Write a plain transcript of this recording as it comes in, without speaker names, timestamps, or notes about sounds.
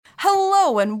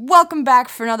Hello, and welcome back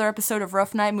for another episode of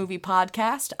Rough Night Movie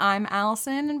Podcast. I'm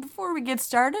Allison, and before we get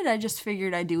started, I just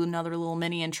figured I'd do another little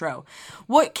mini intro.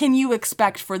 What can you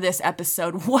expect for this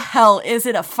episode? Well, is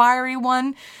it a fiery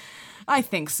one? I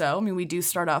think so. I mean, we do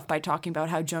start off by talking about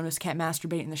how Jonas can't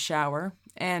masturbate in the shower.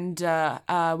 And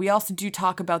we also do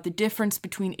talk about the difference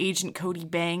between Agent Cody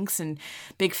Banks and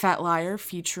Big Fat Liar,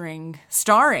 starring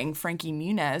Frankie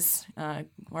Muniz,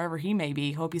 wherever he may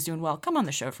be. Hope he's doing well. Come on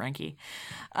the show, Frankie.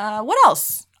 What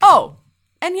else? Oh,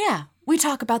 and yeah, we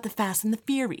talk about the Fast and the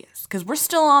Furious, because we're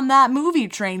still on that movie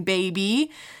train, baby.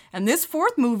 And this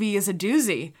fourth movie is a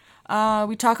doozy.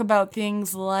 We talk about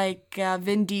things like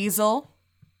Vin Diesel,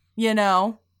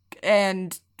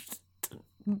 and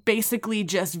basically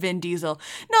just Vin Diesel.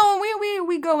 No,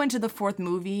 we go into the fourth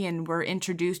movie and we're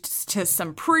introduced to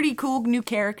some pretty cool new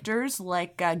characters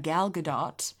like Gal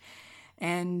Gadot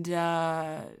and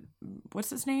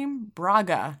what's his name?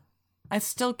 Braga. I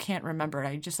still can't remember it.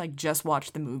 I just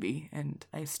watched the movie and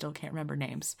I still can't remember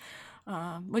names.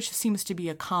 Which seems to be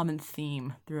a common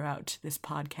theme throughout this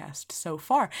podcast so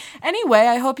far. Anyway,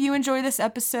 I hope you enjoy this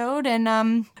episode,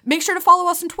 and make sure to follow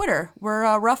us on Twitter.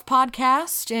 We're Rough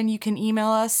Podcast, and you can email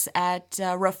us at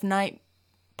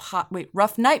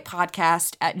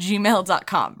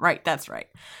roughnightpodcast@gmail.com. Right, that's right.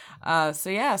 So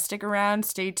yeah, stick around,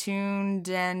 stay tuned,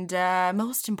 and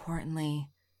most importantly,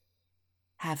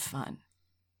 have fun.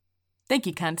 Thank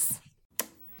you, cunts.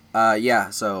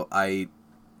 So I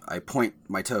point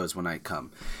my toes when I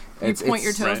come. You point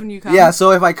your toes when you come? Yeah,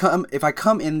 so if I come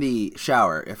in the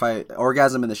shower, if I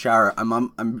orgasm in the shower,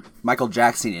 I'm Michael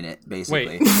Jackson in it,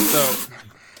 basically. Wait, so...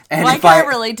 And well, I can't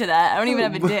relate to that. I don't even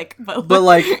have a dick. But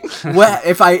like,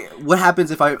 what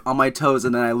happens if I'm on my toes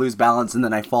and then I lose balance and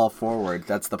then I fall forward?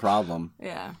 That's the problem.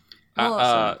 Yeah.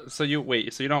 So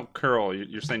you don't curl.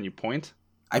 You're saying you point?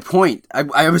 I point.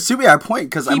 I'm assuming I point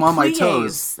because I'm on my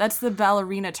toes. That's the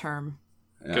ballerina term.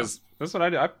 Because... Yeah. That's what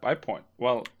I do. I point.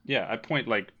 Well, yeah, I point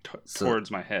towards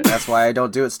my head. That's why I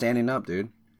don't do it standing up, dude.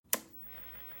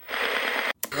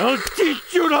 I'll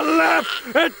teach you to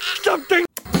laugh at something.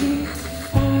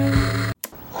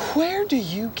 Where do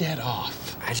you get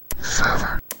off?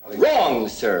 Wrong,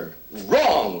 sir.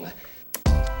 Wrong.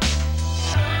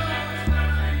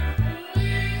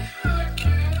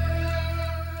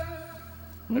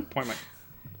 I point my...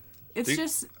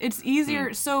 It's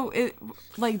easier. So,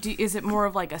 is it more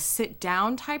of like a sit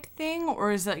down type thing,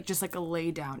 or is it just like a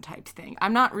lay down type thing?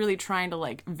 I'm not really trying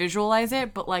to visualize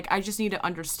it, but I just need to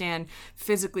understand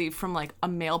physically from a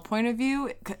male point of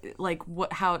view,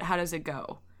 how does it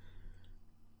go?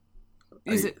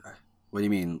 What do you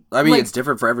mean? I mean, it's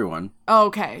different for everyone. Oh,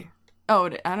 okay. Oh,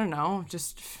 I don't know.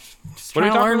 Just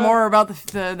trying to learn more about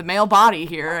the male body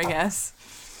here, I guess.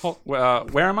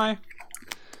 Where am I?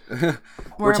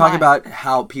 We're talking about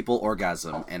how people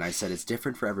orgasm, and I said it's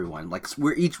different for everyone.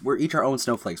 We're each our own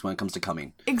snowflakes when it comes to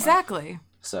coming. Exactly.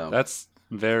 So that's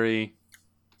very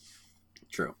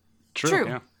true.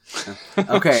 Yeah.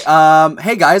 Okay.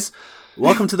 Hey guys,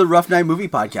 welcome to the Rough Night Movie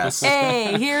Podcast.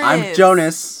 Hey, here it is. I'm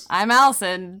Jonas. I'm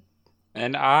Allison.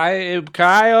 And I am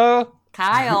Kyle.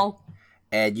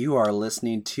 And you are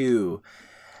listening to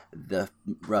the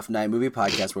Rough Night Movie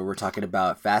Podcast, where we're talking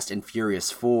about Fast and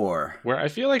Furious 4. Where I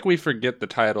feel like we forget the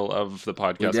title of the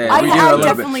podcast. I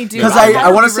definitely do. Because I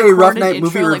want to say Rough Night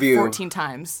Movie Review 14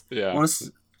 times. Yeah. I want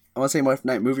to say Rough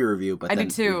Night Movie Review, but then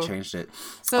we changed it.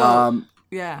 So,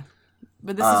 yeah.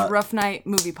 But this is Rough Night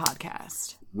Movie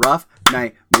Podcast. Rough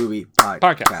Night Movie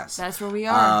Podcast. That's where we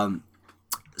are.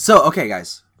 So, okay,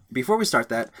 guys. Before we start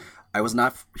that, I was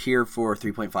not here for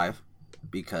 3.5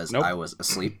 because I was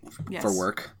asleep for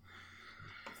work.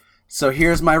 So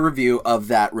here's my review of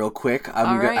that real quick.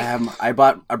 I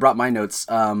brought my notes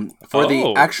for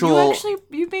the actual.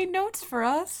 You made notes for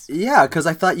us. Yeah, because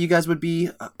I thought you guys would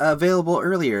be available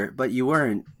earlier, but you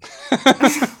weren't.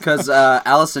 Because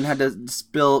Allison had to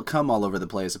spill cum all over the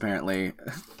place, apparently.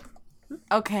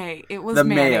 Okay, it was the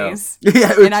mayonnaise.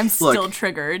 Yeah, and I'm still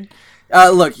triggered.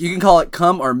 Look, you can call it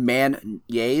cum or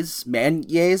man-yays.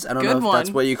 Man-yays? I don't know if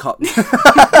that's what you call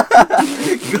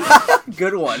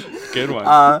Good one.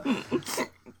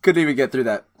 Couldn't even get through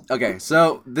that. Okay,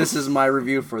 so this is my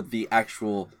review for the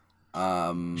actual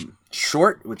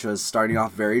short, which was starting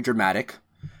off very dramatic.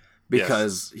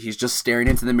 Because he's just staring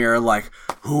into the mirror like,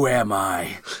 who am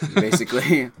I?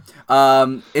 Basically.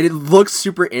 It looks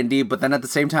super indie, but then at the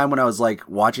same time when I was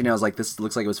watching it, I was like, this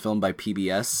looks like it was filmed by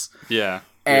PBS. Yeah.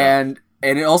 And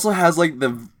it also has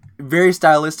the very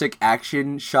stylistic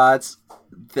action shots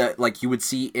that you would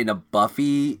see in a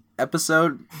Buffy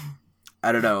episode.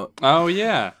 I don't know. Oh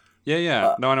yeah.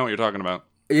 No, I know what you're talking about.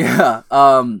 Yeah.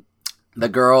 The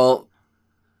girl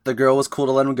the girl was cool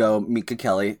to let him go. Mika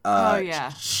Kelly. Oh,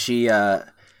 yeah.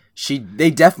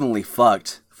 They definitely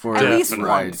fucked for At least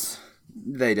rides. once.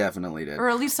 They definitely did. Or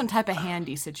at least some type of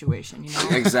handy situation, you know?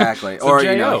 Exactly. Or,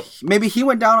 you know, JO. maybe he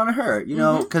went down on her, you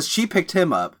know, because she picked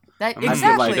him up.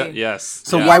 Exactly. like- Yes.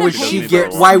 So yeah, why Yeah, would they she paid give?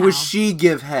 for it Why would somehow. she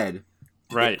give head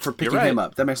right for You're picking right. him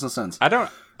up? That makes no sense. I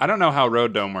don't know how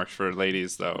Road Dome works for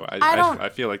ladies though. I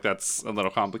feel like that's a little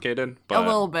complicated. But A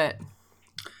little bit.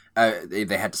 They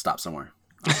had to stop somewhere.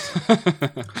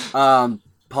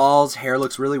 Paul's hair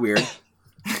looks really weird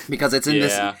because it's in Yeah.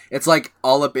 this. It's like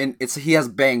all up in. He has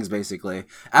bangs basically.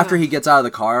 After he gets out of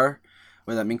the car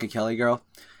with that Minka Kelly girl,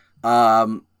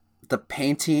 the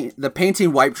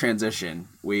painting wipe transition.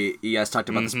 You guys talked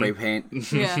about the spray paint.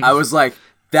 Yeah. I was like,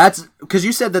 that's because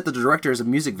you said that the director is a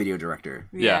music video director.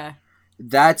 Yeah.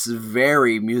 That's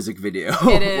very music video.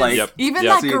 It is. like, Yep. Even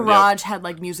Yep. that garage had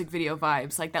like music video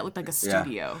vibes. Like that looked like a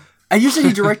studio. and you said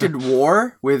he directed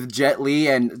War with Jet Li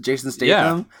and Jason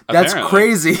Statham. Yeah, That's apparently.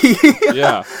 crazy.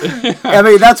 Yeah. I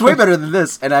mean, that's way better than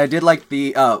this. And I did like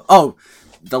the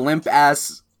limp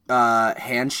ass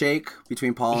handshake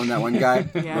between Paul and that one guy.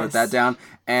 Yes. Wrote that down.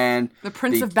 And The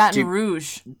Prince of Baton to-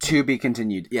 Rouge. To be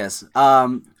continued. Yes.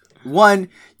 One,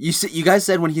 you guys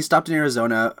said when he stopped in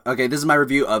Arizona. Okay, this is my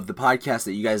review of the podcast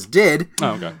that you guys did.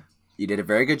 Oh, okay. You did a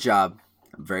very good job.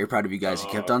 I'm very proud of you guys. You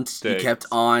kept on. You thanks. kept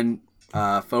on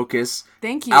focus.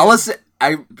 Thank you. Allison.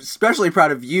 I'm especially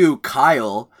proud of you,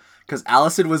 Kyle, because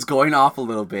Allison was going off a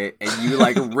little bit, and you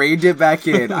like reined it back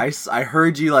in. I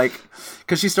heard you like,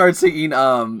 because she started singing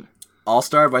All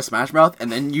Star by Smash Mouth,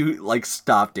 and then you like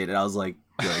stopped it, and I was like,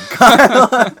 good, Kyle.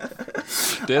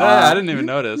 Did I? I didn't even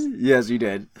notice. Yes, you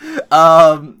did.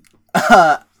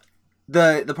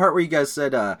 The part where you guys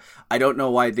said, I don't know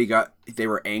why they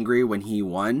were angry when he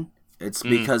won. It's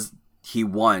because he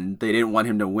won. They didn't want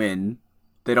him to win.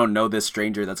 They don't know this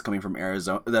stranger that's coming from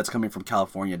Arizona, that's coming from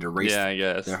California to race Yeah, I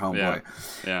guess. their homeboy.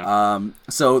 Yeah.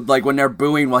 So like when they're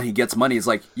booing while he gets money, it's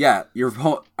like, yeah,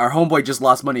 our homeboy just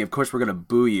lost money. Of course we're gonna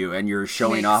boo you, and you're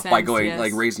showing Makes off by sense, going yes.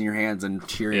 like raising your hands and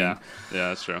cheering. Yeah. Yeah,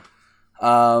 that's true.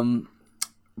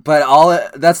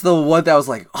 But that's the one that was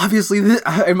like, obviously,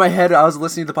 in my head, I was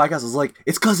listening to the podcast. I was like,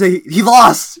 it's because he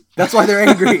lost. That's why they're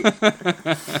angry.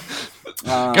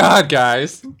 God,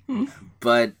 guys.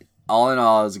 But all in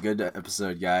all, it was a good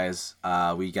episode, guys.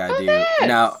 We gotta do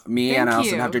now. Me and Thank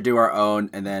Allison you. have to do our own,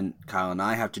 and then Kyle and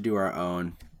I have to do our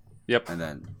own, Yep. and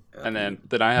then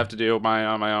then I have to do my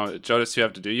own. Jonas, you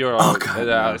have to do your own. Oh, God, And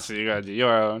no. Allison, you gotta do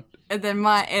your own. And then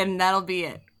that'll be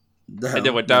it. And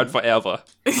then we're done forever.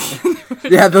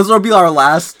 Yeah, those will be our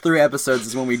last 3 episodes.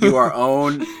 Is when we do our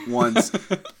own ones. It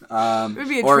would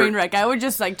be a Or- train wreck. I would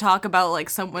just like talk about like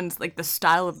someone's like the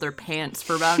style of their pants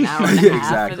for about an hour and a half,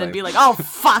 Exactly. and then be like, "Oh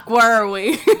fuck, where are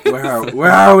we?" Where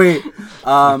are we?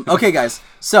 Okay, guys.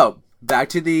 So back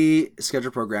to the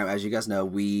schedule program. As you guys know,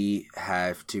 we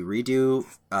have to redo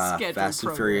Schedule Fast and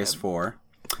program. Furious 4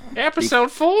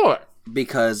 Episode 4.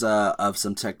 because of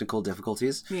some technical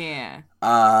difficulties. Yeah,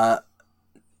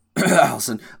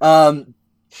 Allison. I'm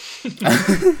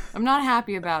not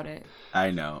happy about it.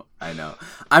 I know.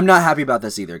 I'm not happy about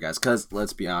this either, guys. Because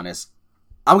let's be honest.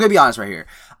 I'm gonna be honest right here.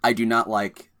 I do not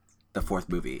like the 4th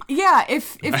movie. Yeah,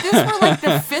 if this were like the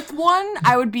 5th one,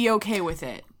 I would be okay with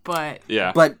it. But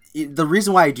Yeah. But the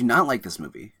reason why I do not like this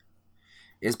movie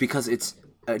is because it's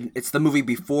the movie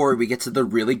before we get to the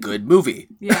really good movie.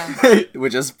 yeah,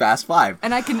 Which is Fast 5.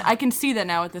 and I can see that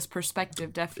now with this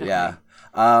perspective, definitely. Yeah.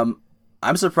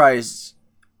 I'm surprised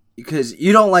because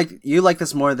you like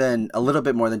this a little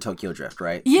bit more than Tokyo Drift,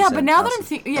 right? You Yeah, said, but now that Allison? I'm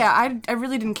thinking, yeah, I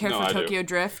really didn't care No, for I do. Tokyo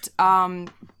Drift.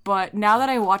 But now that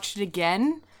I watched it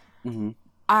again,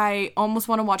 I almost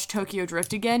want to watch Tokyo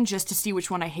Drift again just to see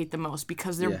which one I hate the most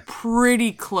because they're Yeah.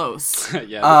 pretty close.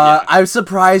 yeah. I'm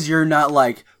surprised you're not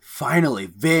like, finally,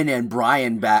 Vin and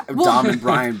Brian back, Dom and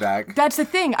Brian back. That's the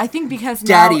thing. I think because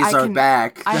now Daddies I are can,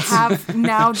 back. I have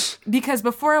now because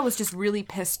before I was just really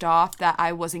pissed off that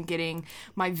I wasn't getting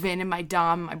my Vin and my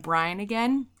Dom and my Brian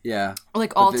again, Yeah.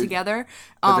 like all then- together.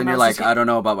 But then I you're was like, just I don't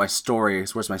know about my story.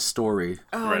 Where's my story?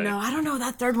 oh Right. no, I don't know.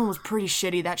 That third one was pretty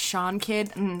shitty. That Sean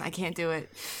kid, I can't do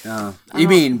it. You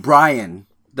mean Brian,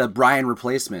 the Brian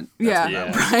replacement? Yeah,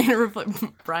 Yeah.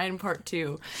 Brian part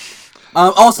 2.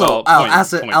 Also, Well,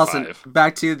 Allison, 0.5.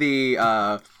 back to the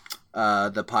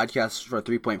podcast for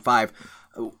 3.5.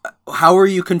 How were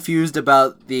you confused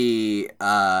about the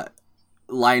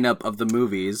lineup of the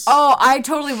movies? Oh, I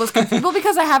totally was confused. Well,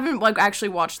 because I haven't like actually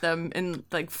watched them in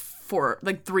like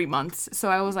 3 months, so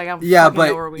I was like, I don't yeah, fucking but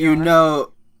know where we you are.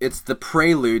 know it's the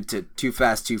prelude to Too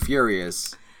Fast, Too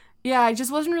Furious. Yeah, I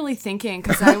just wasn't really thinking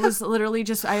because I was literally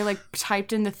I like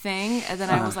typed in the thing and then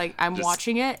I was like, I'm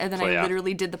watching it, and then I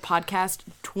literally did the podcast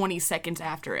 20 seconds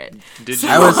after it. Did you?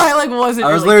 I was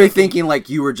literally thinking. thinking like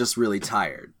you were just really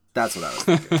tired. That's what I was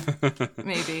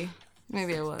thinking.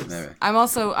 Maybe I was. Maybe.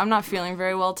 I'm not feeling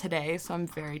very well today, so I'm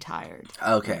very tired.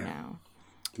 Okay. Right now.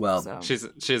 Well, So. She's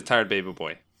a tired baby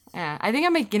boy. Yeah, I think I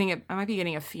might be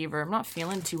getting a fever. I'm not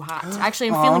feeling too hot. Actually,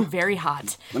 I'm feeling very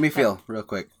hot. let me feel real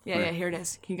quick. Yeah, here it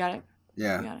is. You got it?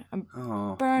 Yeah. You got it. I'm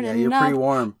Oh, burning yeah, you're up, pretty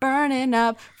warm. burning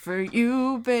up for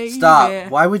you, baby. Stop.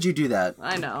 Why would you do that?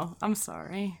 I know. I'm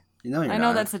sorry. You know you're I know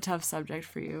not. that's a tough subject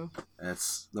for you.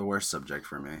 That's the worst subject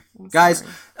for me. I'm Guys,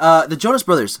 sorry. the Jonas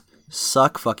Brothers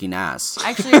suck fucking ass.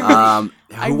 Actually,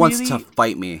 Who wants to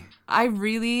fight me? I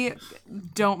really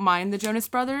don't mind the Jonas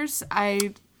Brothers.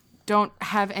 I don't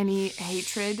have any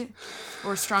hatred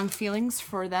or strong feelings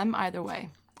for them either way.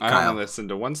 I Kyle. only listened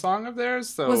to one song of theirs,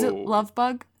 so Was it Love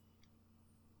Bug?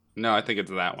 No, I think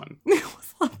it's that one. It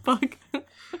was Love Bug.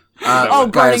 Guys,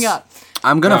 Burning Up.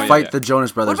 I'm gonna Oh, yeah, fight yeah. the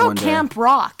Jonas What Brothers about one day. Camp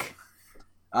Rock?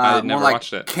 I More never like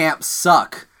watched it. Camp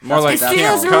Suck. More like This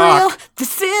Camp is Cock. real.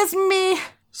 This is me.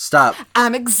 Stop.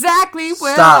 I'm exactly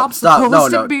where Stop, I'm stop.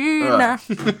 supposed No, to be no. now.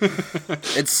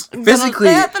 It's Gonna physically.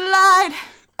 let the light.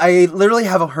 I literally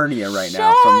have a hernia right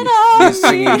now Shine from on you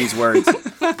singing these words.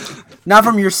 Not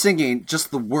from your singing, just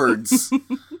the words.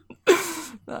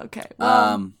 Okay.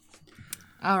 Well,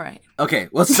 all right. Okay,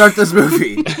 let's start this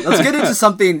movie. Let's get into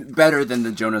something better than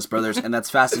the Jonas Brothers, and that's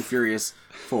Fast and Furious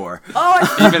 4. Oh,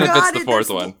 I Even if it's forgot the it. fourth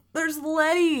There's- one. There's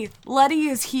Letty. Letty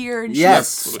is here, and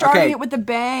Yes, she's starting okay. it with a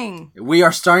bang. We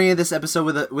are starting this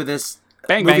episode with this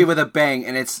Bang, movie bang. with a bang,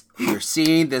 and you're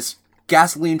seeing this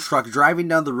gasoline truck driving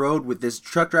down the road with this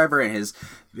truck driver and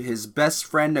his best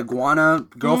friend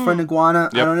girlfriend iguana.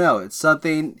 I Yep. don't know. It's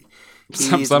something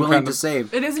he's some willing kind to of-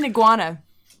 save. It is an iguana.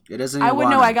 It is an I iguana.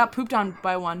 would know. I got pooped on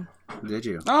by one. Did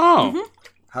you? Oh,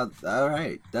 All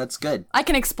right, that's good. I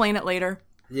can explain it later.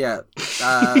 Yeah,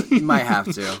 you might have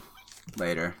to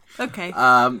later. Okay.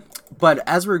 But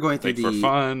as we're going through like for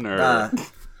fun or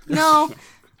No.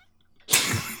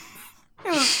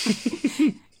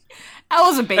 I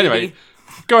was a baby. anyway.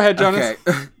 Go ahead, Jonas.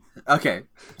 Okay. Okay.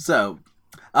 So,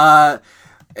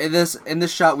 in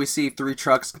this shot, we see three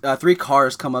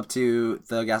cars come up to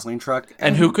the gasoline truck.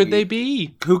 And who could they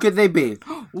be? Who could they be?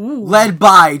 Led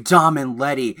by Dom and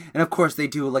Letty, and of course they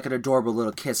do like an adorable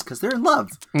little kiss because they're in love.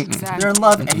 Exactly. They're in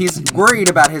love, and he's worried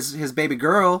about his baby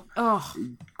girl Oh,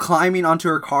 climbing onto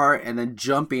her car and then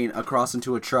jumping across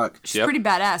into a truck. she's Yep. pretty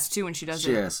badass too when she does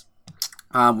She it. is.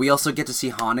 We also get to see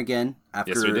Han again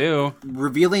after Yes, we do.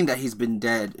 revealing that he's been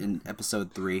dead in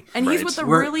episode 3. And he's Right. with a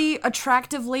We're- really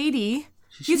attractive lady.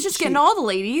 He's just getting all the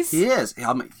ladies. He is.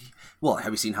 Well,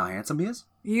 have you seen how handsome he is?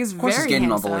 He's Of course, very he's getting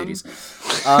handsome. all the ladies.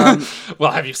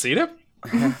 Well, have you seen him?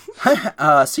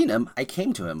 Seen him. I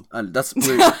came to him. We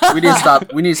need to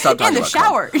stop. We need to stop talking In the about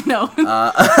shower. No.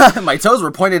 Kyle. My toes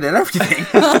were pointed at everything.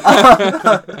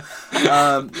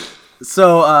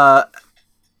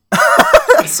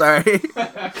 Sorry.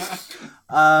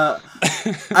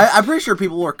 I'm pretty sure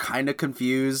people were kind of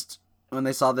confused when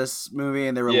they saw this movie,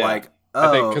 and they were Yeah. like,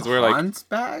 I think "Oh, 'cause we're like- Han's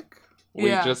back." We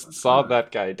Yeah. just saw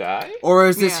that guy die. Or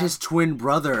is this Yeah. his twin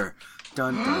brother?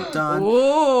 Dun dun dun.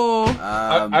 Whoa.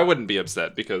 I wouldn't be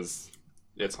upset because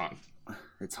it's Han.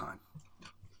 It's Han.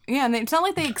 Yeah, and it's not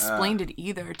like they explained it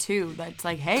either, too. That's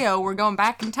like, hey, we're going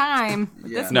back in time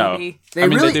with this No, movie. They I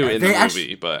mean really- they do in they the actu-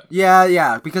 movie, but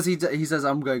Yeah, because he says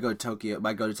I'm going to go to Tokyo.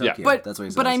 Might go to Tokyo. But That's what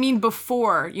he says. but I mean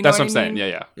before, you know that's what I'm I saying. mean?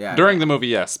 Yeah. Yeah, During yeah. the movie,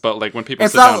 yes, but like when people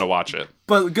It's sit not- down to watch it,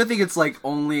 But good thing it's like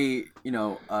only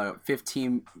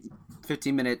 15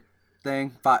 minute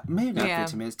thing. Maybe not Yeah.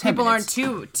 15 minutes. 10 People minutes.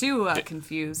 aren't too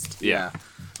confused. yeah.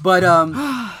 But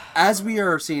as we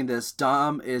are seeing this,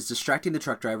 Dom is distracting the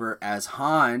truck driver as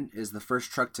Han is the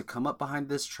first truck to come up behind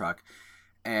this truck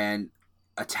and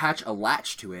attach a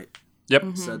latch to it Yep.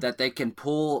 Mm-hmm. so that they can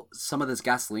pull some of this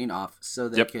gasoline off so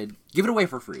they Yep. could give it away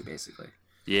for free, basically.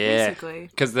 Yeah. Basically.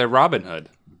 Because they're Robin Hood.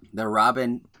 They're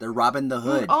robbing the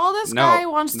hood. All this No, guy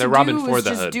wants to they're robbing do for is the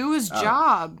just hood. do his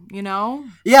job, you know?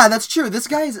 Yeah, that's true. This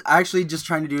guy's actually just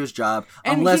trying to do his job.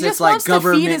 And unless he it's just like wants to feed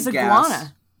government his gas.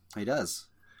 iguana. He does.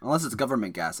 Unless it's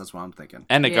government gas, that's what I'm thinking.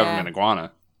 And a Yeah. government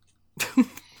iguana.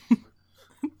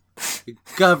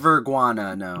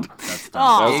 Goverguana, no. That's dumb.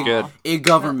 Aw. That was good.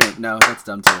 E-government, no, that's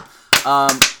dumb too.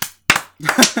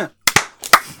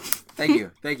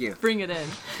 Thank you. Bring it in.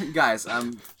 Guys,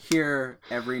 I'm here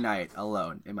every night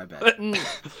alone in my bed.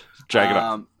 Drag it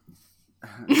up.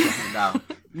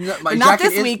 No. My Not jacket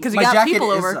this week, 'cause you my got jacket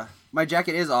people is, over. my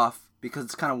jacket is off because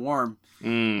it's kind of warm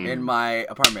in my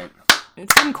apartment.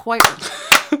 It's been quite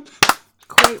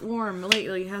quite warm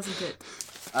lately, hasn't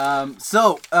it?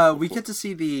 So we get to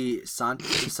see the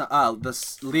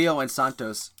Leo and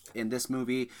Santos in this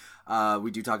movie.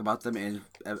 We do talk about them in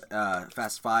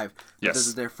Fast 5. Yes. This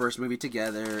is their first movie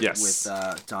together with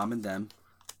Dom and them.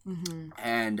 Mm-hmm.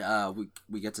 And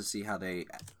we get to see how they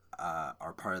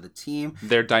are part of the team.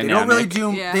 They're dynamic. They don't really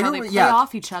do. Yeah, they how don't. they play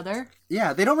off each other.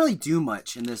 Yeah, they don't really do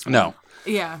much in this. No.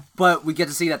 Movie. Yeah. But we get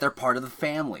to see that they're part of the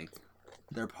family.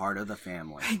 They're part of the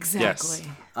family. Exactly. Yes.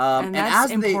 And that's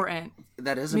important.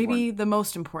 That is maybe important. the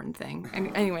most important thing.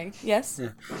 Anyway, yes.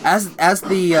 Yeah. As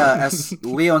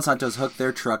Leo and Santos hook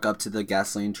their truck up to the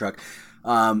gasoline truck,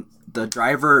 the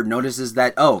driver notices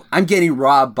that, I'm getting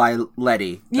robbed by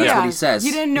Letty. That's what he says.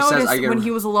 You didn't notice when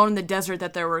he was alone in the desert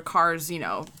that there were cars,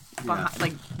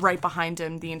 like right behind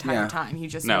him the entire time. He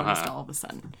just noticed all of a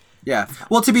sudden. Yeah.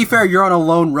 Well, to be fair, you're on a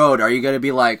lone road. Are you going to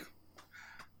be like,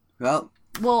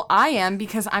 Well, I am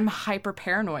because I'm hyper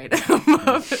paranoid.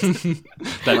 That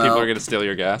people are going to steal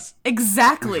your gas?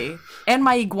 Exactly. And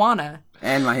my iguana.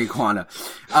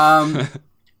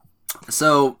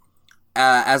 So,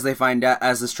 as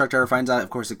this truck driver finds out, of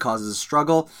course, it causes a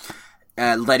struggle.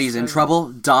 Letty's in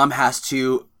trouble. Dom has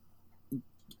to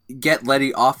get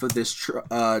Letty off of this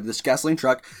gasoline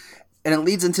truck, and it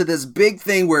leads into this big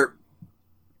thing where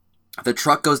the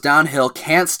truck goes downhill,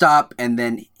 can't stop, and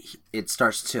then it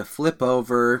starts to flip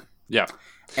over. Yeah.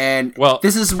 And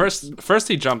this is first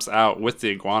he jumps out with the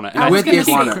iguana. And with the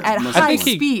iguana at high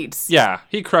speeds. Yeah,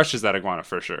 he crushes that iguana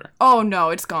for sure. Oh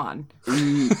no, it's gone.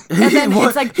 And then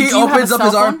it's like he opens up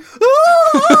his arm.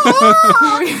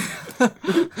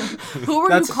 Who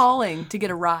were you calling to get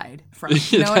a ride from?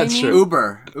 You know what I mean? True.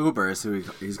 Uber is who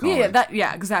he's calling.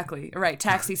 Yeah, exactly. Right,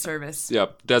 taxi service.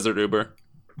 Yep, Desert Uber.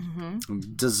 Mm-hmm.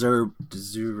 Deserve.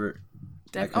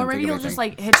 Or maybe he'll just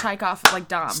like hitchhike off like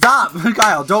Dom. Stop,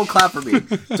 Kyle! Don't clap for me.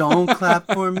 Don't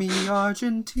clap for me,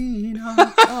 Argentina.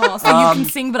 Oh, so you can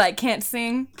sing, but I can't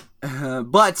sing.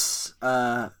 But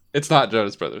it's not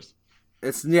Jonas Brothers.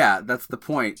 That's the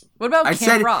point. What about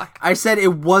Camp Rock? I said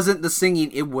it wasn't the singing;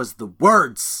 it was the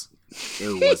words.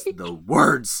 It was the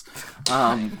words.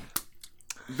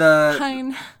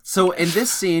 So in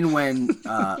this scene, when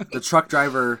the truck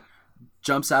driver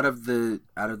jumps out of the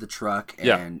truck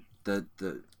and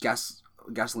the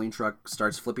gasoline truck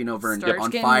starts flipping over and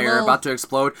on fire, about to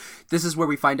explode. This is where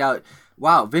we find out,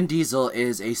 wow, Vin Diesel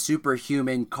is a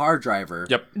superhuman car driver.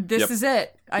 Yep. This is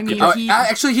it. I mean,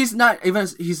 actually, he's not even.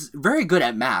 He's very good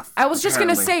at math. I was just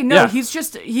gonna say he's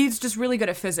just really good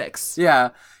at physics. Yeah,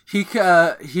 he's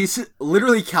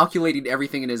literly calculating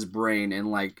everything in his brain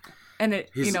and like. And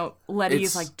Letty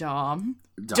is like, Dom.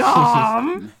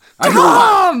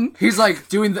 He's like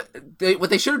doing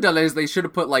what they should have done is they should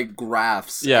have put like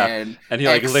graphs. And he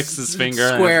like licks his finger.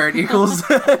 Square and equals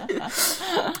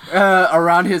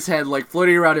around his head, like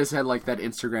floating around his head like that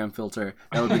Instagram filter.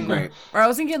 That would be great. Or I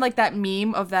was thinking like that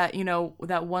meme of that,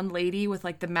 that one lady with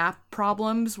like the map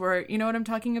problems where, you know what I'm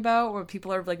talking about? Where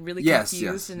people are like really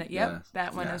confused.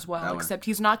 That one as well. Except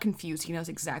he's not confused. He knows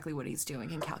exactly what he's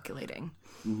doing and calculating.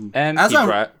 Mm-hmm. And as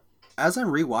I'm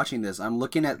rewatching this, I'm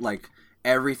looking at like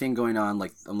everything going on.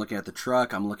 Like I'm looking at the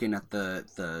truck, I'm looking at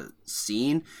the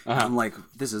scene. I'm like,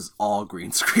 this is all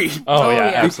green screen. Oh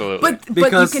yeah, absolutely. But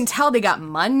you can tell they got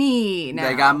money now.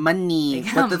 They got money.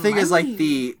 But the thing is, like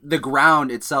the ground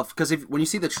itself, because when you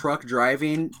see the truck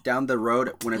driving down the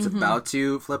road when it's about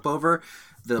to flip over,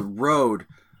 the road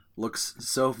looks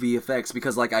so VFX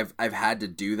because like I've had to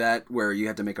do that where you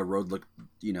have to make a road look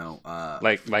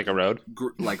like a road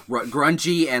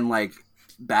grungy and like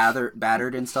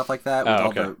battered and stuff like that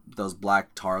with those black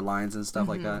tar lines and stuff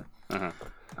like that.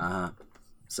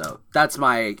 So that's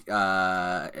my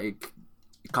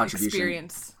contribution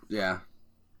experience to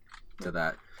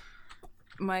that.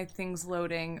 My thing's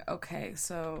loading. Okay,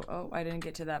 so I didn't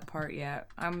get to that part yet.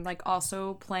 I'm like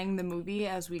also playing the movie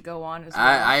as we go on as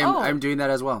well. I'm doing that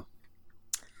as well.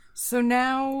 So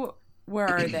now where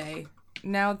are they?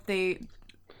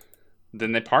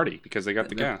 Then they party because they got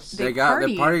the gas. They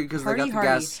party because they got the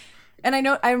gas. And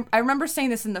I remember saying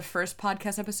this in the first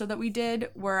podcast episode that we did,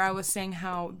 where I was saying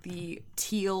how the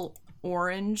teal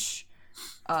orange,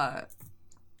 the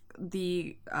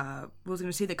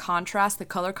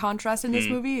color contrast in this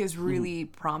movie is really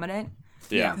prominent.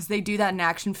 Yeah, because they do that in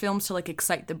action films to like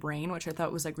excite the brain, which I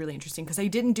thought was like really interesting because they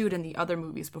didn't do it in the other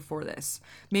movies before this.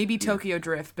 Maybe Tokyo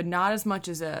Drift, but not as much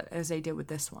as they did with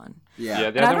this one. Yeah,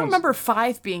 and I don't remember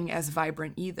 5 being as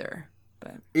vibrant either.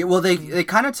 But they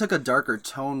kind of took a darker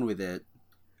tone with it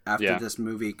after this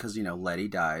movie because Letty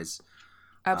dies.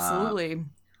 Absolutely.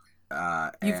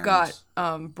 You've got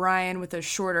Brian with a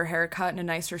shorter haircut and a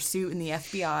nicer suit in the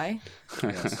FBI.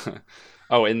 Yes.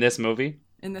 Oh, in this movie?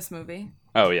 in this movie.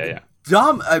 Oh yeah.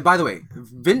 Dom. By the way,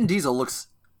 Vin Diesel looks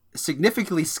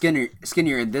significantly skinnier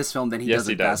in this film than he does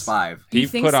in Fast 5. He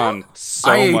put on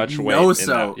so much weight in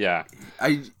that. Yeah.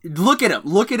 Look at him.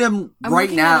 Look at him right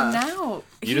now.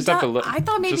 You just have to look. I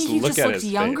thought maybe he just looked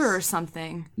younger face. Or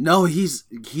something. No, he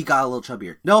got a little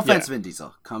chubbier. No offense, Vin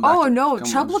Diesel. Come back. Oh no,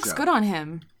 chub looks good on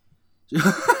him.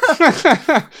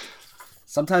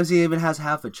 Sometimes he even has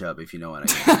half a chub, if you know what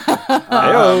I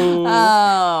mean.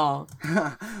 Oh.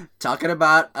 Talking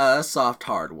about a soft,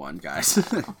 hard one, guys.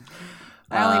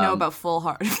 I only know about full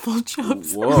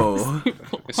chubs. Whoa.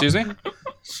 Excuse me?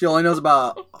 She only knows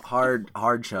about hard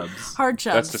chubs. Hard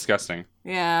chubs. That's disgusting.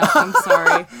 Yeah, I'm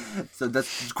sorry. So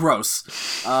that's gross.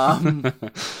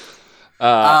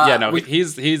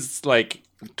 He's like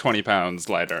 20 pounds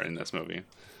lighter in this movie.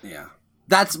 Yeah.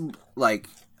 That's like,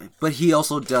 but he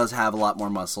also does have a lot more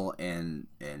muscle in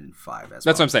 5 as well. That's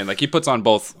what I'm saying. Like he puts on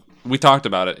both. We talked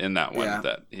about it in that one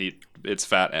that it's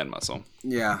fat and muscle.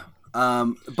 Yeah.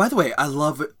 By the way, I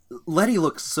love it. Letty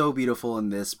looks so beautiful in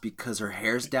this because her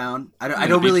hair's down. I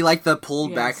don't really like the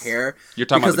pulled back hair. You're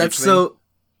talking about the beach scene?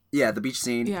 Yeah, the beach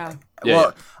scene. Yeah.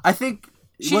 Well, I think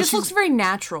she just looks very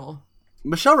natural.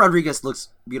 Michelle Rodriguez looks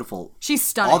beautiful. She's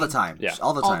stunning all the time. Yeah,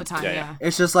 all the time. Yeah.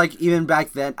 It's just like even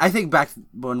back then. I think back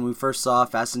when we first saw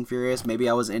Fast and Furious, maybe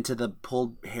I was into the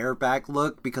pulled hair back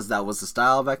look because that was the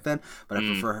style back then. But I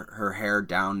prefer her hair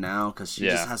down now because she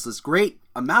just has this great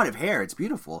amount of hair. It's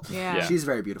beautiful. Yeah. She's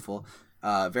very beautiful.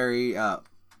 Very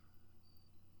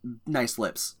nice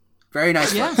lips. Very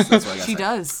nice lips. That's what I gotta she say.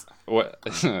 does. What?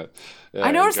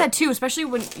 I noticed that too, especially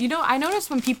when I notice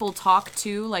when people talk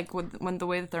too, like when the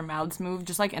way that their mouths move,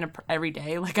 just like every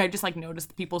day. Like I just like notice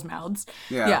the people's mouths.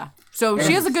 Yeah. So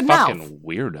she has a good mouth. Fucking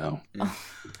weirdo. Yeah.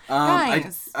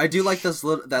 Guys. I do like this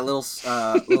little.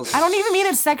 I don't even mean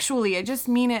it sexually. I just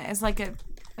mean it as like a.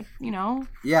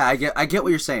 Yeah, I get what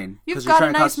you're saying. You've got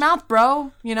a nice mouth,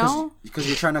 bro. You know. Because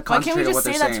you're trying to Why concentrate can't we on just what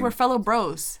they're say saying. that to our fellow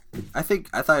bros? I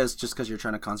thought it was just because you're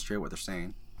trying to concentrate on what they're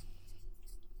saying.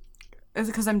 Is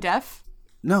it because I'm deaf?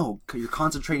 No, you're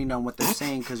concentrating on what they're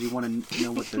saying because you want to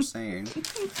know what they're saying.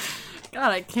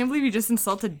 God, I can't believe you just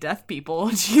insulted deaf people.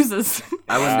 Jesus.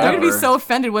 I would never. They're going to be so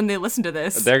offended when they listen to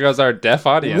this. There goes our deaf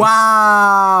audience.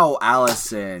 Wow,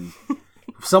 Allison.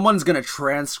 Someone's going to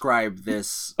transcribe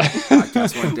this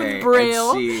podcast one day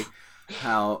Braille. and see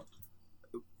how...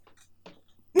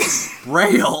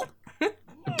 Braille?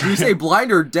 Do you say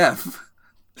blind or deaf?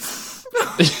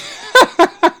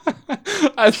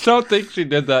 I don't think she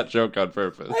did that joke on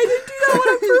purpose. I didn't do that one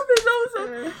on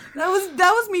purpose.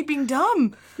 That was me being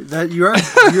dumb. That you're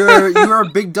a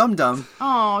big dum dum.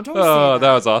 Oh, don't say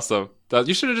That was awesome.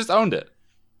 You should have just owned it.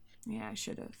 Yeah, I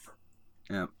should have.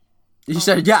 Yeah. You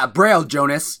said, Braille,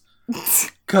 Jonas.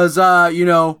 Because,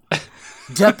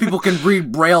 deaf people can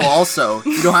read Braille also.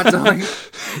 You don't have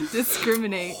to,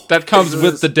 discriminate. That comes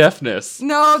with the deafness.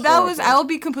 No, I'll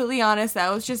be completely honest,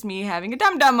 that was just me having a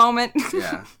dum-dum moment.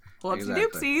 Yeah. Whoopsie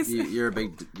Exactly. doopsies.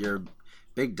 You're a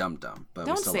big dum dum. But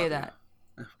Don't we still say love that.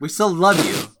 You. We still love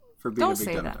you for being Don't a big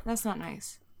say dum that. dum. That's not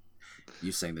nice.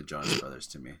 You sang the Jonas Brothers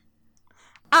to me.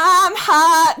 I'm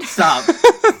hot. Stop.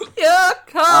 You're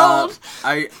cold.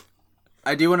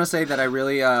 I do want to say that I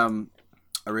really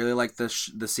like the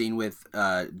scene with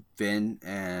Vin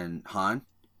and Han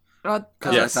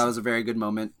because I thought it was a very good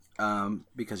moment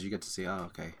because you get to see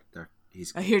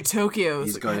I hear Tokyo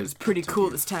is pretty Tokyo. cool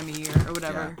this time of year or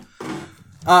whatever.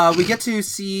 Yeah. We get to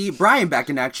see Brian back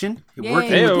in action,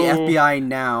 working with the FBI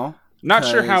now. Not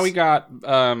sure how he got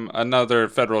another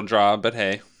federal job, but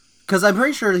hey. Because I'm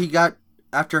pretty sure he got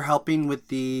after helping with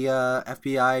the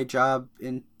FBI job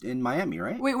in Miami,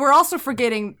 right? Wait, we're also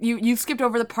forgetting, you skipped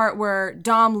over the part where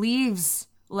Dom leaves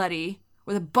Letty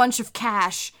with a bunch of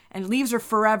cash and leaves her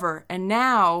forever, and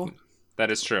now...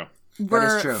 That is true.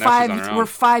 That is true. We're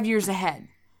 5 years ahead.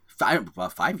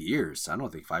 5 years? I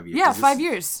don't think 5 years. Yeah, 5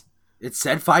 years. It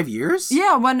said 5 years?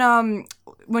 Yeah,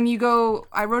 when you go...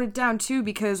 I wrote it down, too,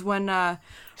 because when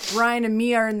Ryan and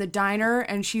Mia are in the diner,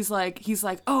 and he's like,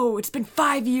 oh, it's been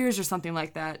 5 years or something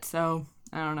like that, so,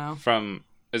 I don't know.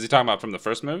 Is he talking about from the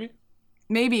first movie?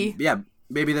 Maybe. Yeah,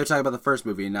 maybe they're talking about the first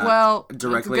movie, not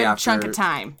directly a good after. chunk of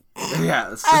time.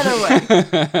 Yeah. Either way.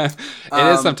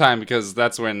 It is some time because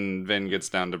that's when Vin gets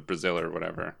down to Brazil or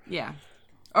whatever. Yeah.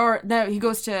 Or no, he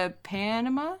goes to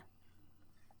Panama?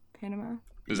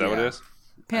 Is that what it is?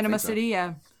 Panama City,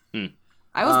 yeah.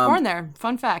 I was born there.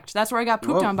 Fun fact. That's where I got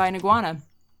pooped on by an iguana.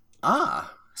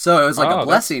 Ah. So it was like a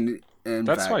blessing.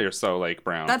 That's why you're so like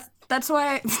brown. That's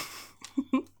why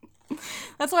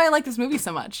that's why I like this movie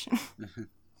so much.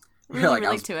 Really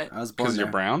relate to it. I was born because you're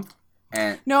brown?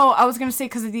 And no, I was gonna say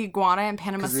because of the iguana in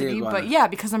Panama City, but yeah,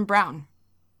 because I'm brown.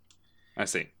 I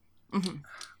see.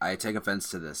 I take offense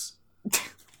to this.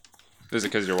 Is it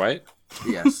because you're white?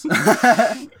 Yes.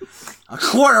 A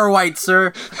quarter white,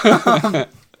 sir.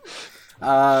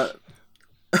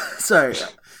 Sorry.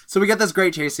 So we get this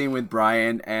great chase scene with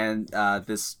Brian and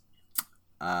this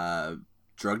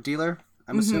drug dealer,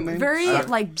 I'm assuming. Very,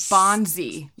 like,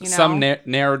 Bondsy, you know? Some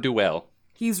narrow duel.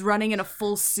 He's running in a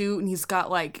full suit, and he's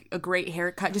got, like, a great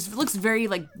haircut. Just looks very,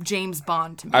 like, James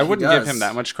Bond to me. I wouldn't give him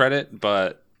that much credit,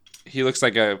 but he looks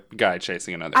like a guy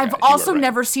chasing another guy. I've also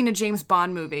never seen a James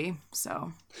Bond movie,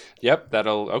 so... Yep,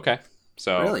 okay.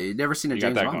 So Really? You've never seen a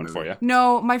James Bond movie? For you.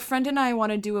 No, my friend and I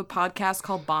want to do a podcast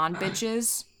called Bond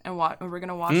Bitches, and we're going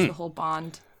to watch the whole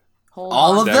Bond.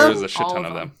 All of them? There's a shit ton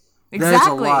of them.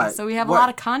 Exactly. So we have a lot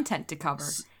of content to cover.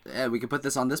 Yeah, we could put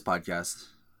this on this podcast.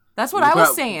 That's what I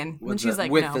was saying. And she's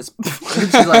like, no.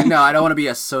 She's like, no, I don't want to be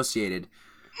associated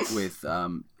with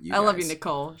you guys. I love you,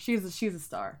 Nicole. She's a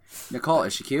star. Nicole,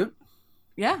 is she cute?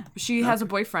 Yeah, she has a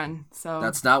boyfriend, so...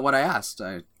 That's not what I asked.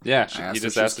 You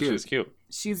just asked if she was cute.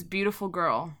 She's a beautiful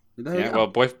girl. Yeah, well,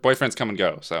 boyfriends come and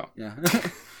go, so... Yeah.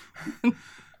 But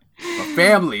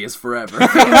family is forever.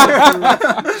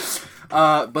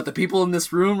 But the people in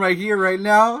this room right here, right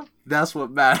now, that's what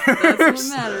matters. That's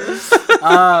what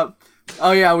matters.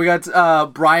 Oh yeah, we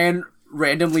got Brian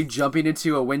randomly jumping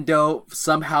into a window,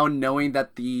 somehow knowing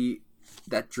that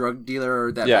that drug dealer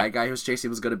or that bad guy who was chasing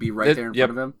was going to be right there in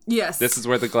front of him. Yes. This is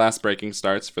where the glass breaking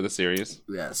starts for the series.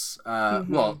 Yes.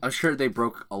 Well, I'm sure they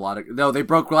broke a lot of... No, they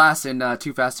broke glass in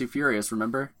Too Fast, Too Furious,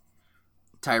 remember?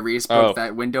 Tyrese broke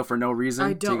that window for no reason.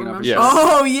 I don't remember. Yes.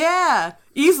 Oh, yeah.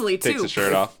 Easily, too. Takes his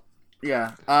shirt off.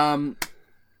 Yeah.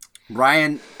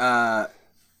 Brian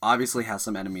obviously has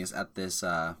some enemies at this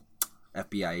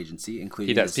FBI agency, including...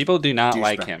 He does. People do not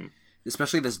like him.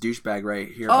 Especially this douchebag right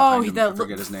here. Oh, behind him. I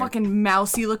forget his name. Fucking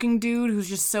mousy looking dude who's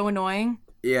just so annoying.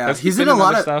 Yeah, he's in a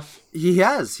lot of stuff. He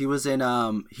has. He was in.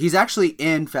 He's actually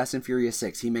in Fast and Furious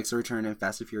 6. He makes a return in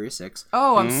Fast and Furious 6.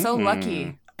 Oh, I'm so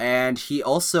lucky. And he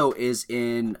also is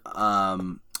in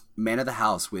Man of the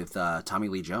House with Tommy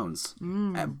Lee Jones.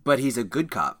 But he's a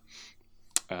good cop.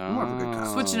 More of a good cop.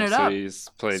 Switching it up. He's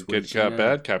played good cop,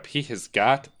 bad cop. He has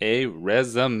got a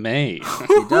resume.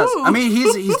 He does. I mean,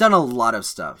 he's done a lot of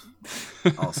stuff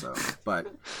also. But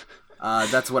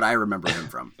that's what I remember him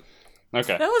from.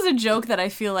 Okay. That was a joke that I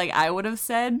feel like I would have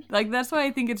said. Like, that's why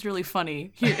I think it's really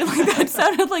funny. Like, that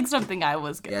sounded like something I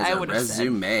would have said.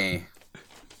 Resume.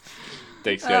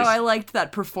 Thanks, guys. Oh, I liked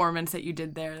that performance that you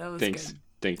did there. That was good.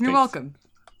 Thanks. You're welcome.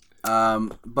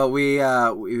 But we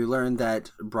learned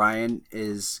that Brian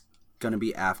is gonna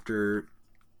be after.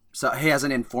 So he has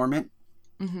an informant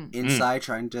inside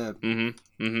trying to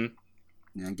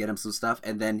get him some stuff,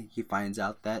 and then he finds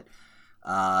out that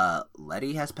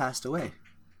Letty has passed away.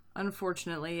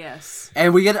 Unfortunately, yes.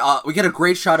 And we get a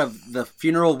great shot of the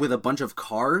funeral with a bunch of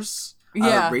cars,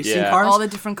 racing cars, all the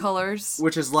different colors,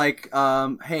 which is like,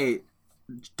 hey,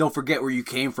 don't forget where you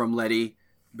came from, Letty.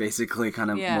 Basically, kind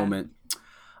of moment.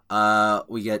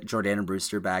 We get Jordana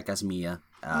Brewster back as Mia.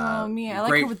 Mia. I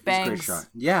like her with bangs. Great shot.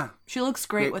 Yeah. She looks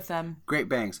great with them. Great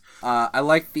bangs. I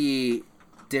like the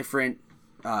different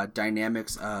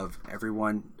dynamics of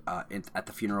everyone at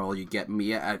the funeral. You get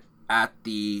Mia at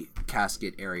the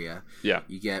casket area. Yeah.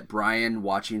 You get Brian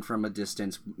watching from a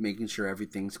distance, making sure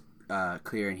everything's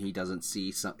clear and he doesn't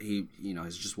see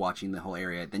he's just watching the whole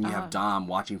area. Then you have Dom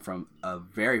watching from a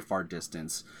very far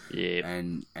distance. Yeah.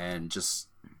 And just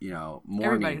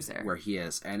mourning where he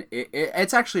is, and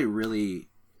it's actually really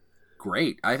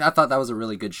great. I thought that was a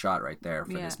really good shot right there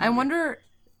for this movie. I wonder.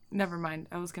 Never mind.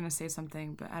 I was gonna say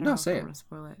something, but I don't know if I want to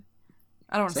spoil it.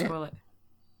 I don't want to spoil it.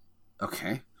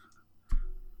 Okay.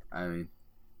 I mean,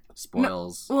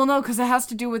 spoils. No, well, no, because it has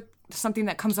to do with something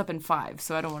that comes up in 5,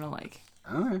 so I don't want to like.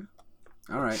 All right.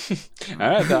 All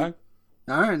right, dog.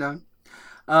 All right, dog.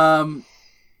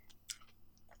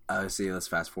 Let's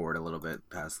fast forward a little bit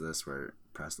past this where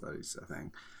past Letty's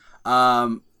thing.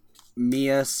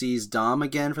 Mia sees Dom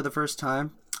again for the first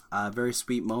time. Very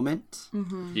sweet moment.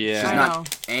 Mm-hmm. Yeah. She's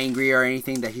not angry or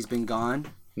anything that he's been gone.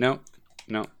 No.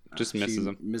 Just misses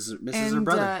him. Misses her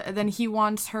brother. Then he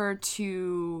wants her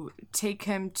to take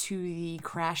him to the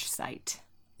crash site.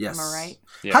 Yes. Am I right?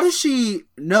 Yes. How does she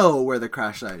know where the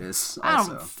crash site is?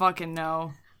 Also? I don't fucking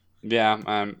know.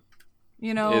 Yeah.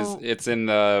 It's in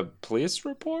the police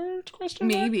report?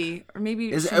 Maybe. Or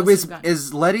maybe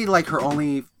is Letty like her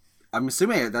only... I'm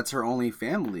assuming that's her only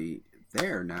family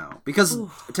there now. Because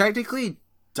technically,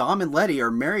 Dom and Letty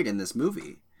are married in this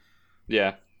movie.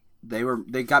 Yeah.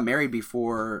 They got married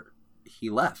before he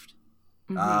left.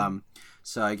 Mm-hmm.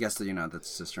 So I guess that, that's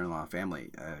sister-in-law family.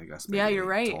 I guess you're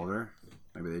right.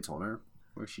 Maybe they told her.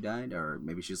 where she died, or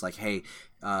maybe she's like, hey,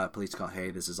 police call,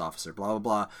 hey, this is officer blah blah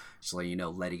blah, just letting you know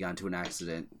Letty got into an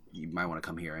accident, you might want to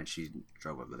come here, and she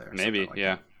drove over there. Maybe, like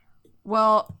yeah. That.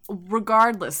 Well,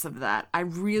 regardless of that, I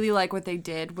really like what they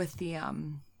did with the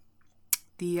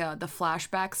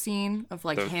flashback scene of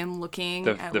like him looking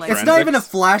at like. It's not even a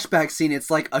flashback scene.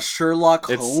 It's like a Sherlock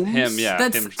Holmes. It's him, yeah.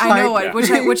 That's him. I know it,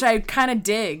 which I kind of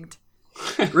digged.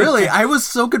 Really, I was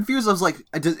so confused. I was like,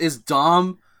 is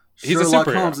Dom Sherlock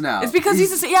Holmes now? It's because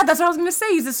that's what I was gonna say.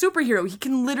 He's a superhero. He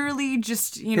can literally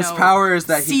just his power is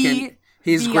that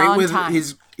he's great with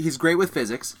he's great with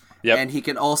physics. Yep. And he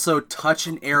can also touch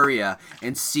an area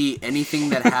and see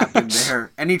anything that happened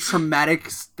there, any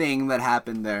traumatic thing that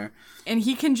happened there. And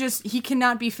he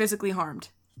cannot be physically harmed.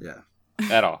 Yeah.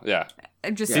 At all, yeah.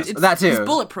 That too. He's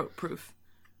bulletproof.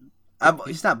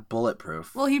 He's not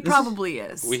bulletproof. Well, he probably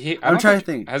is. I'm trying to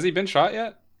think. Has he been shot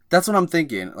yet? That's what I'm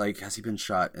thinking. Like, has he been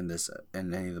shot in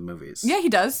any of the movies? Yeah, he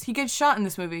does. He gets shot in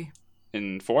this movie.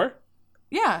 In 4?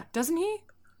 Yeah, doesn't he?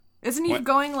 Isn't he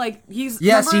going like he's?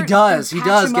 Yes, he does. He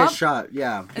does get shot.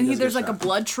 Yeah. And there's like a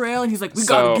blood trail, and he's like, "We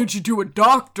gotta get you to a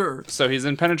doctor." So he's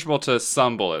impenetrable to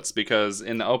some bullets because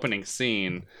in the opening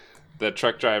scene, the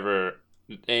truck driver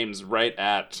aims right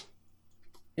at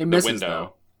the window.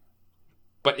 Though.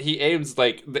 But he aims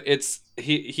like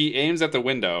he aims at the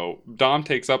window. Dom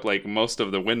takes up like most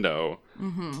of the window,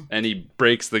 and he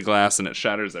breaks the glass and it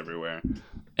shatters everywhere.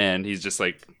 And he's just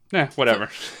like,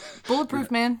 whatever. Bulletproof,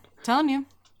 man. Telling you.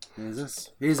 Who's this?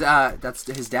 That's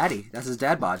his daddy. That's his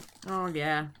dad bod. Oh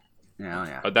yeah.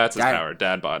 Yeah. Oh, that's his power.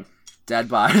 Dad bod. Dad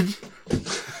bod.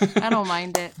 I don't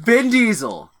mind it. Vin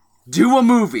Diesel, do a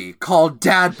movie called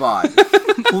Dad bod,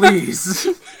 please.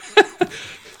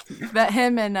 That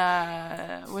him and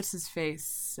what's his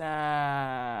face?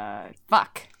 Seth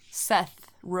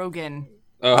Rogen.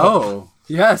 Oh,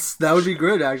 yes, that would be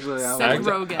good actually. Seth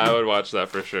Rogen. I would watch that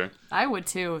for sure. I would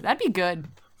too. That'd be good.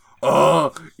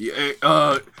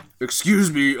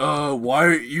 Excuse me,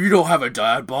 why you don't have a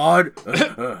dad bod?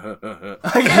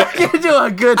 I can't do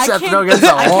a good Seth Rogen. It's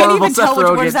a horrible Seth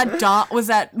Rogen. Was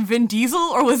that Vin Diesel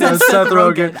or was that Seth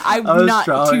Rogen? I'm not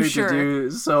too sure. I was trying to do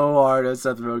so hard a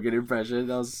Seth Rogen impression.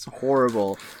 That was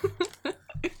horrible.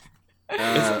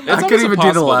 I couldn't even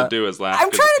do the laugh. To do his laugh. I'm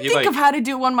trying to think of how to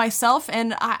do one myself,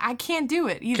 and I can't do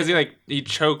it either. Because he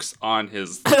chokes on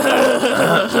his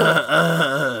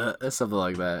something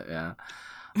like that. Yeah.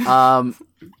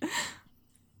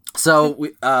 So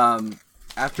we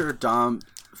after Dom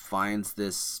finds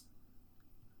this,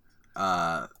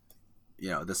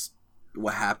 this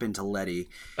what happened to Letty.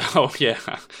 Oh yeah,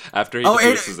 after he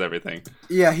deduces everything.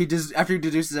 Yeah, after he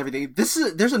deduces everything.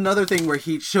 There's another thing where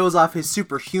he shows off his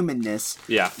superhumanness.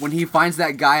 Yeah. When he finds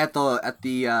that guy at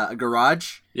the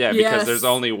garage. Yeah, because there's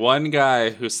only one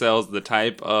guy who sells the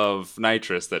type of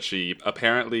nitrous that she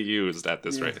apparently used at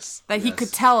this race. That he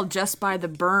could tell just by the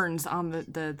burns on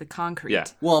the concrete. Yeah.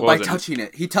 Well, by touching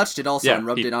it. He touched it also and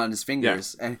rubbed it on his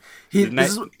fingers. Yeah.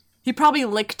 And he probably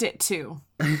licked it too.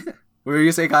 What were you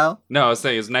gonna say, Kyle? No, I was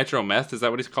saying, is nitro meth? Is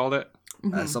that what he's called it?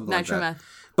 Something nitro like that. meth.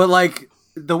 But like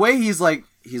the way he's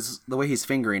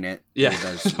fingering it. Yeah,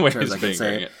 the way he's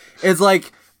fingering it. It's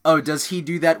like, oh, does he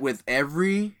do that with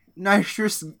every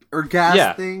nitrous or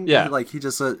gas thing? Yeah. Like he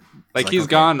just he's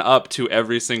gone up to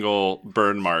every single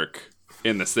burn mark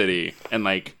in the city and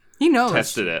he knows,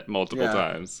 tested it multiple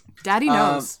times. Daddy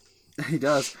knows. He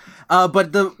does.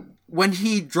 But when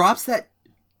he drops that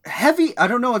heavy, I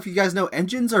don't know if you guys know,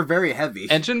 engines are very heavy.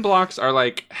 Engine blocks are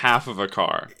like half of a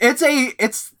car.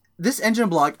 This engine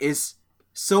block is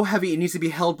so heavy it needs to be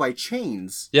held by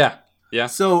chains. Yeah. Yeah.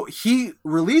 So he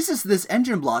releases this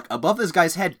engine block above this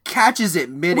guy's head, catches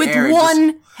it mid-air. With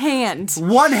one hand.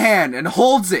 One hand, and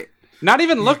holds it. Not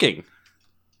even looking.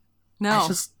 No.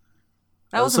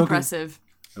 That was impressive.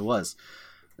 It was.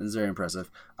 It was very impressive.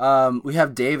 We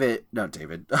have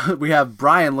we have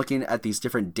Brian looking at these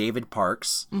different David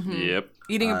Parks. Mm-hmm. Yep.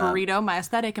 Eating a burrito, my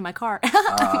aesthetic in my car.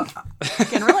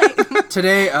 Can relate.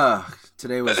 Today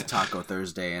was Taco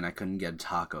Thursday, and I couldn't get a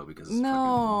taco because of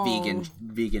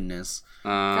veganness.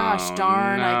 Gosh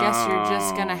darn! No. I guess you're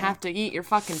just gonna have to eat your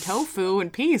fucking tofu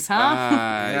in peace,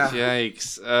 huh?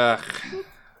 Yikes! Ugh.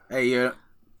 Hey,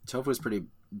 tofu is pretty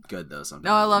good though. Sometimes.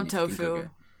 No, I love tofu.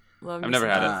 I've never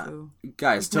had it.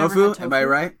 Guys, tofu. Am I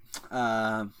right?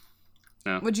 No.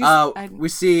 Would you? We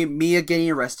see Mia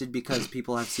getting arrested because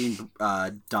people have seen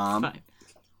Dom. Fine.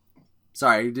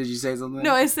 Sorry, did you say something?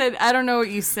 No, I said I don't know what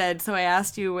you said, so I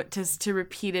asked you to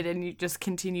repeat it, and you just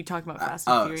continue talking about Fast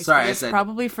and Furious. Sorry, I said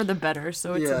probably for the better,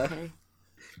 so it's okay.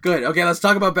 Good. Okay, let's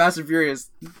talk about Fast and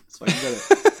Furious. That's fucking good.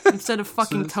 Instead of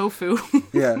fucking tofu.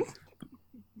 Yeah.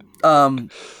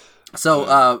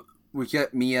 So we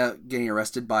get Mia getting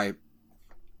arrested by,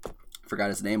 forgot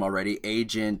his name already,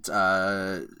 Agent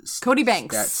Cody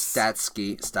Banks.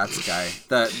 Statsky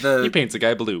guy. He paints a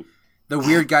guy blue. The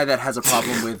weird guy that has a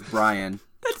problem with Brian.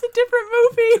 That's a different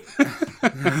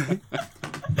movie.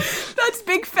 That's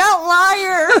Big Fat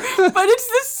Liar. But it's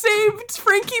the same. It's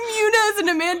Frankie Muniz and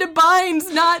Amanda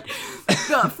Bynes, not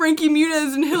Frankie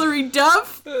Muniz and Hilary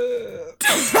Duff. Damn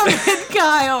it,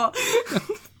 Kyle.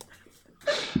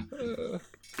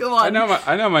 Go on.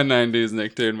 I know my 90s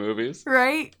Nicktoon movies.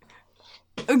 Right?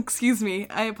 Excuse me.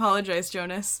 I apologize,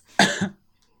 Jonas.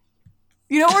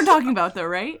 You know what we're talking about, though,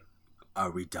 right? Are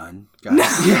we done, guys?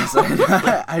 Yes,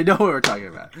 I know what we're talking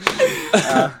about.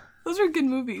 Those are good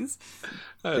movies.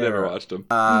 I never watched them.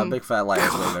 Big Fat Liar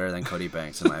is way better than Cody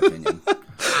Banks, in my opinion.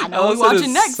 I know we're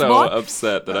watching next, so boy.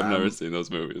 upset that I've never seen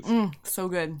those movies. So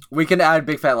good. We can add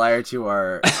Big Fat Liar to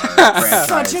our franchise.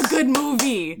 Such a good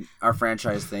movie. Our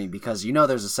franchise thing, because you know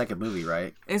there's a second movie,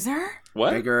 right? Is there?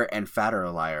 What? Bigger and Fatter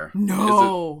Liar.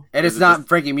 No. And it's not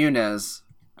Frankie Muniz.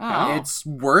 Oh. It's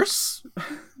worse.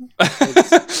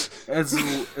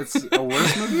 It's a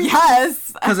worse movie.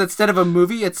 Yes. Because instead of a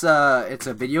movie, it's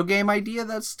a video game idea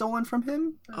that's stolen from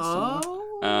him.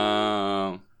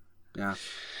 Oh. Yeah.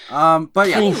 But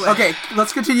yeah. Anyway. Okay,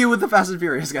 let's continue with the Fast and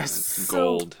Furious, guys.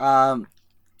 Gold.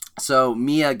 So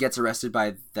Mia gets arrested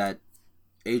by that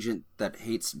agent that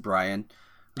hates Brian.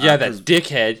 Yeah, that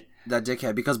dickhead. That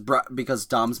dickhead, because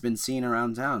Dom's been seen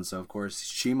around town, so of course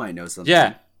she might know something.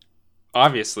 Yeah.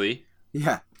 Obviously.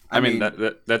 Yeah. I mean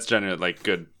that's generally like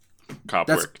good cop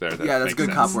work there. That's good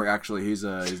cop work. Actually, he's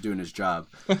doing his job.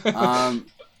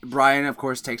 Brian, of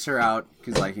course, takes her out.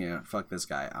 He's like, fuck this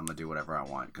guy. I'm gonna do whatever I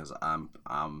want because I'm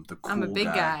the cool guy. I'm a big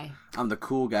guy. I'm the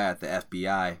cool guy at the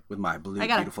FBI with my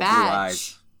beautiful blue badge.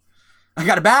 eyes. I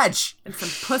got a badge. And some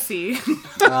pussy.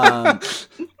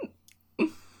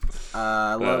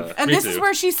 And Me this too. is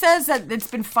where she says that it's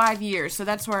been 5 years, so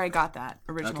that's where I got that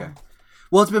original. Okay.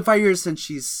 Well, it's been 5 years since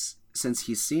he's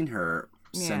seen her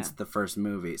since Yeah. the first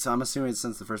movie. So I'm assuming it's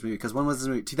since the first movie. Because when was this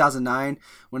movie? 2009?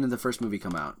 When did the first movie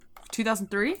come out?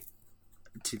 2003?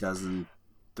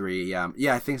 2003, yeah.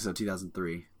 Yeah, I think so,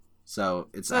 2003. So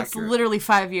it's So that's accurate. literally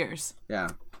 5 years. Yeah.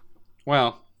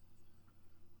 Well.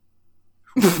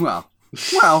 well.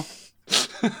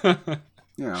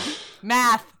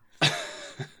 Math.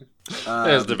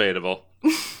 It's debatable.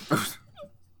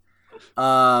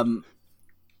 I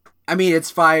mean,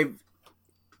 it's 5.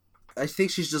 I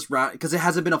think she's just round because it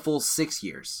hasn't been a full 6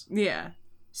 years. Yeah.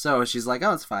 So she's like,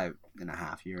 oh, it's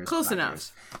 5.5 years. Close 5 enough.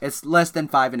 years. It's less than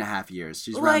 5.5 years.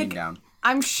 She's rounding down.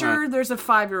 I'm sure there's a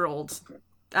 5-year-old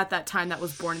at that time that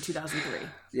was born in 2003.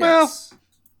 Yes.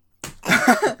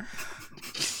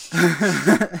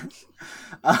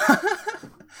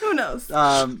 Who knows?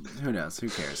 Who knows? Who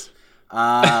cares?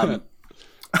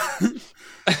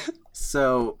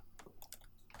 So,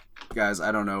 guys,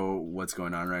 I don't know what's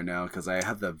going on right now because I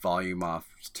have the volume off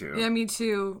too. Yeah, me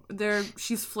too.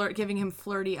 She's giving him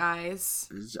flirty eyes.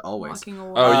 It's always. Walking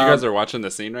away. Oh, you guys are watching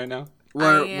the scene right now?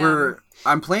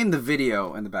 I'm playing the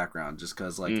video in the background just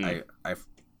because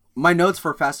my notes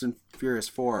for Fast and Furious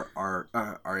 4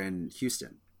 are in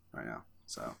Houston right now.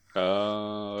 So.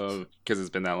 Oh, because it's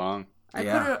been that long.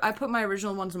 I put my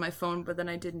original ones on my phone, but then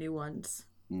I did new ones.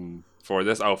 For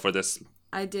this? Oh, for this.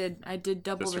 I did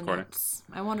double This the recording? notes.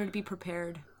 I wanted to be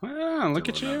prepared. Wow, look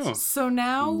at you. So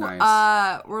now,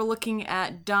 Nice. we're looking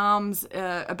at Dom's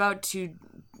about to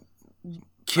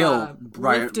Kill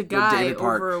Brian, lift a guy David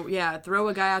Park. over. Throw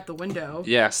a guy out the window.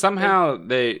 Yeah, somehow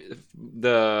the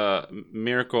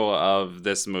miracle of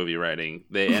this movie writing,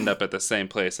 they end up at the same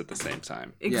place at the same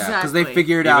time. Exactly. Yeah, because they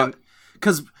figured out.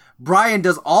 Because Brian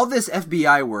does all this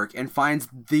FBI work and finds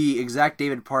the exact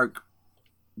David Park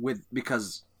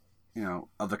because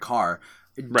of the car.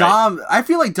 Right. Dom, I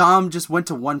feel like Dom just went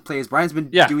to one place. Brian's been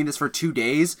doing this for 2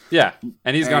 days. Yeah,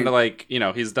 and he's gone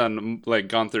to he's done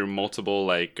gone through multiple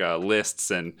lists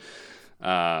and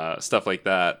stuff like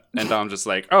that. And Dom's just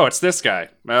like, oh, it's this guy.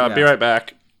 Be right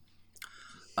back.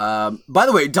 By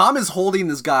the way, Dom is holding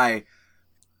this guy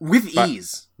with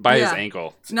ease. By his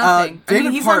ankle. Nothing.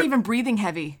 David he's Park- not even breathing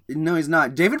heavy. No, he's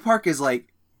not. David Park is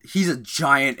he's a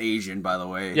giant Asian, by the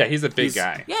way. Yeah, he's a big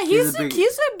guy. Yeah, he's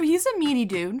a meaty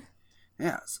dude.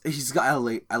 Yeah, he's got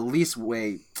at least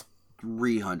weigh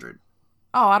 300.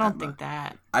 Oh, I don't think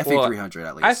that. I think 300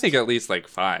 at least. I think at least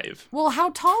 5 Well, how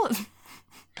tall is...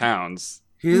 pounds.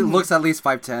 He looks at least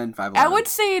 5'10", 5'11". I would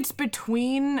say it's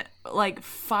between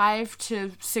 5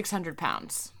 to 600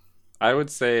 pounds. I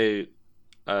would say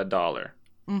 $1.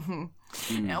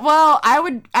 Well, I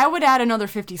would add another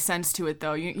 50 cents to it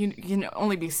though. You can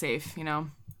only be safe,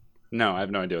 No, I have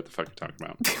no idea what the fuck you're talking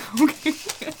about. Okay.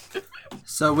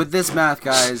 So with this math,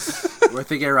 guys, we're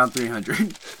thinking around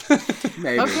 300.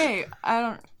 Maybe. Okay, I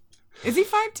don't. Is he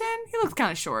 5'10"? He looks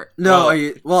kind of short.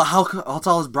 No, well, how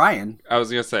tall is Brian? I was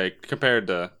gonna say compared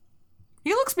to.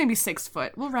 He looks maybe 6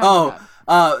 foot. We'll round it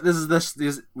up.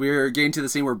 This we're getting to the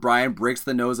scene where Brian breaks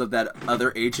the nose of that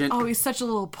other agent. Oh, he's such a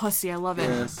little pussy. I love it.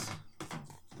 Yes.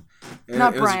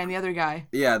 Not Brian, the other guy.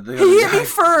 Yeah, the He hit me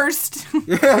first.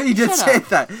 Yeah, he did Shut say up.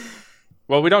 that.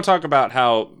 Well, we don't talk about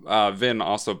how Vin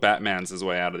also Batmans his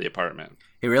way out of the apartment.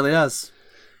 He really does.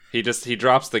 He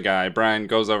drops the guy. Brian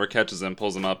goes over, catches him,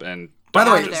 pulls him up, and By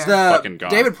the way, Out of fucking gone.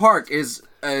 David Park is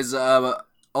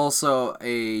also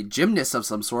a gymnast of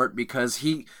some sort because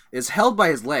he is held by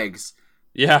his legs,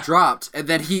 yeah. dropped, and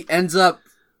then he ends up.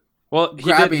 Well,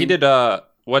 grabbing- he did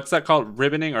what's that called?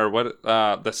 Ribboning or what?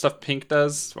 The stuff Pink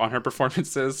does on her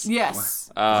performances.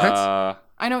 Yes. Uh,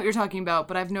 I know what you're talking about,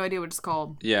 but I have no idea what it's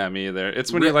called. yeah, me either.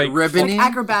 It's when you like ribboning.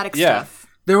 Acrobatic Yeah. stuff.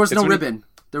 There was It's no when you- ribbon.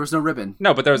 There was no ribbon.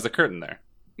 No, but there was the curtain there.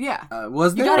 Yeah.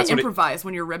 Was You there? gotta what he- improvise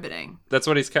when you're ribboning. That's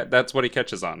what that's what he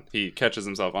catches on. He catches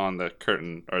himself on the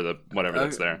curtain or the whatever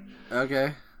that's there.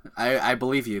 Okay. I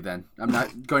believe you then. I'm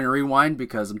not going to rewind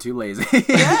because I'm too lazy.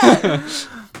 Yeah.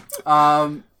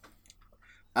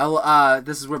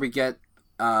 This is where we get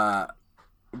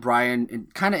Brian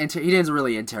and kind of he didn't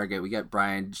really interrogate. We get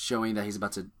Brian showing that he's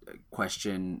about to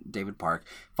question David Park.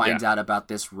 Finds out about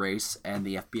this race, and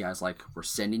the FBI's like, "We're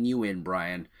sending you in,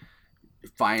 Brian.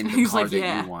 Find the He's car like, that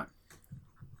 "Yeah." you want."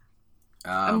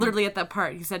 I'm literally at that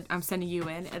part. He said, "I'm sending you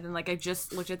in," and then like I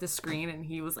just looked at the screen, and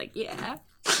he was like, "Yeah."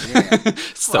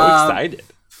 So excited.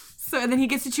 So and then he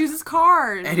gets to choose his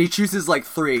card. And he chooses like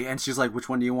 3, and she's like, "Which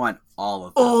one do you want?" All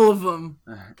of them. All of them.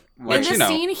 In Which, this you know,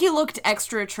 scene, he looked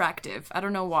extra attractive. I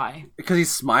don't know why. Because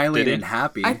he's smiling Did he? and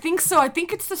happy. I think so. I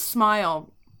think it's the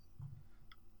smile.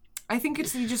 I think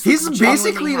it's he just. He's looks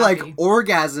basically genuinely like happy.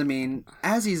 orgasming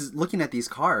as he's looking at these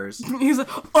cars. He's like,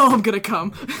 "Oh, I'm gonna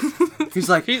come." He's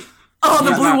like, Oh, the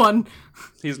He's blue not- one.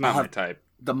 He's not my type.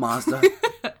 the Mazda.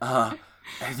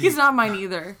 He's not mine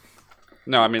either.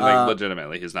 No, I mean like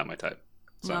legitimately, he's not my type.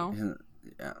 So No.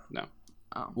 Yeah. no.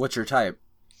 What's your type?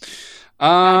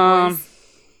 Bad boys.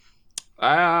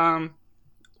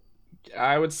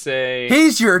 I would say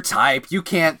He's your type. You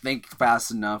can't think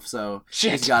fast enough, so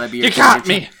Shit. he's got to be. Your You got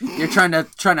me. You're trying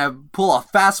to pull a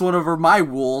fast one over my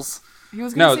wolves. He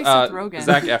was gonna no say Seth Rogen.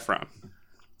 Zac Efron.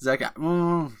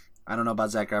 I don't know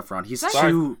about Zac Efron.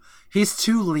 Sorry. He's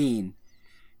too lean.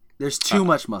 There's too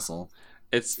much muscle.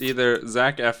 It's either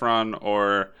Zac Efron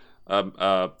or a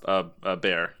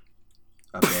bear.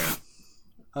 A bear.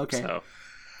 Okay. So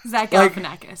Zach Like-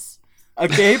 Galifianakis. A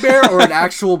gay bear or an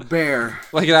actual bear?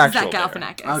 like an actual Zach bear.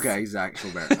 Galifianakis. Okay, he's an actual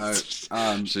bear. All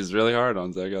right. She's really hard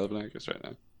on Zach Galifianakis right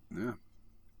now. Yeah.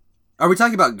 Are we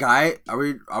talking about guy? Are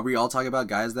we all talking about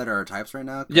guys that are our types right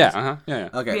now? 'Cause- Yeah. Yeah.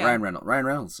 Okay, Yeah. Ryan Reynolds. Ryan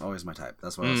Reynolds is always my type.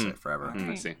 That's what I'll say forever.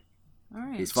 I see. All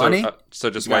right. He's funny. So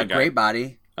just He's got a white guy. great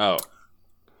body, Oh,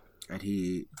 and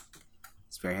he's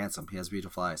very handsome. He has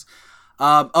beautiful eyes.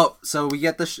 So we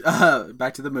get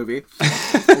back to the movie.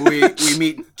 we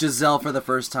meet Giselle for the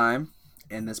first time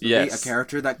in this movie. Yes. A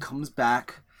character that comes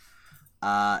back.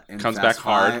 In Comes Fast back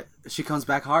hard. Five. She comes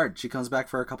back hard. She comes back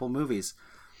for a couple movies.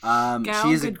 Gal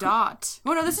she is Gadot.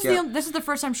 Oh no, this is the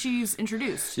first time she's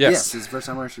introduced. yes. Yes, it's the first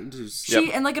time we're introduced.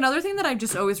 She and like another thing that I've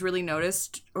just always really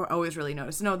noticed.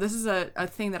 No, this is a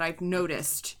thing that I've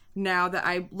noticed now that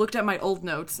I looked at my old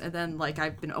notes and then like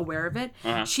I've been aware of it.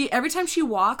 She every time she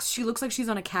walks, she looks like she's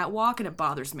on a catwalk and it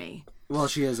bothers me. Well,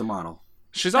 she is a model.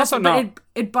 She's also But not.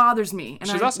 it bothers me. And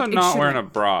She's I- also it not wearing a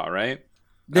shouldn't. bra, right?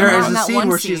 There Not is in a that scene one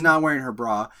where she's scene. not wearing her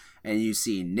bra, and you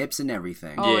see nips and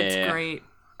everything. Oh, Yeah. it's great.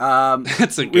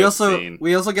 That's a good we also scene.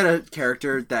 we also get a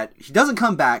character that he doesn't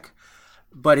come back,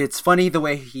 but it's funny the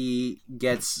way he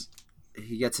gets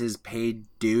his paid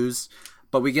dues.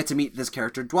 But we get to meet this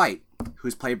character Dwight,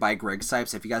 who's played by Greg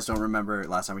Sipes. If you guys don't remember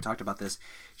last time we talked about this,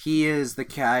 he is the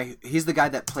guy. He's the guy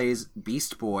that plays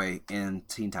Beast Boy in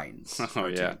Teen Titans. Oh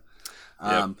yeah.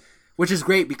 Which is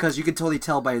great because you can totally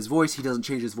tell by his voice he doesn't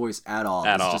change his voice at all.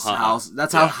 At It's all, just uh-uh.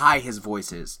 that's Yeah. how high his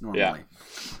voice is normally.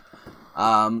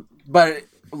 But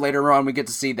later on we get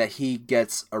to see that he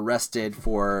gets arrested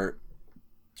for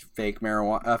fake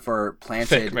marijuana for planted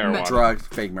Fake marijuana. drug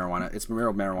fake marijuana. It's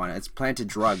real marijuana. It's planted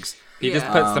drugs. He just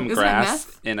Yeah. put some Isn't it grass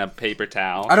meth? in a paper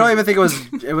towel. I don't even think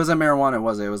it wasn't marijuana,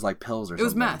 was it? It was like pills or something. It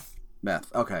was meth.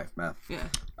 Meth. Okay, meth.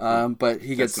 Yeah. But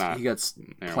he gets not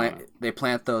marijuana. they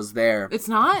plant those there. It's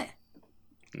not?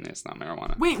 It's not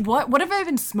marijuana. Wait, what? What have I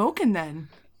been smoking then?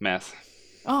 Meth.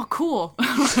 Oh, cool.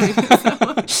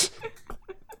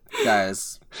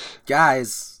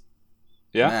 Guys.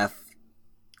 Yeah. Meth.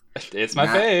 It's my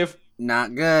Not- fave.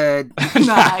 Not good.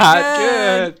 Not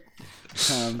good.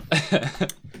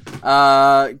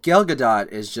 Gal Gadot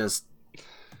is just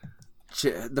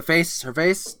her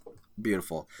face,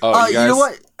 beautiful. Oh, you know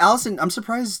what, Allison? I'm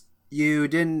surprised you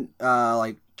didn't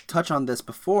like touch on this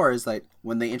before. Is like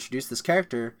when they introduce this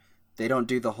character, they don't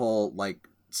do the whole like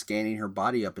scanning her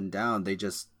body up and down. They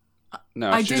just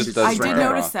I did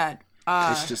notice that.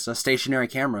 It's just a stationary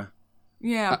camera.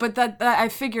 Yeah, but that I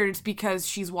figured it's because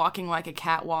she's walking like a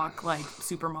catwalk, like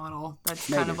supermodel. That's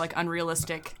kind of like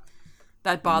unrealistic.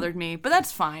 That bothered me, but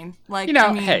that's fine. Like,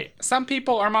 hey, some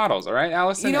people are models, all right,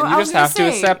 Allison, and you just have to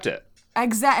accept it.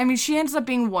 Exactly. I mean, she ends up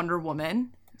being Wonder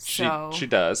Woman. So she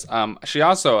does. She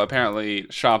also apparently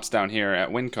shops down here at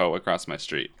Winco across my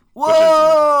street.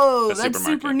 Whoa, that's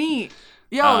super neat.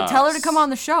 Yo, tell her to come on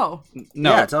the show.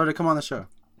 No, yeah, tell her to come on the show.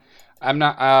 I'm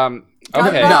not.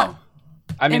 Okay. No.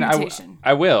 I mean,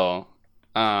 I will.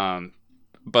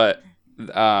 But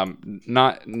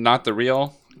not the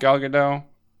real Gal Gadot.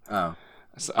 Oh.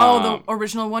 The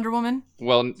original Wonder Woman?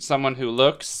 Well, someone who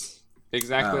looks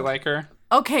exactly like her.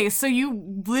 Okay, so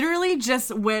you literally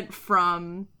just went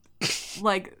from,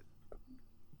 like,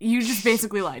 you just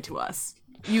basically lied to us.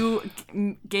 You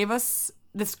gave us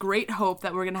this great hope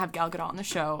that we're going to have Gal Gadot on the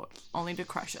show, only to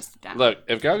crush us down. Look,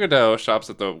 if Gal Gadot shops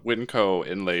at the Winco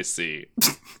in Lacey,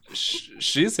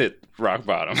 she's hit rock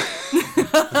bottom.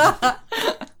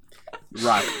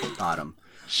 Rock bottom.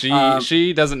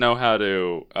 She doesn't know how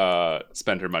to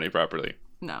spend her money properly.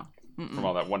 No. From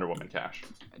all that Wonder Woman cash.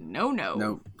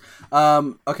 No.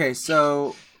 Okay,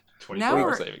 so now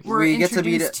we're we get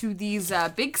introduced to these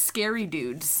big scary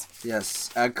dudes. Yes,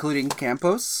 including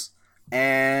Campos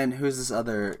and who's this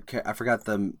other? I forgot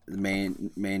the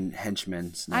main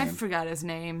henchman's name. I forgot his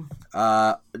name.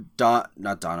 Not Don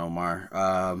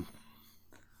Omar.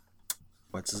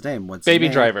 What's his name? Baby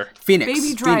Driver. Phoenix.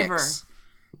 Baby Driver. Phoenix.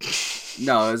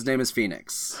 No, his name is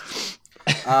Phoenix.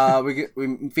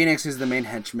 Phoenix is the main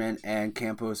henchman, and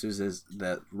Campos is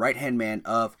the right-hand man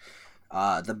of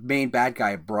the main bad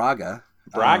guy, Braga.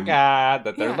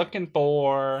 That they're looking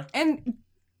for. And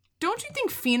don't you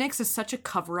think Phoenix is such a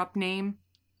cover-up name?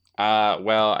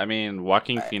 Well, I mean,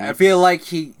 Joaquin Phoenix. I feel like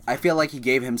he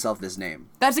gave himself this name.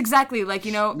 That's exactly like,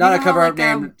 not a cover-up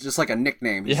name, just like a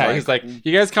nickname. He's like,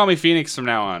 you guys call me Phoenix from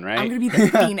now on, right? I'm gonna be the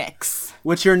Phoenix.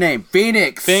 What's your name?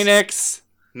 Phoenix.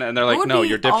 And they're like, no,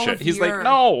 you're dipshit. He's like,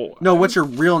 no. No, what's your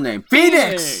real name?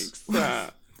 Phoenix.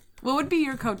 What would be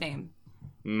your code name?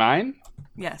 Mine?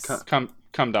 Yes. Come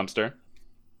dumpster.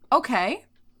 Okay.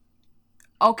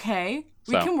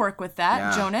 We can work with that.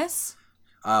 Yeah. Jonas?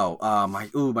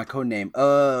 My code name.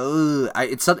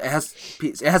 It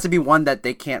has to be one that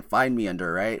they can't find me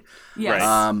under, right? Yes.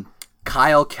 Right.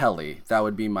 Kyle Kelly. That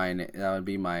would be mine. That would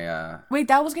be my. Wait,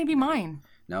 that was gonna be mine.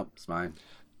 Nope, it's mine.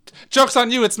 Joke's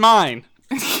on you. It's mine.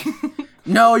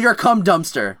 No, you're cum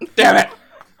dumpster. Damn it.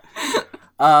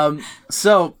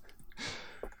 So,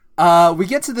 we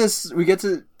get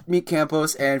to meet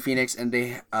Campos and Phoenix, and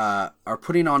they are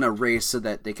putting on a race so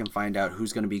that they can find out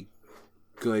who's going to be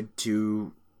good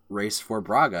to race for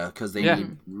Braga, because they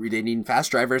need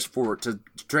fast drivers to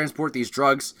transport these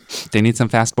drugs. They need some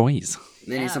fast boys.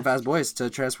 They need some fast boys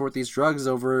to transport these drugs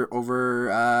over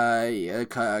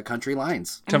country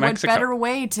lines. And what better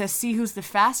way to see who's the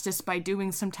fastest by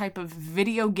doing some type of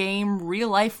video game, real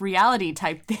life reality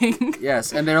type thing?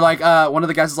 Yes, and they're like, one of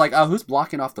the guys is like, who's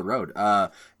blocking off the road?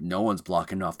 No one's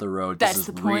blocking off the road. This is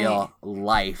real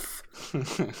life.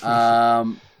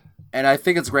 And I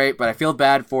think it's great, but I feel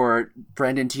bad for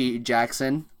Brendan T.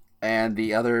 Jackson and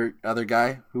the other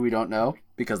guy who we don't know,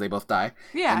 because they both die.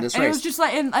 Yeah, in this and race. It was just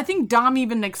like, and I think Dom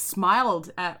even like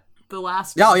smiled at the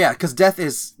last. Oh yeah, because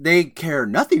they care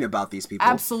nothing about these people.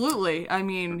 Absolutely. I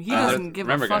mean, he doesn't give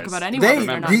a fuck about anyone if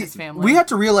they're not his family. We have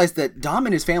to realize that Dom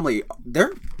and his family,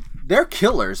 they're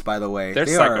killers, by the way. They're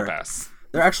psychopaths.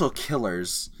 They're actual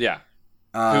killers. Yeah.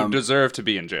 Who deserve to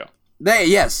be in jail.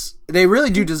 They really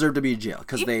do deserve to be in jail,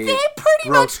 because they pretty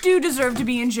much do deserve to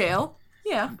be in jail.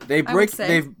 Yeah, they break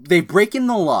in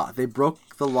the law. They broke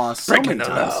the law so many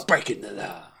times. Breaking the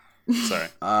law. Sorry.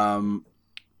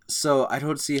 So I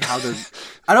don't see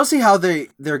how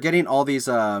they're getting all these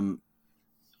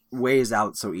ways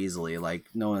out so easily. Like,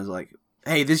 no one's like,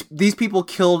 hey, these people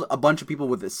killed a bunch of people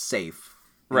with a safe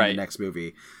in the next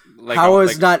movie. How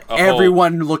is not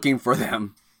everyone looking for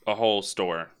them? A whole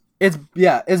store. It's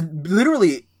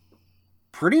literally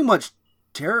pretty much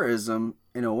terrorism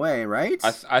in a way, right?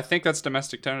 I think that's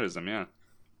domestic terrorism, yeah.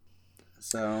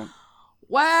 So,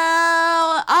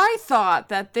 Well, I thought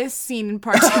that this scene in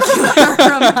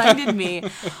particular reminded me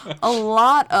a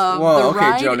lot of the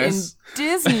ride Jonas. in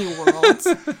Disney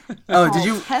World. Did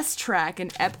you? Test Track in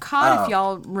Epcot, if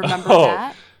y'all remember Oh.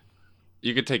 that.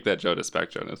 You could take that Jonas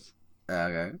back, Jonas.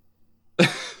 Okay.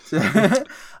 I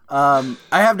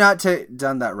have not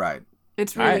done that ride.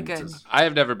 It's really good. I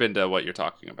have never been to what you're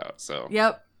talking about, so.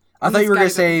 Yep. I thought you were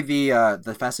He's gonna gotta say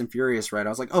the Fast and Furious ride. I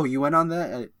was like, oh, you went on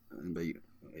that, but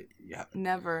yeah.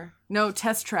 Never. No,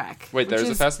 Test Track. Wait, which there's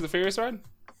a is- Fast and the Furious ride?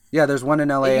 Yeah, there's one in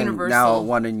LA and Universal. now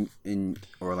one in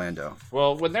Orlando.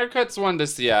 Well, when there cuts one to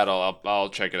Seattle, I'll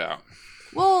check it out.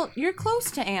 Well, you're close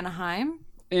to Anaheim.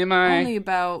 Am I? Only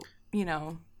about,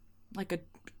 like a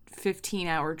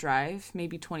 15-hour drive,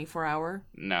 maybe 24-hour.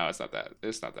 No, it's not that.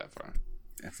 It's not that far.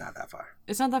 It's not that far.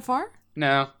 It's not that far?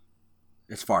 No.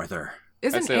 It's farther. I'd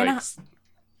Isn't say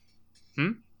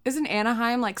Isn't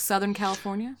Anaheim like Southern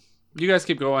California? You guys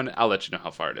keep going. I'll let you know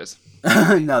how far it is.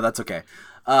 No, that's okay.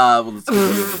 Well, let's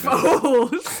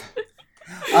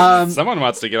Someone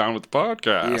wants to get on with the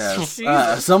podcast.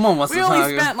 yes. Someone wants We to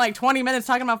only talk. spent like 20 minutes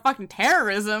talking about fucking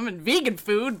terrorism and vegan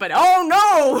food, but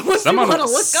oh no! Someone want to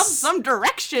look wants- up some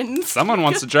directions. Someone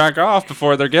wants to jack off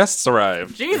before their guests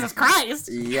arrive. Jesus Christ!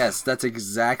 Yes, that's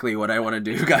exactly what I want to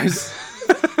do, guys.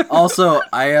 Also,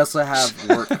 I also have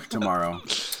work tomorrow, Me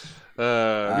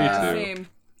too.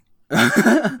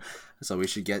 Same. so we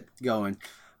should get going.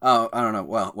 Oh, I don't know.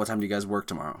 Well, what time do you guys work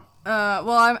tomorrow?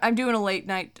 Well, I'm doing a late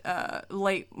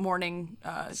morning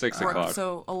 6 work, o'clock.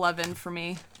 so 11 for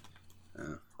me.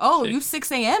 You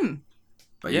 6 a.m.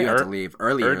 But Yeah, you have to leave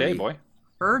early. Day, boy.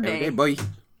 Early. Every day, boy.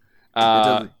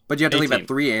 But you have to leave 18. at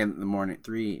 3 in the morning.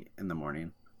 3 in the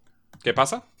morning. ¿Qué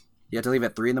pasa? You have to leave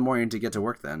at 3 in the morning to get to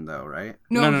work then, though, right?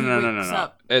 No.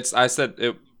 No. It's I said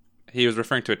it. He was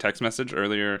referring to a text message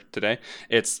earlier today.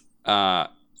 It's I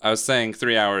was saying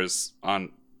 3 hours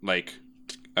on like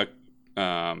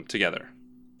together.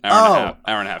 Hour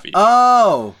and a half each.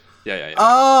 Oh. Yeah.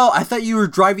 Oh, I thought you were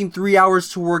driving 3 hours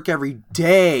to work every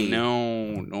day.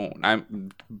 No.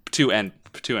 I'm to and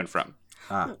from.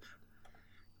 Well,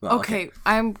 Okay,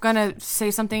 I'm gonna say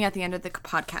something at the end of the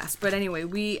podcast, but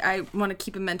anyway, I want to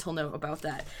keep a mental note about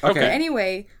that. Okay.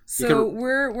 Anyway, so can-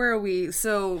 where are we?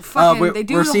 So fucking they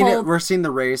do we're the seeing whole. We're seeing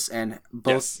the race, and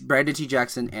both Yes. Brandon T.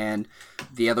 Jackson and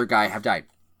the other guy have died.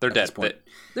 They're at this dead. point.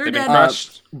 They're They've been dead.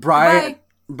 crushed.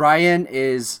 Brian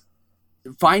is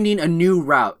finding a new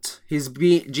route. His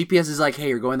GPS is like, hey,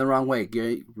 you're going the wrong way.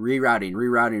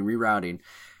 Rerouting.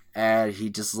 And he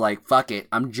just like, fuck it.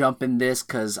 I'm jumping this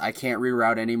because I can't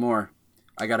reroute anymore.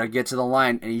 I got to get to the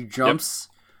line. And he jumps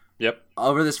Yep.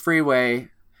 over this freeway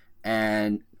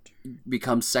and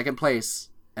becomes second place.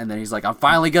 And then he's like, I'm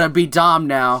finally going to beat Dom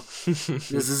now. This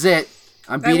is it.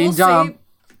 I'm I beating will Dom. say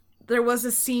there was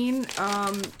a scene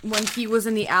when he was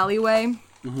in the alleyway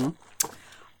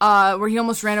where he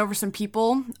almost ran over some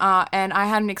people, and I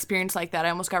had an experience like that. I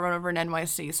almost got run over in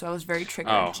NYC, so I was very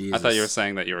triggered. Oh, Jesus. I thought you were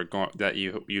saying that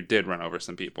you did run over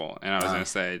some people, and I was gonna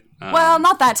say. Well,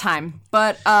 not that time,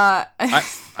 but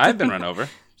I've been run over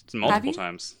multiple you?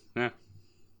 times. Yeah.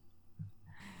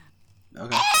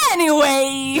 Okay.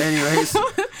 anyway. Anyways.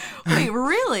 Wait,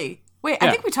 really? Wait, Yeah.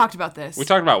 I think we talked about this. We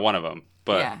talked about one of them,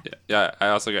 but Yeah. yeah, I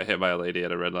also got hit by a lady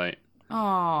at a red light.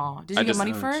 Oh, did you I get just-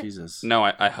 money for it? Jesus. No,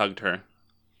 I hugged her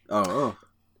Oh.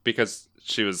 because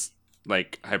she was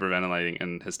like hyperventilating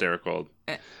and hysterical.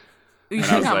 You I was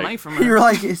should have like- money from her. You're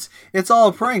like, it's all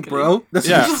a prank, bro. That's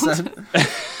Yeah. what you said.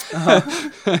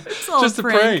 It's all Just a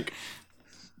prank.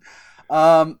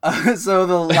 So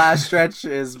the last stretch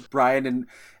is Brian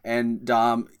and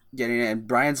Dom getting it, and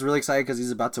Brian's really excited because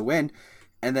he's about to win,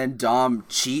 and then Dom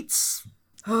cheats.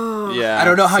 Yeah. I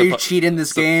don't know how you cheat in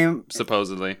this game,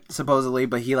 Supposedly.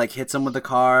 but he like hits him with the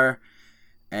car,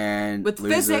 and With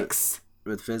loses it physics.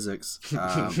 with physics.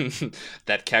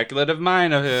 That calculative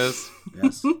mind of his.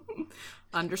 Yes.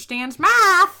 Understands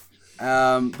math.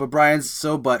 But Brian's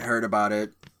so butthurt about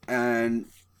it, and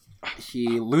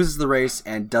he loses the race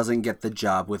and doesn't get the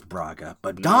job with Braga.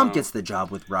 But Dom gets the job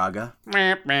with Braga.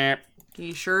 Meep, meep.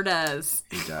 He sure does.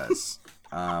 He does.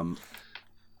 Let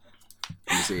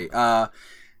me see.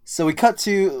 So let's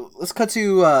cut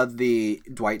to the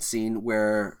Dwight scene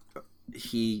where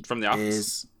he From The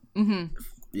Office? is.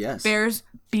 Yes. Bears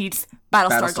beats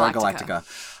Battlestar Battlestar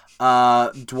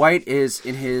Galactica. Dwight is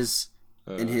in his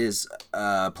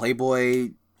Playboy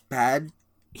pad.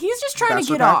 He's just trying to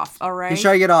Bachelor get pad. off, all right? He's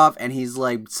trying to get off, and he's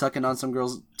like sucking on some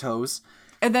girl's toes.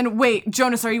 And then wait,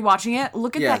 Jonas, are you watching it?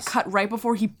 Look at Yes. that cut right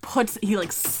before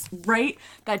right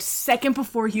that second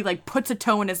before he like puts a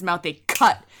toe in his mouth, they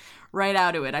cut right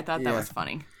out of it. I thought that Yeah. was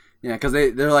funny. Yeah, because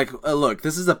they're like, look,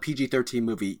 this is a PG-13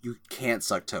 movie. You can't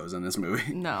suck toes in this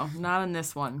movie. No, not in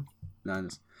this one.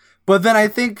 But then I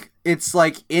think it's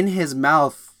like in his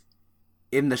mouth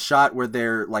in the shot where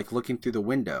they're like looking through the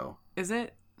window. Is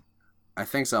it? I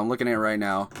think so. I'm looking at it right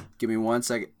now. Give me 1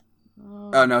 second.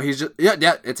 Oh no, he's just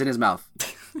yeah, it's in his mouth.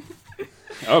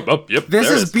 Yep. This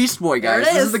is Beast Boy, guys.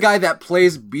 There it This is. is the guy that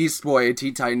plays Beast Boy in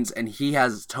Teen Titans, and he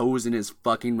has toes in his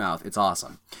fucking mouth. It's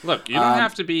awesome. Look, you don't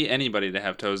have to be anybody to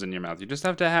have toes in your mouth. You just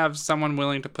have to have someone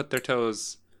willing to put their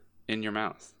toes in your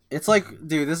mouth. It's like,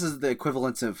 dude, this is the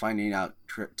equivalent to finding out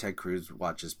Ted Cruz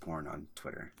watches porn on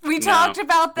Twitter. We talked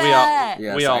about that.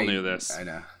 We all knew this. I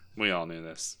know. We all knew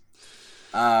this.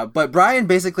 But Brian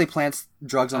basically plants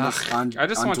drugs on I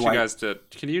just want Dwight. you guys to.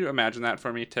 Can you imagine that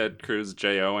for me? Ted Cruz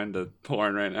J.O. into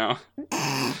porn right now.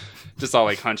 Just all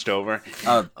like hunched over.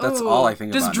 Oh, that's all I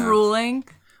think Just about now. drooling.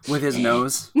 With his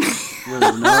nose.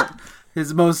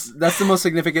 That's the most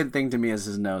significant thing to me is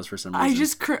his nose for some reason. I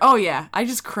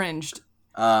just cringed.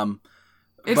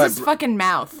 It's but his fucking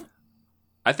mouth.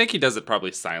 I think he does it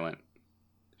probably silent.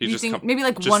 He You think maybe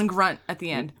like one grunt at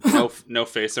the end? no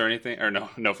face or anything, or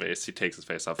no face. He takes his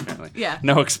face off apparently. Yeah.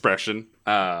 No expression.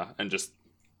 And just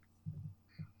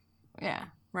Yeah,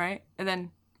 right. And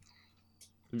then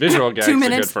visual gags 2 are good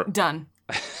minutes for done.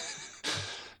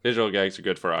 visual gags are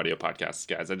good for audio podcasts,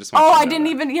 guys. I just want Oh, you to I know didn't that.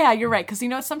 even. Yeah, you're right.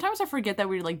 Because sometimes I forget that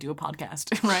we like do a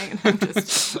podcast, right? I'm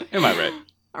just Am I right?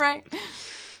 all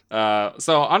right.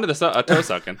 So onto the toe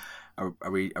sucking.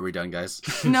 Are we done, guys?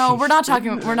 No, we're not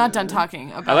talking. We're not done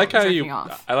talking about. I like how jerking you.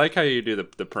 Off. I like how you do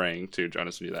the praying too,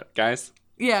 Jonas. When you do that, guys.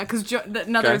 Yeah, because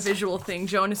another Guys. visual thing.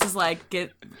 Jonas is like,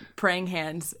 get praying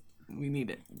hands. We need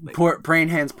it. Like, Praying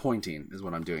hands pointing is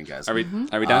what I'm doing, guys. Are we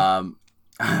done?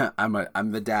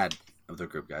 I'm the dad of the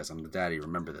group, guys. I'm the daddy.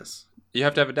 Remember this. You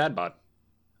have to have a dad bod.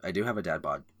 I do have a dad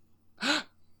bod.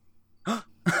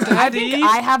 I think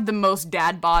I have the most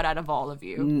dad bod out of all of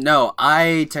you. No,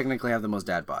 I technically have the most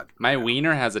dad bod. My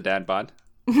wiener has a dad bod.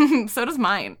 So does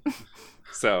mine.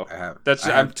 So have- that's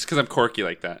I have- just because I'm quirky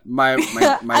like that. My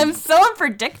I'm so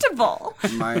unpredictable.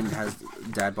 mine has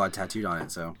dad bod tattooed on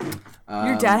it. So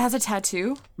Your dad has a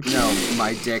tattoo? no,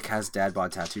 my dick has dad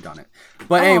bod tattooed on it.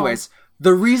 But anyways,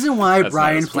 the reason why That's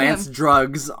Brian nice. plants Damn.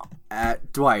 drugs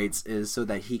at Dwight's is so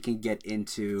that he can get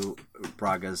into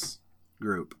Braga's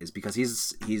group. Is because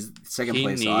he's second He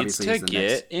place. So needs obviously to he's the get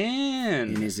next. He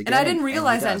in. needs to And get I in, didn't he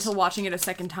realize that does. until watching it a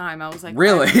second time. I was like,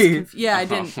 Really? Yeah, I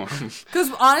didn't.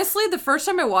 Because honestly, the first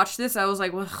time I watched this, I was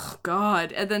like, oh,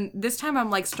 God. And then this time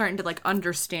I'm like starting to like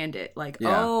understand it. Like,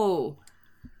 Yeah. oh,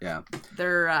 Yeah.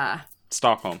 they're,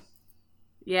 Stockholm.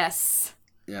 Yes.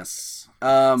 yes.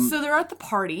 So So they're at the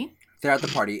party. they're at the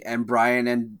party, and Brian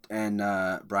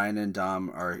and Dom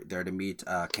are there to meet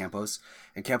Campos,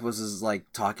 and Campos is like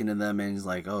talking to them, and he's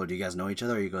like, "Oh, do you guys know each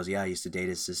other?" He goes, "Yeah, I used to date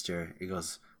his sister." He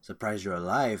goes, "Surprised you're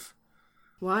alive."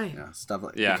 Why? You know, stuff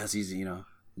like Yeah. because he's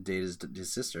dated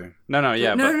his sister. No,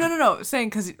 yeah, No, but no. Saying,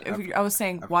 because I was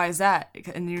saying, why is that?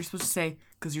 And you're supposed to say,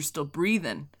 because you're still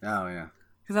breathing. Oh yeah,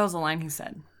 Because that was the line he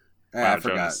said. yeah wow, I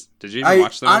forgot. Jonas. Did you even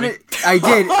watch the movie? I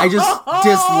did. I just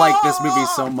dislike this movie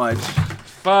so much.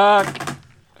 Fuck.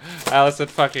 Allison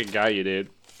fucking got you, dude.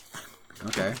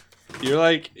 Okay. You're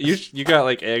like you got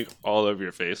like egg all over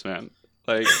your face, man.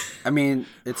 Like I mean,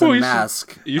 it's Oh, a you should-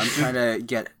 mask. you I'm should- trying to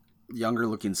get younger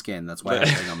looking skin. That's why I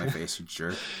have thing on my face, you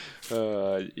jerk.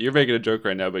 you're making a joke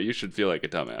right now, but you should feel like a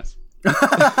dumbass.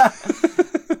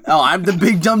 Oh, I'm the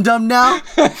big dum dum now.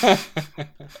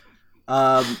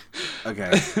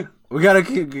 Okay, we gotta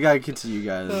continue,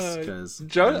 guys, because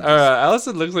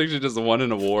Allison looks like she just won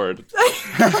an award.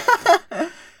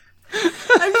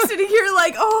 I'm sitting here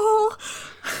like, oh.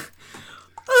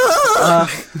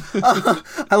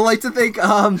 I like to think,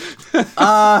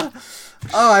 I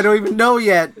don't even know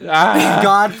yet.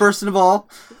 God, first of all,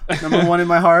 number one in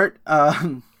my heart.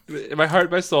 My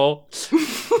heart, my soul.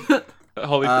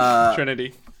 Holy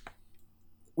Trinity.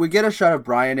 We get a shot of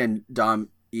Brian and Dom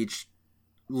each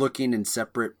looking in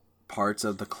separate parts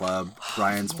of the club.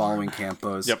 Brian's following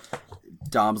Campos. Yep.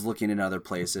 Dom's looking in other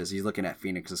places. He's looking at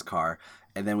Phoenix's car.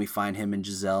 And then we find him and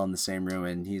Giselle in the same room,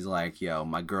 and he's like, yo,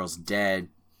 my girl's dead.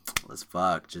 Let's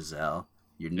fuck, Giselle.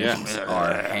 Your nipples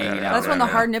are hanging out. That's when right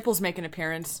the hard nipples make an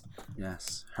appearance. now.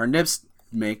 Yes. Her nips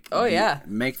make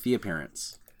make the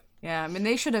appearance. Yeah, I mean,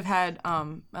 they should have had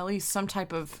at least some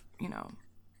type of,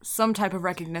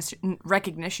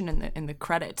 recognition in the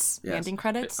credits, Yes. ending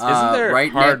credits. Isn't there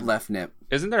right hard- nip, left nip.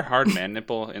 Isn't there hard man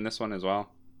nipple in this one as well?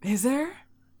 Is there?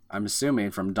 I'm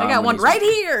assuming from Dom. I got when one he's- right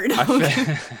here.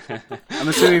 I'm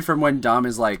assuming from when Dom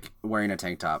is like wearing a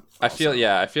tank top. I feel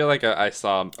like I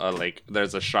saw like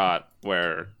there's a shot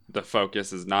where the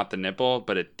focus is not the nipple,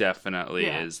 but it definitely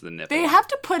is the nipple. They have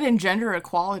to put in gender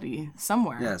equality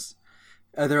somewhere. Yes.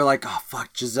 They're like, oh,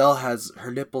 fuck, Giselle has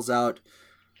her nipples out,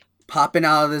 popping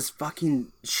out of this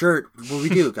fucking shirt. What do we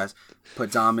do, guys?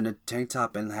 Put Dom in a tank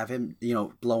top and have him,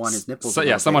 blow on his nipples. So,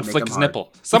 yeah, someone flick his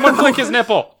nipple. Someone flick his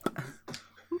nipple!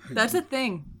 That's a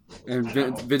thing. And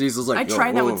Vin Diesel's like, I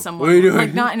tried that with someone. What are you doing?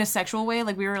 Like, not in a sexual way.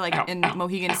 Like, we were, like, in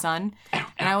Mohegan Sun.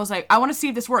 And I was like, I want to see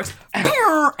if this works. And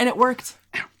it worked.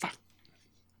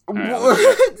 What?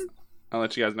 I'll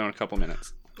let you guys know in a couple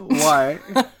minutes. Why?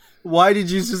 Why did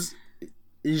you just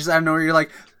out of nowhere, you're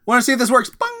like, want to see if this works?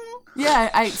 Bang!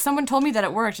 Yeah, someone told me that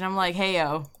it worked. And I'm like, hey,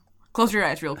 yo, close your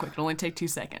eyes real quick. It'll only take 2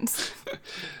 seconds.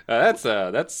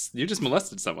 That's you just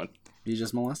molested someone. You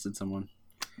just molested someone.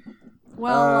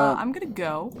 Well, I'm going to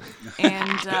go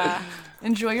and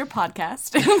enjoy your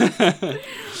podcast.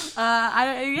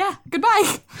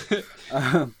 Goodbye.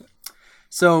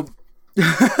 So,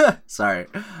 sorry,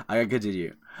 I gotta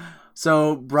continue.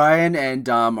 So, Brian and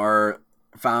Dom are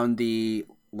found the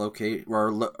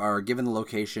are given the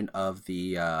location of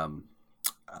the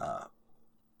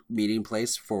meeting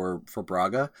place for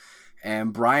Braga.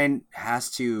 And Brian has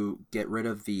to get rid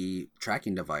of the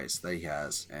tracking device that he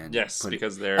has, and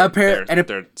because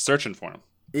they're searching for him.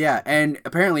 Yeah, and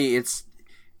apparently it's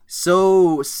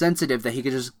so sensitive that he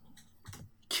could just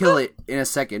kill it in a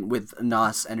second with a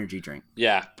NOS energy drink.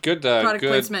 Yeah, good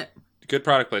placement. Good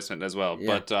product placement as well.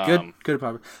 Yeah, but good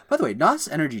product. By the way, NOS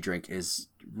energy drink is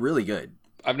really good.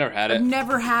 I've never had it. I've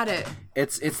never had it.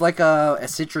 It's like a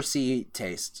citrusy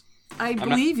taste. I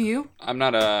believe you. I'm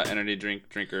not a energy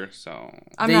drinker, so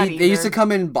They used to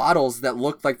come in bottles that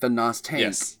looked like the NOS tank.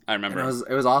 Yes, I remember.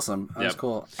 It was awesome. It was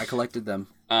cool. I collected them.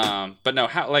 But no,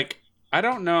 I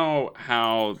don't know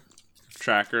how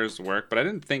trackers work, but I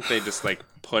didn't think they just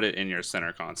put it in your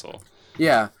center console.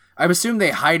 Yeah, I assume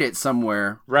they hide it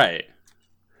somewhere. Right.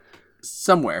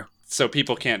 Somewhere. So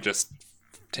people can't just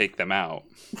take them out.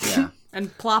 Yeah.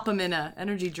 And plop them in a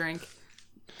energy drink.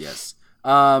 Yes.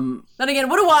 Then again,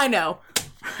 what do I know?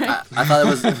 I thought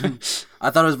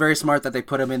it was very smart that they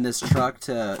put them in this truck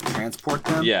to transport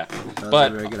them. Yeah, but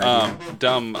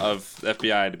dumb of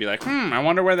FBI to be like, I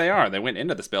wonder where they are. They went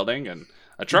into this building and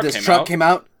a truck came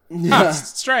out. Yeah.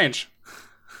 Strange.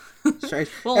 Strange.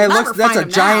 Well, hey, that's a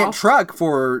giant now. truck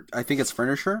for, I think it's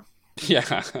furniture.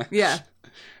 Yeah. Yeah.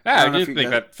 Yeah, you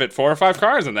think that fit 4 or 5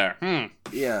 cars in there.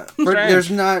 Yeah. There's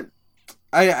not...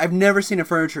 I've never seen a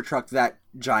furniture truck that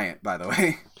giant, by the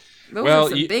way. Those are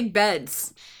some big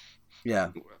beds. Yeah.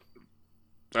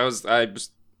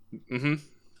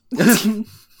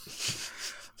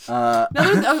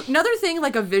 Another thing,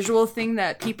 like a visual thing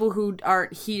that people who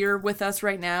aren't here with us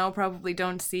right now probably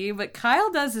don't see, but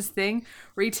Kyle does this thing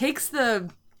where he takes the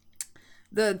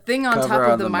thing on top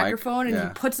of the microphone and he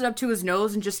puts it up to his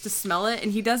nose and just to smell it,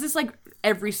 and he does this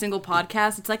every single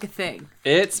podcast. It's like a thing.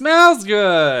 It smells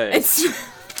good.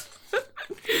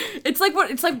 It's like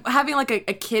having a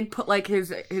kid put his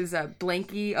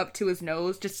blankie up to his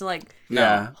nose just to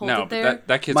hold it there.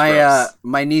 That kid's gross.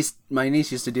 My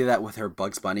niece used to do that with her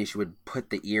Bugs Bunny. She would put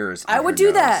the ears. I would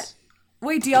do that.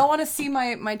 Wait, do y'all want to see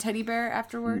my teddy bear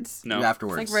afterwards? No,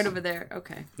 afterwards. It's right over there.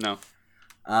 Okay. No.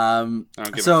 I don't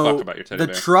give a fuck about your teddy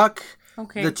bear. Truck.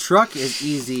 Okay. The truck is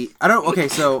easy.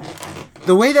 So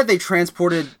the way that they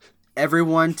transported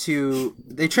everyone to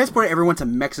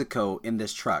Mexico in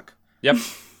this truck. Yep.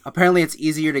 Apparently, it's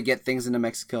easier to get things into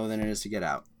Mexico than it is to get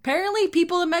out. Apparently,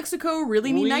 people in Mexico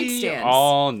really need nightstands. We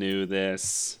all knew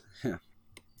this.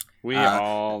 We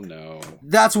all know.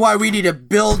 That's why we need to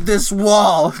build this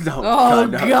wall. No,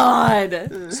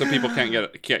 God. So people can't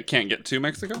get to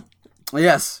Mexico?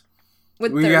 Yes.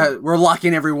 We're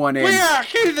locking everyone in. We are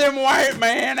keeping them white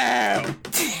man out.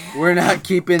 We're not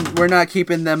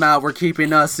keeping them out. We're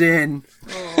keeping us in.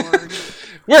 Lord.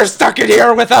 We're stuck in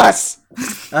here with us.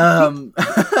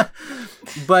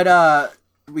 But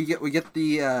we get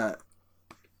the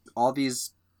all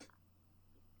these.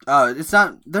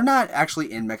 They're not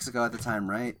actually in Mexico at the time,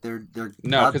 right? They're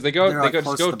no, because they go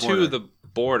to the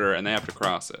border and they have to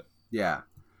cross it. Yeah.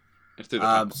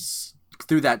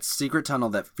 Through that secret tunnel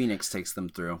that Phoenix takes them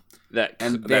through. That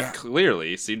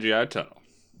clearly CGI tunnel.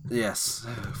 Yes.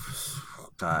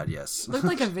 God, yes. Looked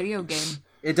like a video game.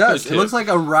 It does. It looks like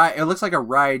a ride. It looks like a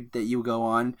ride that you go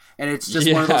on, and it's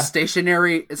just one of those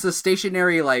stationary. It's a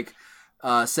stationary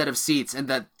set of seats, and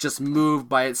that just move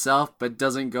by itself, but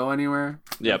doesn't go anywhere.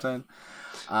 Yep.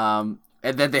 And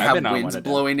then they have winds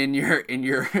blowing in your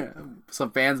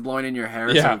some fans blowing in your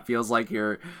hair, so it feels like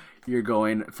you're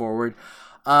going forward.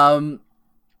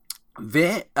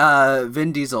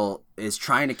 Vin Diesel is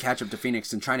trying to catch up to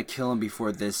Phoenix and trying to kill him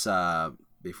before this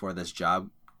job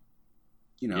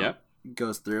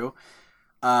goes through.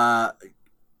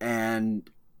 And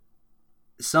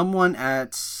someone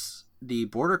at the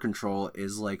border control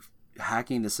is like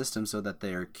hacking the system so that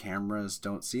their cameras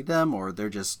don't see them, or they're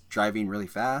just driving really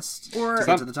fast or to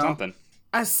get to the tunnel.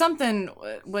 Something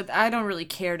with I don't really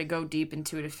care to go deep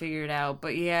into it to figure it out,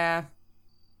 but yeah.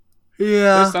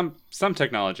 There's some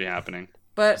technology happening.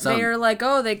 But they're like,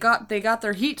 oh, they got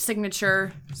their heat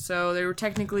signature, so they were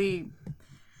technically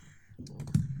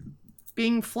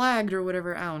being flagged or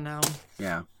whatever. I don't know.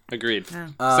 Yeah. Agreed.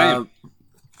 Yeah.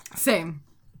 Same.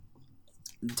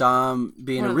 Dom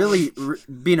being a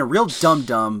real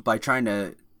dumb by trying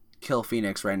to kill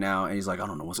Phoenix right now, and he's like, I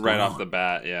don't know what's going on. Right off the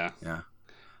bat, yeah. Yeah.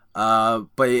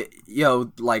 But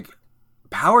like,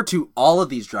 power to all of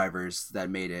these drivers that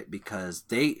made it, because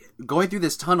going through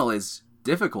this tunnel is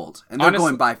difficult, and they're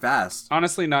going by fast.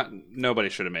 Honestly, nobody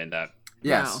should have made that.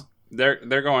 Yes. No.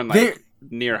 They're going like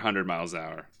near 100 miles an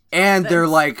hour. And they're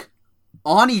like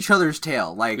on each other's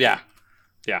tail. Like, yeah.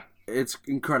 It's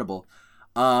incredible.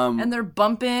 And they're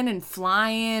bumping and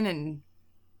flying and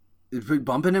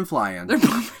bumping and flying.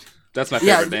 That's my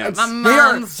favorite dance.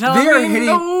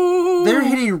 They're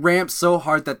hitting ramps so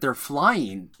hard that they're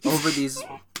flying over these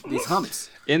humps.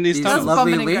 In these tunnels.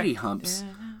 Lovely lady humps.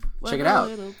 Yeah. Check it out.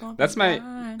 That's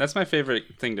my favorite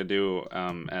thing to do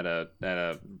at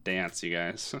a dance, you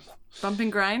guys. Bump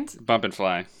and grind? Bump and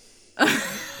fly.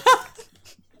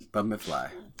 Bump and fly.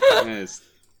 It's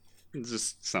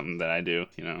just something that I do,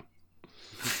 you know.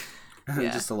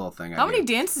 Yeah. Just a little thing. How many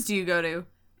dances do you go to?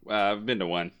 I've been to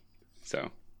one, so.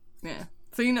 Yeah.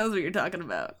 So he knows what you're talking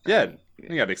about. Yeah,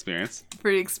 I got experience.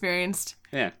 Pretty experienced.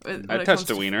 Yeah, I touched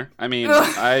a wiener. I mean,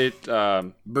 I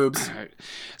boobs.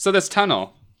 So this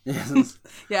tunnel.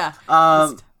 Yeah.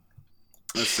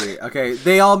 Let's see. Okay,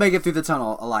 they all make it through the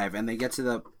tunnel alive, and they get to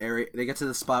the area. They get to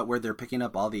the spot where they're picking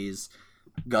up all these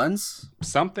guns.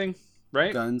 Something,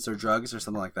 right? Guns or drugs or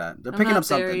something like that. They're picking up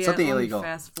something illegal.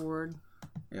 Fast forward.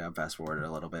 Yeah, fast forward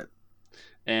a little bit.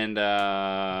 And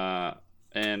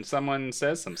someone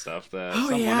says some stuff that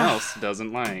someone else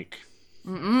doesn't like.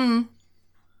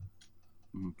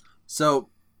 So,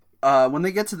 when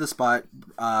they get to the spot,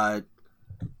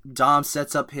 Dom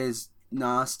sets up his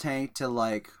NOS tank to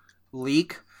like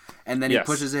leak, and then he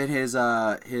pushes in his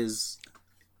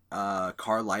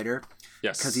car lighter.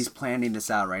 Yes, because he's planning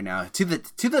this out right now. To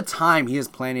the time he is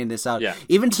planning this out. Yeah,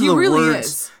 even to the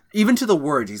words. Even to the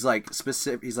words, he's like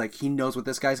specific. He's like, he knows what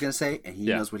this guy's gonna say, and he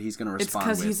knows what he's gonna respond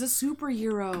with. It's because he's a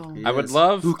superhero. I would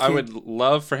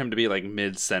love for him to be like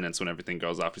mid sentence when everything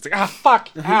goes off. He's like, fuck,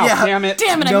 damn it,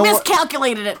 I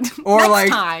miscalculated it. Or Next like,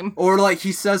 time. Or like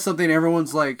he says something,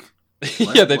 everyone's like,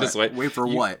 yeah, they just wait. Wait for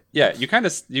what? Yeah, you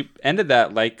ended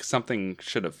that like something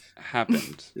should have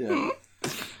happened. Yeah.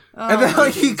 And then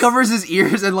like he covers his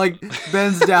ears and like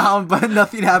bends down, but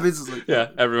nothing happens. Like, yeah,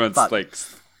 everyone's like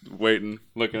waiting,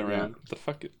 looking around. What the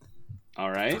fuck?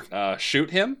 All right, shoot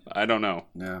him. I don't know.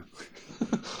 Yeah.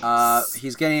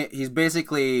 He's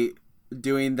basically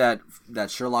doing that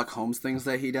Sherlock Holmes things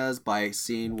that he does by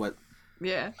seeing what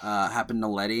happened to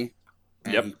Letty,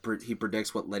 and he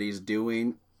predicts what Letty's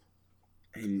doing.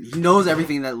 And he knows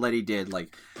everything that Letty did,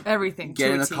 like everything.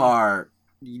 Get in the car,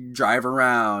 drive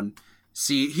around.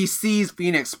 He sees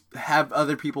Phoenix have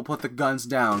other people put the guns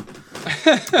down,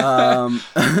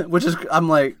 which is, I'm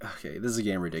like, okay, this is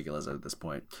getting ridiculous at this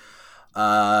point.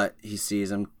 He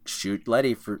sees him shoot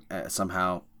Letty for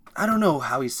somehow. I don't know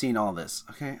how he's seen all this.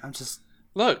 Okay,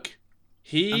 look.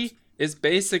 He is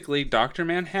basically Dr.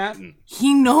 Manhattan.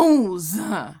 He knows.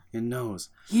 He knows.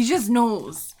 He just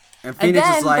knows. And Phoenix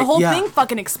then is like, the whole thing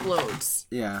fucking explodes.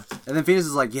 Yeah, and then Phoenix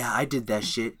is like, yeah, I did that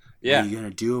shit. Yeah. What are you gonna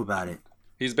do about it?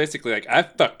 He's basically like, I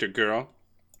fucked a girl.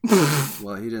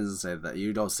 Well, he doesn't say that.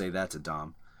 You don't say that to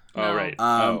Dom. Oh, right.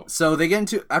 So they get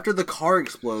into, after the car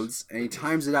explodes, and he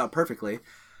times it out perfectly,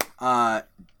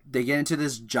 they get into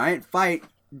this giant fight.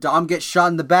 Dom gets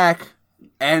shot in the back,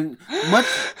 and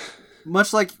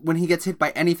much like when he gets hit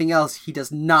by anything else, he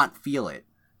does not feel it.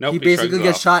 Nope, he basically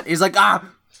gets shot. He's like,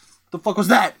 the fuck was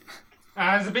that?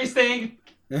 It's a bee sting.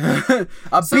 So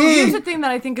here's the thing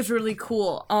that I think is really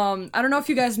cool. I don't know if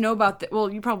you guys know about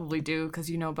well, you probably do because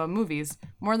you know about movies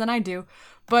more than I do.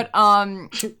 But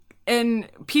in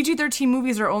PG-13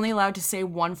 movies are only allowed to say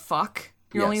one fuck.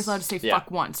 You're only allowed to say fuck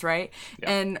once, right?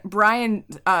 Yeah. And Brian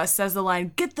says the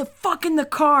line, "Get the fuck in the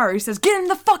car." He says, "Get in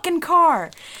the fucking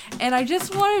car." And I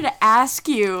just wanted to ask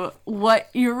you what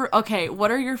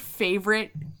are your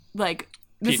favorite, like,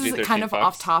 this is kind of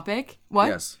off topic. What?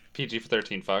 Yes.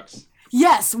 PG-13 fucks.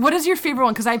 Yes. What is your favorite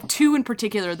one? Because I have two in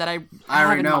particular that I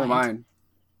already know mine.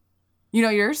 You know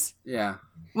yours? Yeah.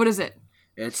 What is it?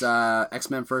 It's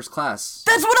X-Men First Class.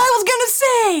 That's what I was gonna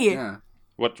say. Yeah.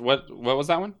 What was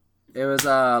that one? It was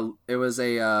a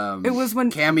It was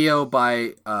when cameo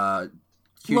by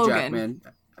Hugh Logan. Jackman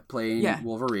playing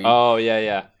Wolverine. Oh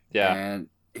yeah. And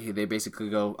they basically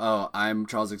go, "Oh, I'm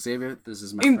Charles Xavier. This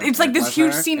is my friend." It's like this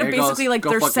huge scene of And he goes, basically like "Go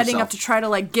they're fuck setting yourself." up to try to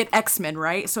like get X-Men,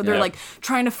 right? So they're Yeah. like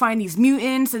trying to find these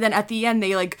mutants, and then at the end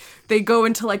they go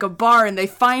into like a bar and they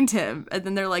find him, and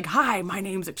then they're like, "Hi, my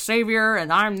name's Xavier,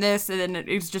 and I'm this," and then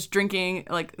it's just drinking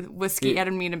like whiskey. I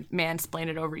didn't mean to mansplain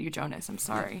it over you, Jonas. I'm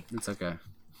sorry. It's okay.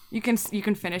 You can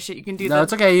finish it. You can do No, that.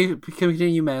 it's okay. You can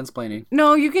continue mansplaining.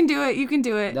 No, you can do it. You can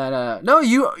do it. No,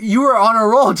 you were on a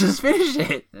roll. Just finish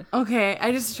it. Okay,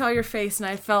 I just saw your face and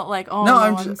I felt like, oh No,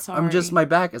 I'm sorry. I'm just my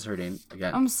back is hurting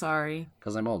again I'm sorry.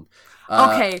 because I'm old.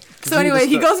 Okay, so anyway,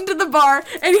 he goes into the bar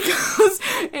and he goes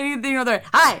and they're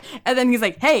hi, and then he's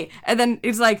like, hey, and then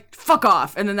he's like, fuck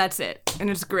off, and then that's it, and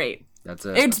it's great. That's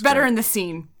it. It's That's better great. in the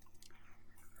scene.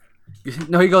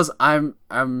 No, he goes,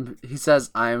 he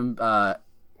says, I'm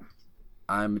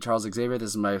Charles Xavier. This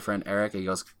is my friend Eric. And he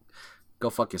goes, go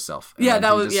fuck yourself. And Yeah, then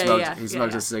that he was- just yeah, smokes, yeah, He yeah,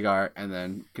 smokes yeah. a cigar and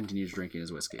then continues drinking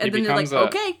his whiskey. And then they're like,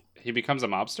 okay, He becomes a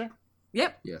mobster?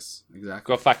 yep, Yes,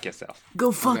 exactly. Go fuck yourself.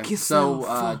 go fuck Okay, yourself.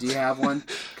 So, do you have one,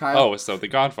 Kyle? Oh, so The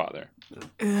Godfather.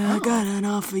 I got an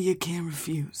offer you can't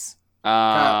refuse.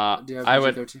 Kyle, do you have I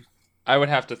would PG-13? I would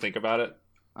have to think about it.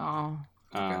 Oh,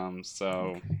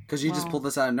 So Because you just Wow. pulled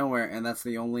this out of nowhere, and that's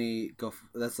the only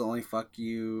fuck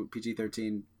you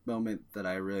PG-13 moment that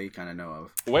I really kind of know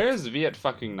of. where is Viet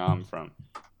fucking Nam from?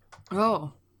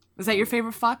 oh, is that your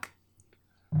favorite fuck?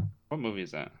 What movie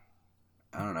is that?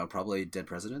 I don't know, probably Dead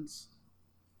Presidents.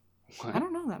 I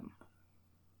don't know them.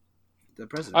 Dead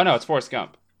Presidents. Oh no, it's Forrest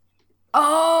Gump.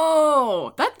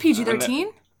 Oh, that's PG-13.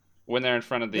 When they're in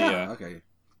front of the Yeah. Okay.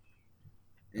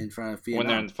 In front of Vietnam.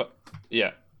 when they're in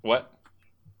yeah, what?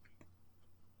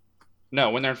 No,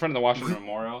 when they're in front of the Washington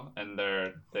Memorial and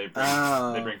they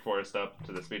bring Forrest up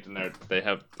to the speech and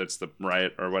it's the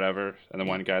riot or whatever, and the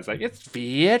one guy's like, it's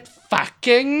Viet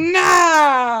fucking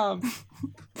Nam.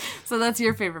 So that's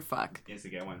your favorite fuck He needs to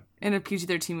get one. in a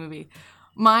PG-13 movie.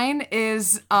 Mine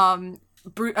is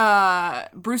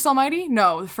Bruce Almighty.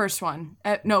 No, the first one.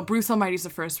 No, Bruce Almighty's the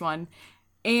first one.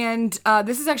 And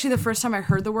this is actually the first time I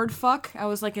heard the word fuck. I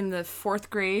was like in the 4th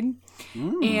grade,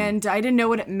 and I didn't know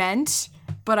what it meant,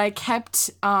 but I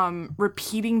kept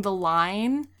repeating the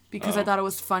line because I thought it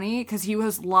was funny because he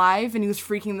was live and he was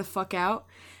freaking the fuck out.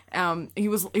 He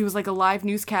was like a live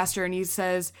newscaster, and he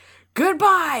says,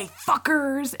 "Goodbye,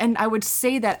 fuckers," and I would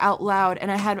say that out loud.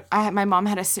 And I had my mom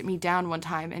had to sit me down one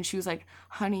time, and she was like,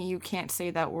 "Honey, you can't say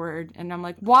that word." And I'm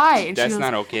like, "Why?" And she That's goes,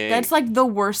 not okay. That's like the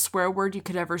worst swear word you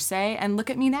could ever say. And look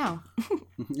at me now.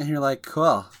 And you're like,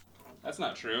 cool. That's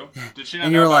not true. Did she not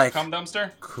And know you're about like- cum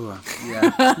dumpster? Cool.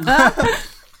 Yeah.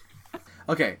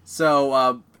 Okay,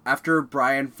 so after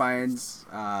Brian finds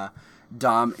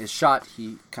Dom is shot,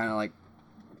 he kind of like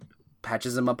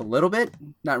patches him up a little bit.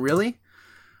 Not really.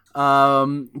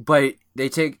 But they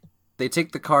take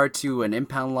the car to an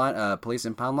impound lot, police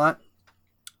impound lot,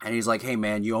 and he's like, "Hey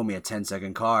man, you owe me a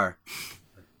 10-second car."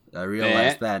 I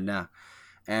realized that now.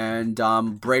 And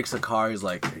Dom breaks the car. He's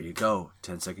like, "There you go,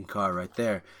 10-second car right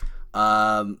there."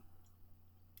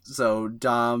 So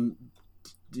Dom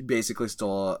basically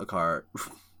stole a car,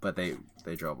 but they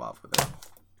drove off with it.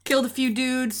 Killed a few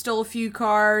dudes, stole a few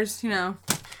cars, you know.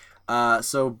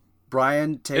 So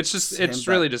Brian takes. It's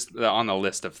really just on the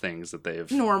list of things that they've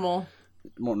Normal.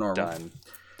 more normal. done.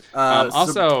 So-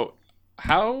 Also,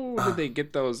 how did they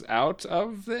get those out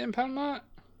of the impound lot?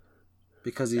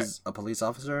 because he's a police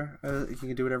officer, he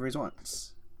can do whatever he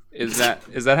wants. Is that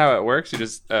how it works? You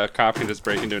just a cop can just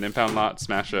break into an impound lot,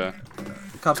 smash a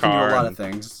Cops can do Car a lot and- of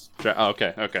things. oh,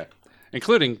 okay,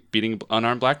 including beating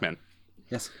unarmed black men.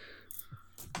 Yes,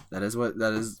 that is what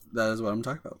I'm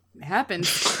talking about. It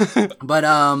happens.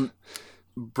 But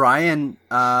Brian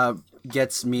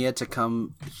gets Mia to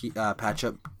come patch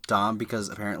up Dom because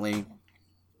apparently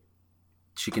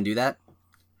she can do that.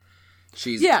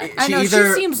 Yeah, I know. She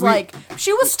seems like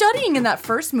she was studying in that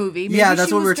first movie. Maybe Yeah, that's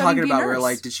she what we was were studying talking to be a about. We were nurse.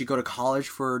 like, did she go to college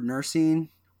for nursing,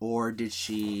 or did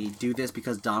she do this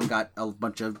because Dom got a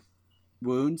bunch of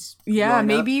wounds? yeah, growing up?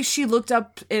 maybe she looked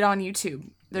up it on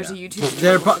YouTube. There's a YouTube.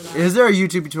 Is there a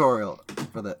YouTube tutorial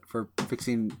for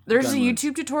fixing? There's a gun wounds?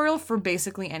 YouTube tutorial for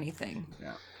basically anything.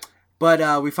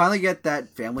 But we finally get that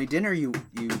family dinner you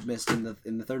missed in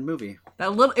the third movie.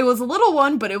 It was a little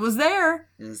one, but it was there.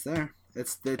 It is there.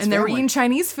 It's and they were eating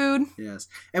Chinese food. Yes.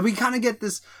 And we kind of get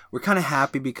this, we're kind of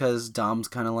happy because Dom's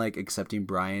kind of like accepting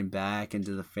Brian back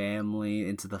into the family,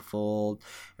 into the fold.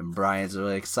 And Brian's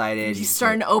really excited. He's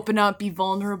starting to open up, be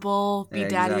vulnerable, be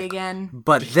daddy again.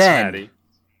 But then,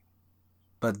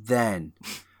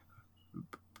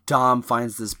 Dom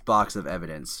finds this box of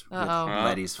evidence with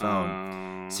Letty's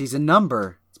phone. Sees a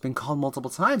number. It's been called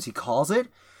multiple times. He calls it.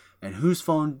 And whose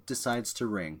phone decides to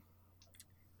ring?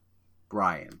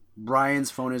 Brian.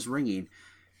 Brian's phone is ringing.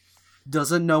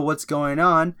 Doesn't know what's going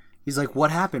on. He's like,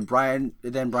 what happened?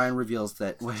 Then Brian reveals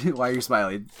that. Why are you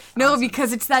smiling? No,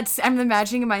 because it's that, I'm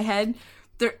imagining in my head,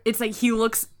 it's like he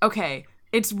looks, okay,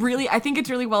 I think it's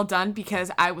really well done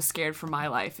because I was scared for my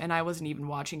life and I wasn't even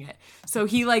watching it. So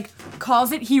he like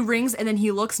calls it, he rings, and then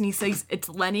he looks and he says it's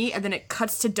Lenny, and then it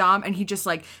cuts to Dom and he just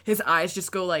like, his eyes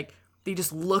just go like, they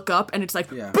just look up and it's like,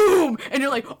 boom! And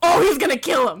you're like, oh, he's gonna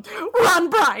kill him!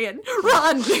 Run, Brian!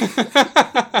 Run!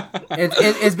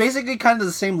 It's basically kind of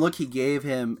the same look he gave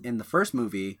him in the first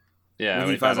movie. Yeah, when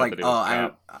he was like,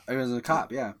 I was a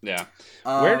cop, yeah. Yeah.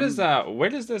 Where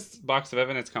does this box of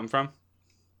evidence come from?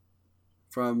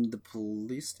 From the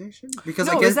police station? Because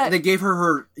I guess they gave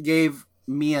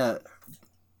Mia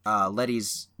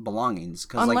Letty's belongings.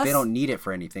 Because like they don't need it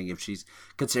for anything if she's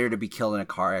considered to be killed in a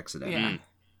car accident. Yeah.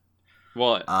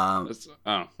 Well,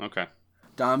 okay.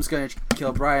 Dom's gonna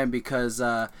kill Brian because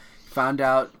found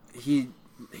out he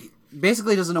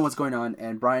basically doesn't know what's going on,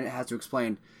 and Brian has to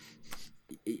explain.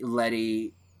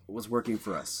 Letty was working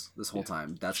for us this whole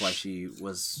time. That's why she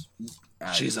was.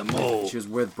 She's a mole. She was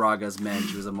with Braga's men.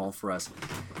 She was a mole for us.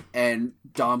 And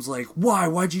Dom's like, why?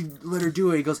 Why'd you let her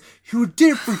do it? He goes, who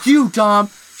did it for you, Dom?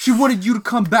 She wanted you to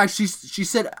come back. She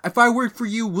said, if I work for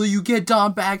you, will you get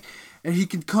Dom back? And he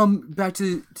can come back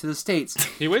to the States.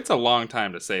 He waits a long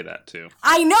time to say that, too.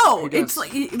 I know! It's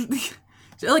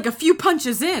like a few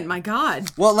punches in, my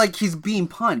God. Well, like, he's being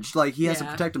punched. Like, he has to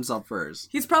protect himself first.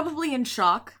 He's probably in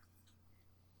shock.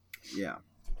 Yeah.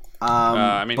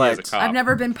 I mean, he's a cop. I've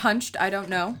never been punched. I don't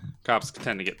know. Cops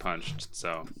tend to get punched,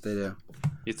 so... They do.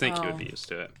 You'd think you would be used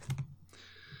to it.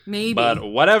 Maybe. But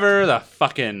whatever, the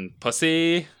fucking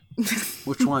pussy.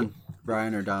 Which one?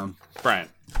 Brian or Dom? Brian.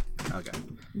 Okay.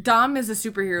 Dom is a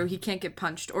superhero. He can't get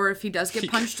punched. Or if he does get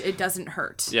punched, it doesn't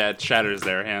hurt. Yeah, it shatters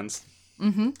their hands.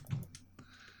 Mm-hmm.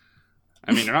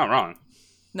 I mean, you're not wrong.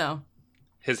 No.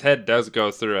 His head does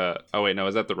go through a... Oh, wait, no.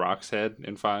 Is that the Rock's head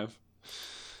in 5?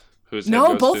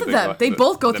 No, both of them. They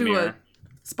both go through a...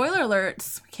 Spoiler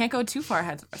alerts. Can't go too far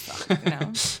ahead of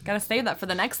ourselves, Gotta save that for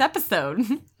the next episode.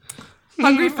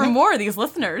 Hungry for more of these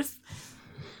listeners.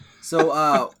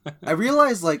 So, I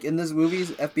realized, like, in this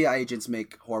movies, FBI agents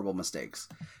make horrible mistakes.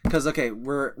 Because, okay,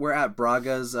 we're at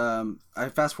Braga's, I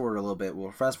fast forward a little bit.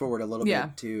 We'll fast forward a little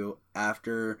bit to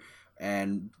after,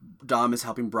 and Dom is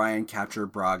helping Brian capture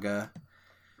Braga,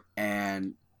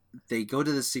 and they go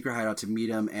to the secret hideout to meet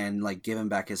him and, like, give him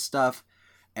back his stuff,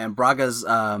 and Braga's,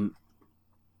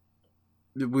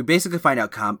 we basically find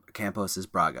out Campos is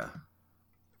Braga.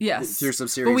 Yes. Through some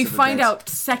series but we of find events. out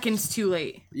seconds too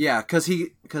late. Yeah, because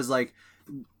like,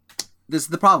 this is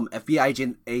the problem.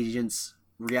 FBI agents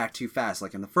react too fast.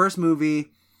 Like in the first movie,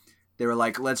 they were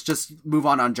like, let's just move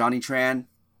on Johnny Tran.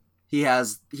 He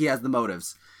has the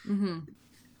motives. Mm-hmm.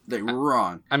 They were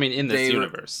wrong. I mean, in this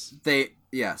universe.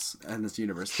 Yes, in this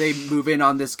universe. They move in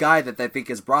on this guy that they think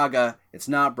is Braga. It's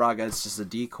not Braga. It's just a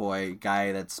decoy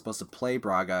guy that's supposed to play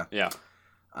Braga. Yeah.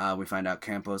 We find out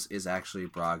Campos is actually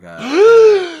Braga.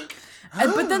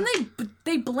 But then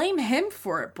they blame him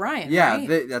for it, Brian. Yeah,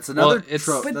 right? that's another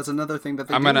trope. That's another thing that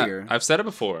they do here. I've said it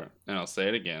before, and I'll say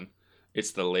it again.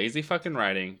 It's the lazy fucking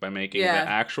writing by making the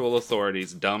actual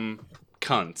authorities dumb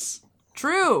cunts.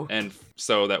 True. And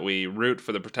so that we root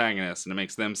for the protagonist, and it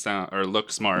makes them sound or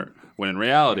look smart, when in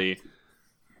reality,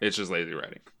 it's just lazy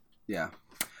writing. Yeah.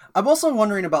 I'm also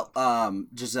wondering about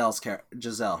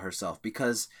Giselle herself,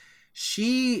 because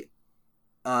she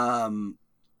is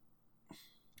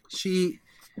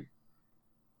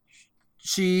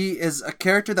a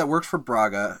character that works for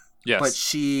Braga, but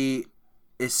she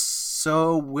is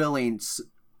so willing,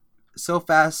 so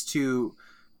fast to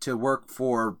work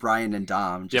for Brian and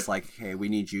Dom. Just like, hey, we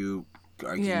need you.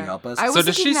 Can you help us? I was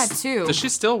thinking that too. Does she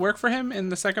still work for him in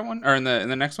the second one or in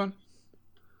the next one?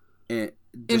 Does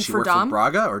she work for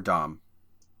Braga or Dom?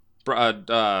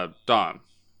 Dom.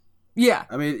 Yeah.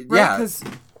 I mean, right, because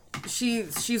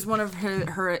she's one of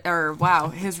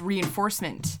his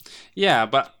reinforcement. Yeah,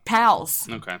 but pals.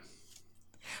 Okay.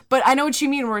 But I know what you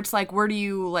mean, where it's like, where do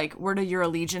your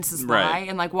allegiances lie? Right.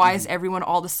 And like, why is everyone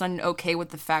all of a sudden okay with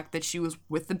the fact that she was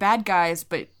with the bad guys,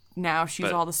 but now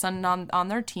she's all of a sudden on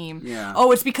their team. Yeah.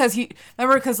 Oh, it's because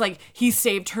he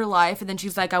saved her life, and then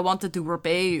she's like, I wanted to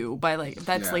repay you by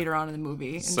that's later on in the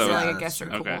movie. And so I guess they're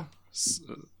cool. Okay.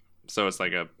 So it's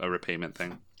like a repayment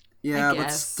thing. Yeah,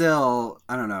 but still,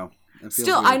 I don't know.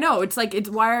 Still, I know. It's like, it's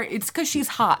because she's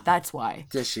hot. That's why.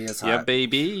 Yeah, she is hot. Yeah,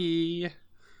 baby.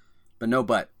 But no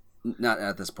butt. Not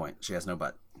at this point. She has no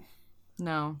butt.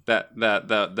 No. The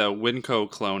Winco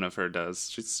clone of her does.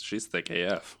 She's thick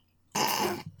AF.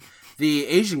 Yeah. The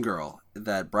Asian girl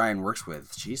that Brian works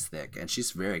with, she's thick and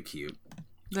she's very cute.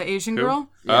 The Asian girl?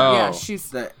 Yeah,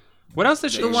 she's what else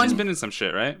did she? She's been in some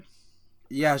shit, right?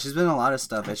 Yeah, she's been in a lot of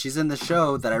stuff, and she's in the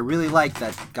show that I really like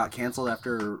that got canceled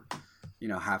after,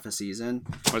 half a season.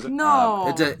 Was it? No.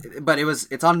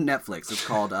 It's on Netflix. It's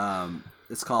called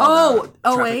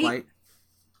Traffic Light.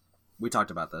 We talked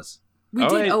about this. We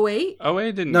did 08?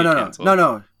 08 didn't get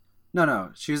canceled.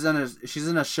 No. She's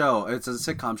in a show. It's a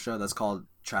sitcom show that's called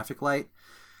Traffic Light.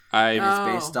 It's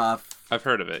based off. I've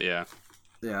heard of it. Yeah.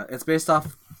 Yeah, it's based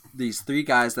off these three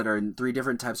guys that are in three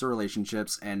different types of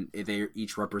relationships, and they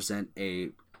each represent a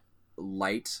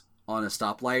light on a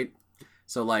stoplight.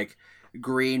 So, like,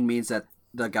 green means that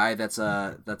the guy that's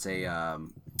a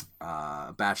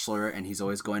bachelor, and he's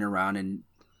always going around and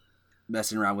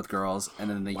messing around with girls, and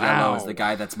then the yellow is the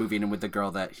guy that's moving in with the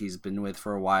girl that he's been with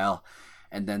for a while,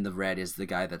 and then the red is the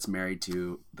guy that's married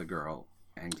to the girl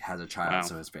and has a child.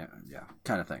 So his family,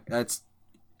 kind of thing.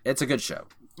 It's a good show.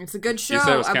 It's a good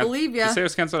show. I believe you. You say it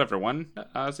was canceled after one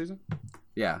season?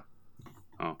 Yeah.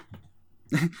 Oh.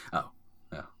 Oh.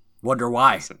 Yeah. Wonder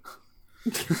why?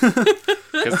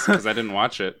 Because I didn't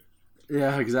watch it.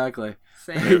 Yeah, exactly.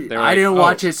 Same. I didn't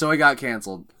watch it, so it got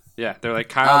canceled. Yeah, they're like,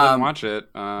 Kyle didn't watch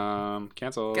it.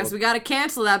 Canceled. Guess we gotta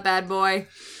cancel that bad boy.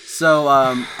 So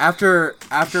after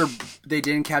they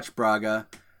didn't catch Braga,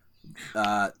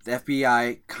 the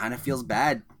FBI kind of feels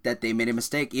bad that they made a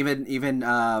mistake. Even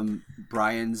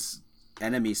Brian's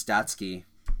enemy Statsky,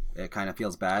 it kind of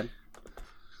feels bad.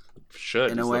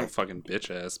 Should in a way. way, fucking bitch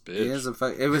ass bitch.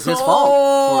 It was his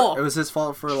fault. It was his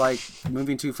fault for like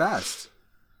moving too fast.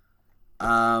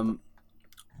 Let's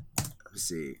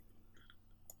see.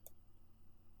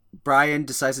 Brian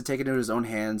decides to take it into his own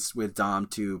hands with Dom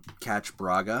to catch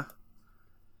Braga.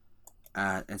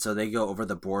 And so they go over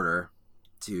the border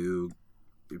to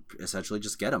essentially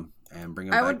just get him and bring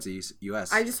him back to the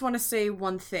U.S. I just want to say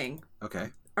one thing.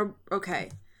 Okay. Okay.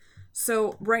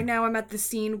 So right now I'm at the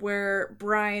scene where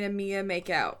Brian and Mia make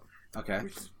out. Okay.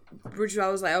 Which I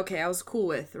was like, okay, I was cool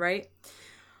with, right?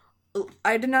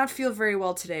 I did not feel very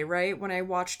well today, right? When I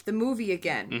watched the movie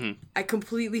again. Mm-hmm. I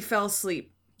completely fell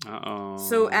asleep. Uh-oh.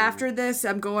 So after this,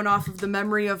 I'm going off of the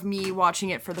memory of me watching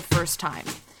it for the first time.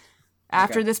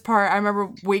 After this part, I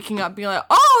remember waking up being like,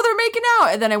 oh, they're making out!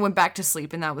 And then I went back to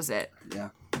sleep, and that was it. Yeah.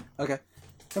 Okay.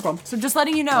 No problem. So just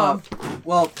letting you know.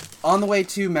 Well, on the way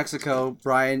to Mexico,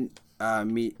 Brian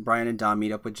and Dom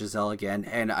meet up with Giselle again,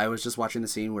 and I was just watching the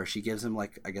scene where she gives him,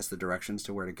 like, I guess the directions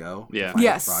to where to go. Yeah.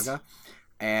 Yes. Braga.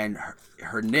 And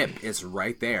her nip is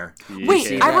right there.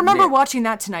 Wait, I remember watching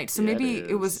that tonight, so maybe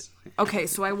it was... Okay,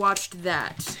 so I watched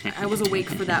that. I was awake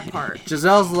for that part.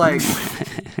 Giselle's like...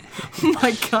 Oh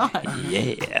my god.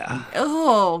 Yeah.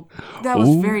 Oh, that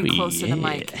was very close to the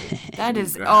mic. That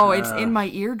is... Oh, it's in my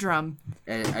eardrum.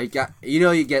 And I got...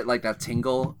 you get, like, that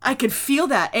tingle. I could feel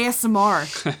that. ASMR.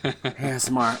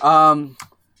 ASMR.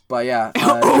 But yeah.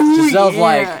 Giselle's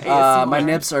like, my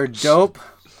nips are dope.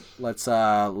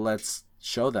 Let's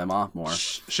show them off more.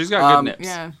 She's got good nips.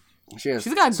 Yeah.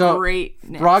 She's got great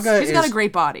nips. She's got a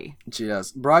great body. She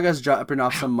does. Braga's dropping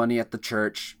off some money at the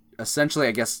church. Essentially,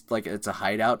 I guess, like, it's a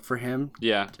hideout for him.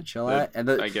 Yeah. To chill at. And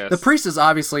I guess. The priest is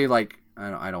obviously like,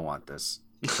 I don't want this.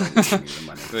 Don't give me the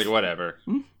money. Like, whatever.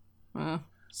 And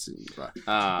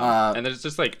there's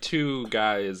just like two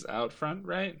guys out front,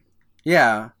 right?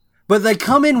 Yeah. But they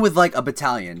come in with like a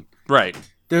battalion. Right.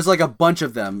 There's like a bunch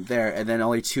of them there, and then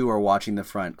only two are watching the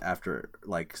front after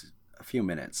like a few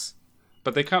minutes.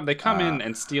 But they come in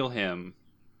and steal him.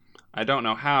 I don't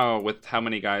know how, with how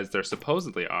many guys there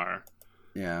supposedly are.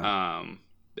 Yeah.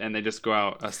 And they just go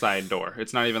out a side door.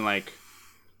 It's not even like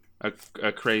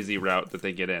a crazy route that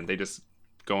they get in. They just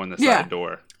go in the side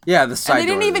door. Yeah, the side door. And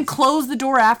they didn't even close the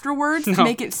door afterwards to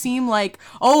make it seem like,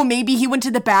 oh, maybe he went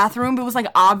to the bathroom. But it was like,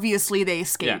 obviously they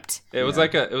escaped. Yeah. It was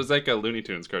like a Looney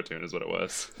Tunes cartoon is what it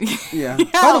was. Yeah. By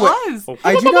the way,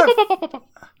 was.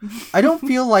 I don't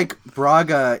feel like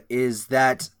Braga is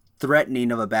that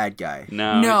threatening of a bad guy.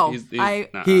 No.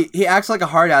 He acts like a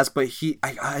hard ass, but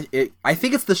I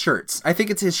think it's the shirts. I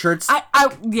think it's his shirts.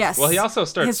 Yes. Well, he also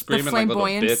starts screaming like a little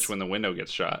bitch when the window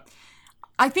gets shot.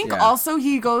 I think Yeah. also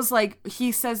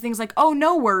he says things like, "Oh,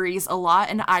 no worries" a lot,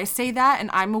 and I say that, and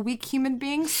I'm a weak human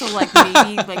being, so like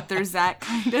maybe like there's that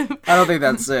kind of. I don't think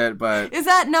that's it, but Is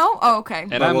that no? Oh, okay. And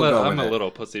But I'm, we'll go I'm with a it.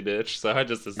 little pussy bitch, so I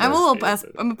just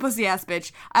I'm a pussy ass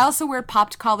bitch. I also wear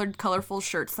popped collared colorful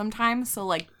shirts sometimes, so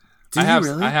like do I you have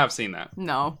really? I have seen that.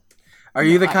 no. Are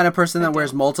you the kind of person that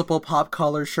wears multiple pop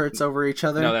collar shirts over each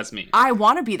other? No, that's me. I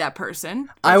want to be that person,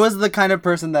 I was the kind of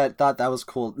person that thought that was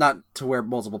cool, not to wear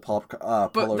multiple but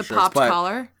polo the shirts, popped but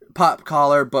collar. pop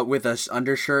collar, but with a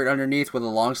undershirt underneath, with a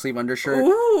long sleeve undershirt. Ooh.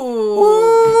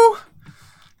 Ooh.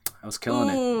 I was killing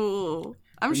it. Ooh.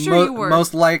 I'm sure you were.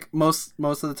 Most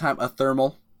of the time a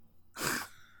thermal.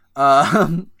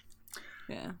 Um.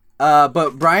 Yeah.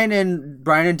 But Brian and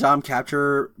Dom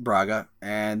capture Braga,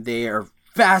 and they are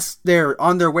fast. They're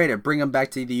on their way to bring him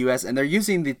back to the U.S., and they're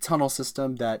using the tunnel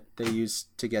system that they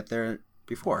used to get there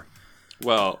before.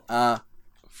 Well, Uh,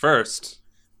 first,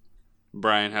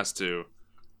 Brian has to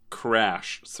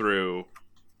crash through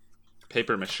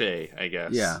paper mache, I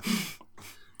guess. yeah.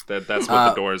 That's what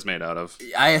the door is made out of.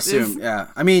 I assume. Yeah.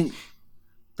 I mean,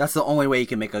 that's the only way you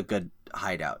can make a good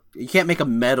hideout. You can't make a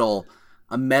metal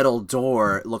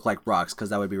door look like rocks because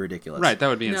that would be ridiculous. Right, that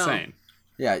would be No. insane.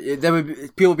 Yeah. That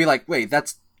would people would be like, wait,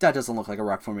 that doesn't look like a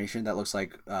rock formation. That looks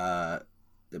like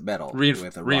metal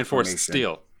with a rock Reinforced formation.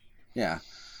 steel. Yeah.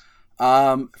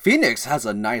 Phoenix has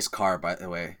a nice car, by the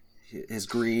way. His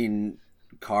green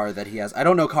car that he has. I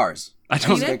don't know cars. I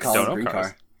don't, Phoenix? They call don't it know green cars.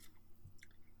 car.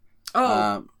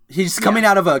 Oh, He's coming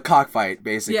out of a cockfight,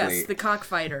 basically. yes, the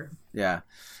cockfighter. Yeah.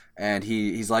 And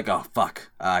he's like, oh,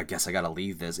 fuck. I guess I gotta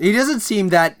leave this. He doesn't seem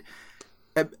that...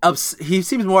 he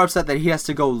seems more upset that he has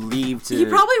to go leave to... He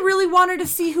probably really wanted to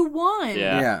see who won.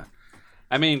 Yeah. Yeah.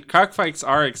 I mean, cockfights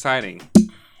are exciting.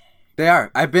 They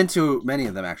are. I've been to many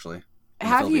of them, actually. in the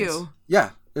Have Philippines. you?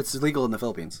 Yeah. It's legal in the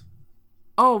Philippines.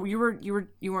 Oh, you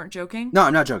weren't joking? No,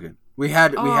 I'm not joking. We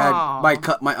had Oh.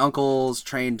 my uncles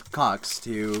trained cocks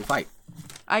to fight.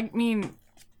 I mean,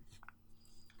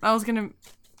 I was gonna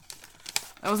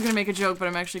make a joke, but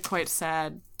I'm actually quite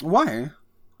sad. Why?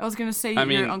 I was gonna say I your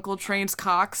mean- uncle trains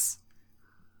cocks.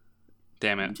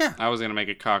 Damn it. Yeah. I was going to make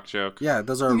a cock joke. Yeah,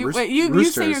 those are You say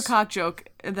roosters. your cock joke,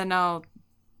 and then I'll.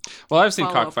 Well, I've seen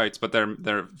Follow up. cockfights, but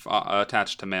they're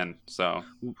attached to men, so...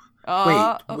 Wait,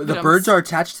 Oh, the birds are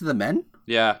attached to the men?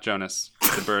 Yeah, Jonas.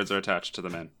 The birds are attached to the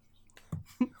men.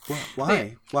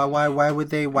 Why? Why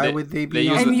would they? Why would they be?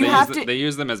 And you have to- They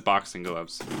use them as boxing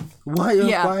gloves. Why?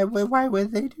 Yeah. Why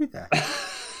would they do that?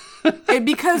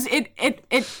 Because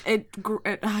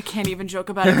I can't even joke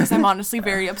about it because I'm honestly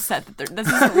very upset that this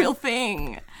is a real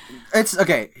thing. It's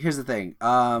okay. Here's the thing.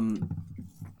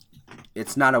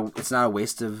 It's not a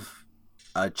waste of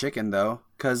a chicken though,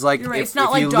 because like You're right. if, It's not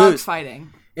if like you dog lose,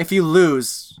 fighting. if you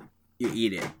lose, you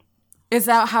eat it. Is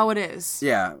that how it is?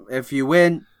 Yeah. If you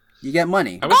win, you get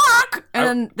money. I wish, Fuck! And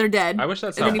then they're dead. I wish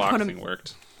that's And how then you put 'em- boxing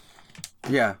worked.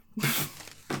 Yeah.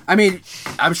 I mean,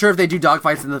 I'm sure if they do dog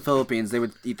fights in the Philippines, they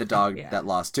would eat the dog Yeah. that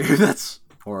lost too. That's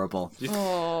horrible.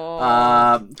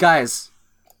 Oh. Guys,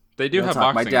 They do real have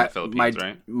talk, boxing in the Philippines,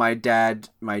 right?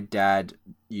 My dad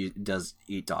does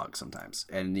eat dogs sometimes,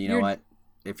 and you know You're- what?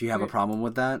 If you have a problem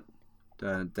with that,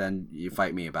 then you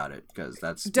fight me about it because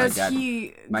that's Does my dad.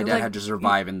 he? My dad like, had to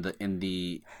survive in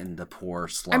the poor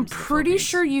slums. I'm of the pretty Philippines.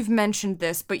 sure you've mentioned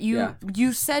this, but Yeah.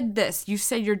 you said this. You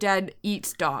said your dad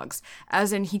eats dogs,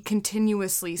 as in he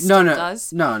continuously still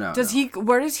does. No. Does he?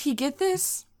 Where does he get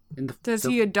this? In the, Does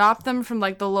the- he adopt them from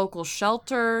like the local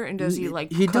shelter, and does he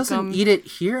like He cook doesn't them eat it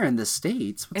here in the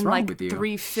States. What's in wrong like with you?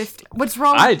 $3.50? What's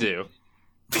wrong? I do.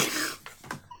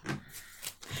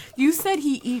 You said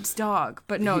he eats dog,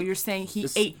 but no, you're saying he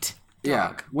ate Yeah.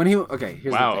 dog. When he okay,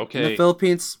 here's Wow, the thing. okay. In the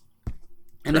Philippines,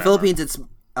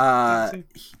 Grammar. it's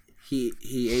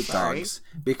he ate Sorry. dogs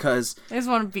because I just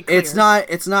want to be clear.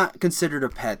 it's not considered a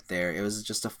pet there. It was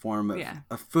just a form of, Yeah.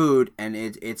 of food, and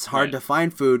it's hard Right. to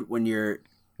find food when you're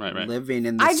Right. living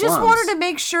in the I slums. just wanted to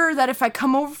make sure that if I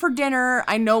come over for dinner,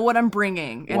 I know what I'm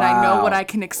bringing and I know what I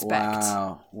can expect.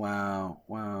 Wow.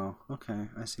 Okay,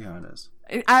 I see how it is.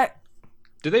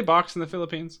 Do they box in the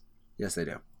Philippines? Yes, they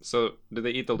do. So, do they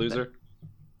eat the loser?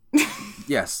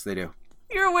 Yes, they do.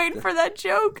 You're waiting for that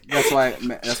joke. That's why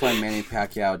Manny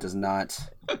Pacquiao does not.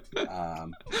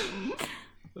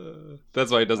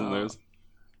 That's why he doesn't Oh. lose.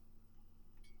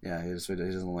 Yeah, he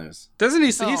doesn't lose. Doesn't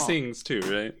he? Oh. He sings too,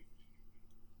 right?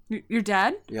 Your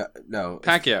dad? Yeah, no.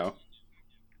 Pacquiao.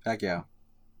 Pacquiao.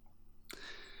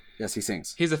 Yes, he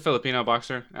sings. He's a Filipino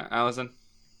boxer, Allison.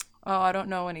 Oh, I don't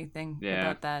know anything Yeah.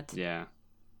 about that. Yeah.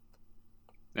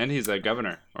 And he's a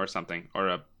governor or something, or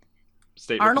a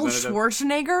state Arnold representative.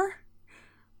 Schwarzenegger?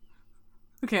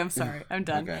 Okay, I'm sorry. I'm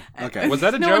done. Okay. Was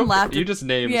that a No joke? one laughed. You just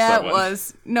named Yeah, someone. it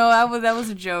was. No, that was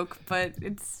a joke, but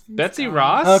it's Betsy gone.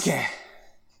 Ross? Okay.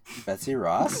 Betsy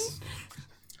Ross.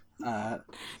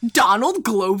 Donald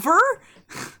Glover?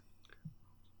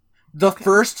 The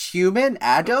first human,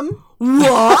 Adam.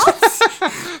 What?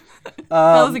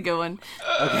 That was a good one.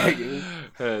 Okay.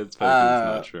 It's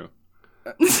not true.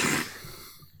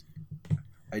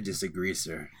 I disagree,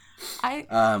 sir.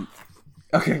 I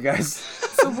Okay, guys.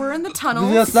 so we're in the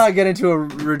tunnels. Let's not get into a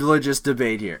religious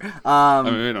debate here. I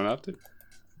mean, we don't have to.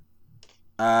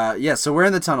 Yeah, so we're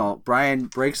in the tunnel. Brian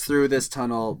breaks through this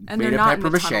tunnel and made they're of not in paper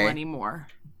the mache. tunnel anymore.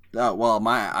 Oh, well,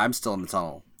 I'm still in the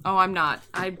tunnel. Oh, I'm not.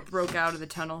 I broke out of the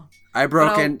tunnel. I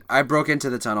broke Well- in. I broke into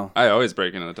the tunnel. I always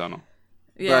break into the tunnel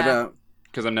Yeah.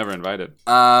 because I'm never invited.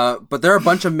 But there are a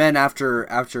bunch of men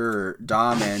after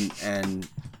Dom and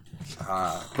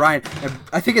Brian. And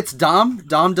I think it's Dom.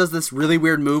 Dom does this really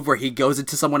weird move where he goes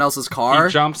into someone else's car.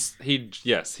 He jumps.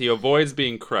 He avoids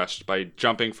being crushed by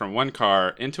jumping from one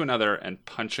car into another and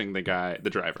punching the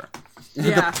driver.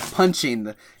 yeah.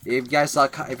 Punching. If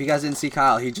you guys didn't see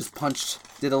Kyle, he just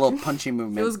did a little punching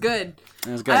movement. It was good.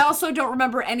 It was good. I also don't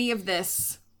remember any of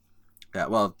this. Yeah,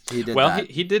 well, he did Well, that.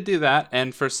 he did do that,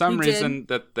 and for some He reason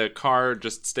that the car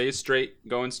just stays straight,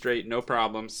 going straight, no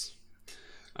problems.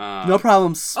 No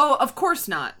problems. Oh, of course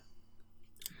not.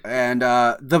 And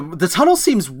the tunnel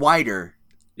seems wider,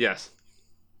 Yes,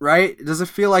 right? Does it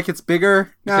feel like it's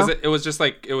bigger now? because it was just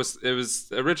like it was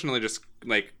originally just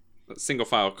like a single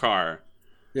file car,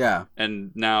 Yeah.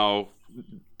 and now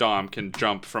Dom can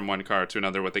jump from one car to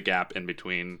another with a gap in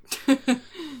between.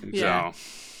 Yeah.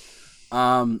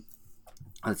 So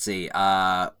Let's see.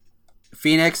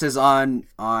 Phoenix is on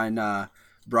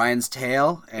Brian's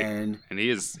tail, and he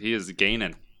is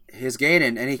gaining. he's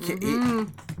gaining, and he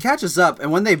catches up.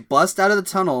 And when they bust out of the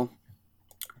tunnel,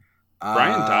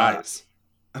 Brian dies.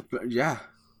 Yeah.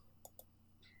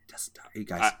 He doesn't die. Hey,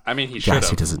 guys. I mean, he should have.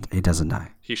 He doesn't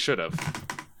die. He should have.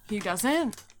 He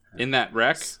doesn't. In that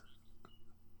wreck,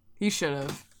 He should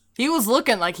have. He was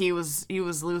looking like he was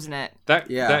losing it.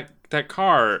 that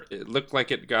car, it looked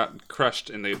like it got crushed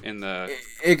in the.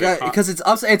 It got because it's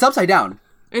upside down.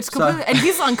 It's completely, and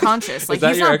he's unconscious. Like that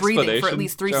he's your not breathing for at explanation,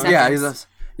 least 3 Joe? seconds.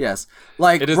 Yeah, yes.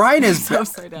 Like It is- Brian is He's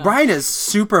upside down. Brian is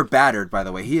super battered. By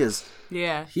the way, he is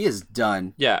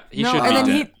done. Yeah, he No, should and be then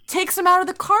dead. he takes him out of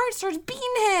the car and starts beating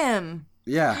him.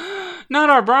 Yeah. Not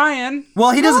our Brian.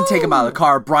 Well, he doesn't take him out of the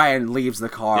car. Brian leaves the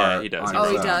car. Yeah, he does. on Oh,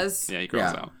 his he own. does. Yeah, he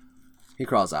crawls Yeah. out. He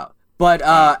crawls out. But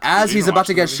as you he's even about watch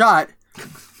to the get movie? shot,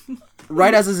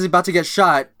 right as he's about to get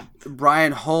shot,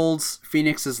 Brian holds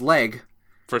Phoenix's leg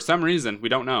For some reason, we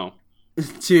don't know.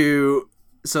 so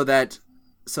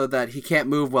that he can't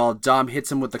move while Dom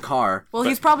hits him with the car. Well,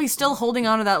 he's probably still holding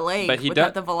onto that leg. But he with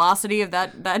does- the velocity of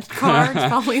that car. It's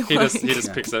probably He like,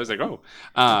 just picks it up. He's like, oh.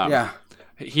 Yeah.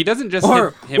 He doesn't just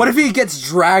Or hit him. what if he gets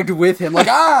dragged with him? Like,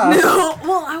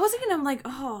 well, I wasn't gonna. I'm like,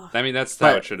 oh, I mean, that's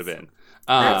how But- it should have been.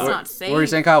 that's what not safe. were you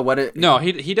saying, Kyle? No,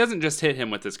 he doesn't just hit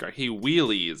him with this car. He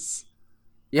wheelies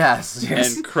Yes.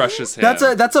 and crushes him.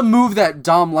 That's a move that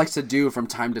Dom likes to do from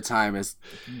time to time. Is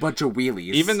a bunch of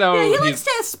wheelies. Even though Yeah, he he's likes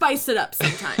to spice it up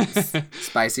sometimes.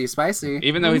 spicy.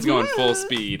 even though he's going full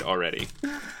speed already.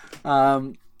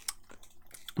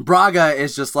 Braga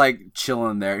is just like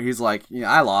chilling there. He's like,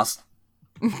 yeah, I lost.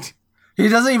 He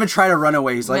doesn't even try to run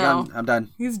away. He's like, No. I'm done.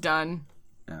 He's done.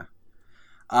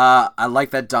 I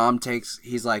like that Dom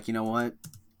he's like, you know what?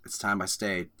 It's time I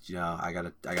stayed. You know, I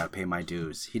gotta pay my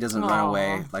dues. He doesn't run Aw.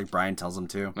 away like Brian tells him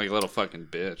to. Like a little fucking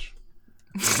bitch.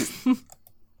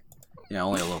 Yeah,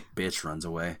 only a little bitch runs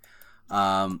away.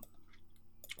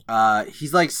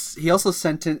 He's like, he also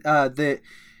sentenced,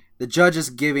 the judge is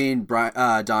giving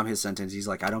Dom his sentence. He's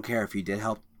like, I don't care if he did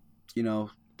help, you know.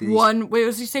 Wait,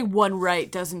 was you say one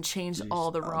right doesn't change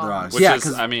all the wrongs? wrongs. Which Yeah, is,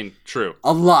 'cause- I mean, true.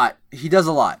 A lot. He does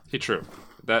a lot. True.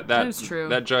 That is true.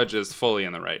 That judge is fully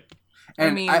in the right.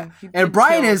 And mean, he and did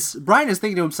Brian kill- is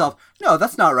thinking to himself, no,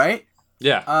 that's not right.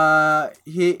 Yeah.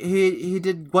 He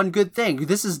did one good thing.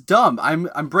 This is dumb.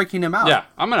 I'm breaking him out. Yeah,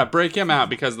 I'm gonna break him out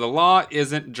because the law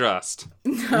isn't just.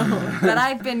 That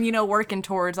I've been, working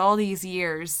towards all these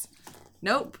years.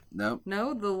 Nope. Nope.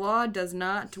 No, the law does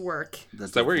not work.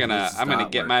 So I'm gonna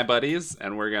get my buddies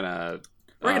and we're gonna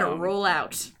Roll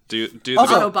out. do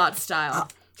Also- Autobot style.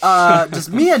 Does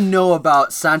Mia know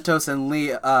about Santos and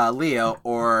Leo,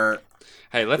 or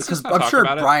Hey, let's because just not I'm talk sure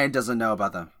about it. Brian doesn't know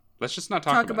about them? Let's just not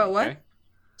talk Talk about it, what? okay?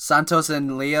 Santos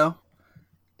and Leo,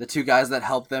 the two guys that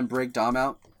helped them break Dom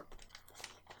out.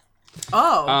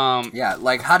 Oh. Yeah,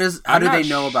 like how do I'm not they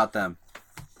know about them?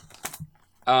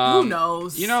 Who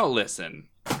knows? Listen.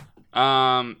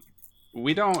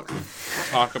 we don't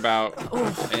talk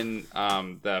about in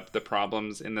the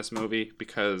problems in this movie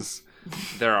because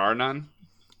there are none.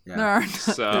 Yeah. There are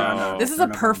So This is a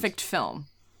perfect film.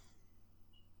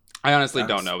 I honestly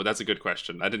don't know, but that's a good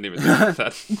question. I didn't even think about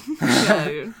that. Yeah,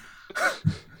 dude.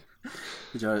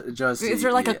 Is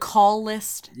there like a call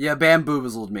list? Yeah,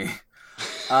 bamboozled me.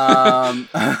 I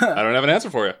don't have an answer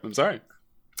for you. I'm sorry.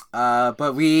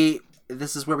 But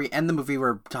this is where we end the movie,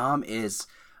 where Tom is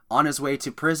on his way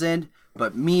to prison,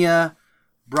 but Mia,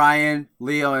 Brian,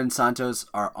 Leo, and Santos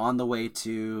are on the way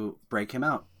to break him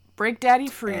out. Break Daddy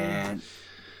free. And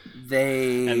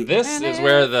this is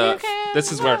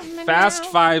where Fast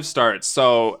Five starts.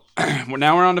 So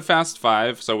now we're on to Fast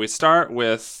Five. So we start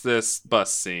with this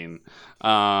bus scene,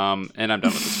 and I'm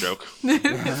done with this joke.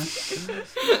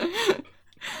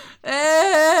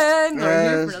 And we're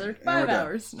here for another 5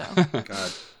 hours. No.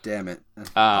 God damn it.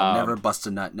 I'll never bust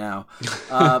a nut now.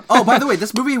 By the way,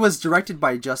 this movie was directed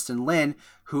by Justin Lin,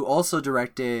 who also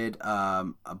directed a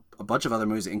bunch of other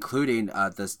movies, including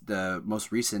the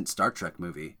most recent Star Trek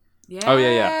movie. Yeah. Oh,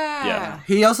 yeah.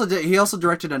 He also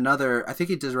directed another. I think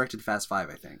he directed Fast Five.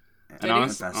 I think. And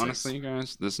honestly, you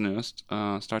guys, this newest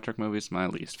Star Trek movie is my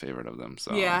least favorite of them.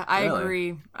 So yeah, I Really?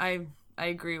 agree. I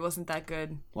agree. It wasn't that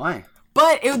good. Why?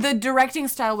 But the directing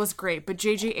style was great. But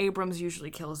J.J. Abrams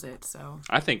usually kills it. So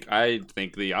I think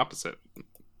the opposite.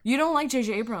 you don't like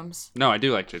J.J. Abrams? No, I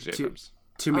do like J.J. Abrams.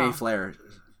 Too many flair.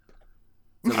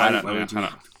 So I don't why know. would you-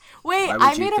 Wait, Why would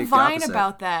I you made a think the Vine opposite?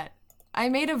 about that. I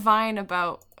made a Vine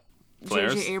about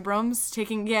Flares? J.J. Abrams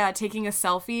taking a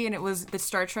selfie, and it was the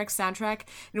Star Trek soundtrack,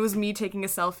 and it was me taking a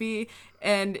selfie,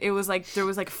 and it was like there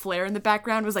was like flare in the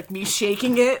background. It was like me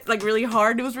shaking it like really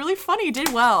hard. It was really funny. It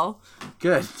did well.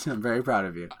 Good. I'm very proud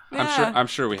of you. Yeah. I'm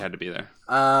sure we had to be there.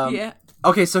 Yeah,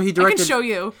 Okay, so he I directed. can show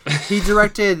you. He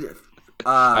directed.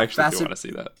 I actually Fast do and- want to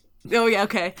see that. Oh yeah,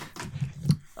 okay.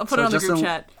 I'll put So it on the group Justin-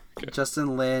 chat.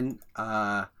 Justin Lin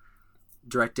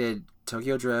directed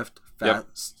Tokyo Drift,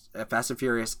 Fast and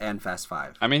Furious, and Fast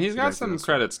Five. I mean, he's got Directed some those.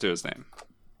 credits to his name.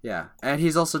 Yeah, and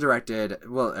he's also directed.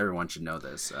 Well, everyone should know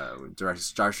this. Directed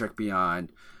Star Trek Beyond.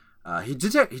 He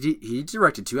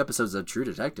directed 2 episodes of True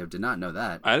Detective. Did not know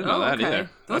that. I didn't know that either.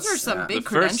 Those are some big the first-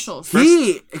 credentials.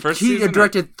 first he season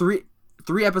directed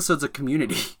three episodes of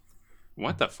Community.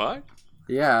 What the fuck?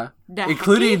 Yeah, The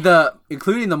including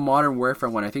the Modern Warfare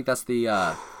one. I think that's the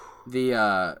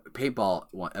paintball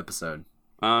one episode.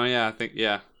 Oh yeah, I think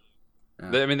yeah.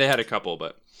 I mean, they had a couple,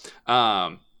 but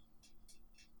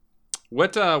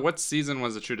what season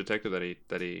was the True Detective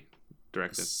that he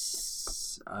directed?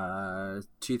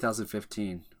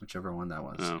 2015, whichever one that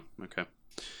was. Oh, okay.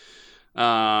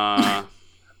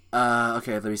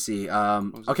 Okay, let me see.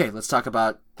 Okay, let's talk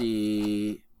about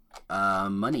the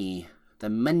money. The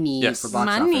money Yes. for box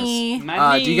Money.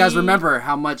 office. Do you guys remember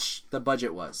how much the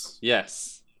budget was?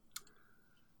 Yes.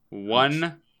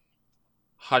 $100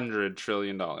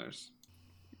 trillion. Okay,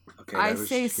 I that was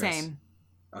say just guess. same.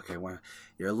 Okay, well,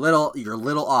 you're a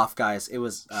little off, guys. It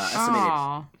was estimated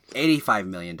Aw. $85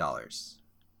 million.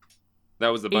 That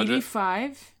was the budget.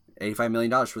 85? $85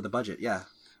 million for the budget. Yeah.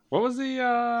 What was the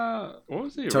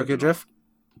Tokyo original? Drift,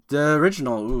 the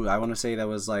original. Ooh, I want to say that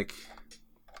was like,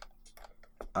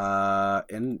 I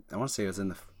want to say it was in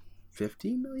the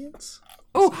 50 millions.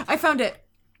 Oh, I found it.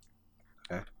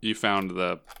 You found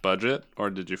the budget, or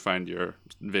did you find your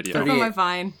video? I found my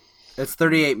Vine. It's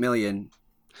 38 million.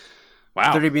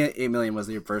 Wow. 38 million was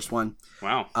the first one.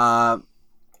 Wow.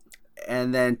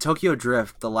 And then Tokyo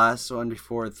Drift, the last one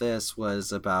before this,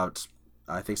 was about,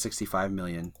 I think, 65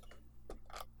 million.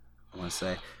 I want to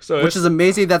say, So which is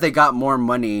amazing that they got more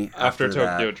money after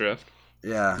Tokyo that. Drift.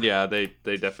 Yeah. Yeah, they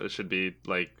definitely should be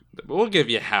like. We'll give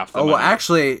you half the Oh, money. well,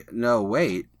 actually, no.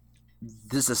 Wait,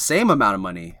 this is the same amount of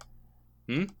money.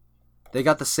 Hmm? They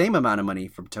got the same amount of money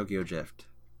from Tokyo Drift.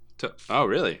 Oh,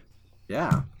 really?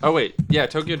 Yeah. Oh, wait. Yeah,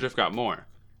 Tokyo Drift got more.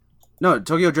 No,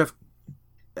 Tokyo Drift.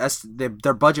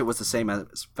 Their budget was the same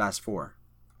as Fast 4.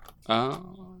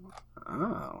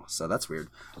 Oh, so that's weird.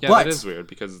 Yeah, But that is weird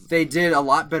because they did a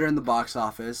lot better in the box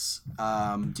office.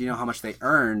 Do you know how much they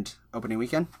earned opening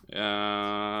weekend?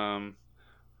 I'm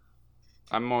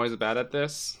always bad at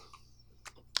this,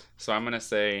 so I'm gonna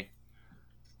say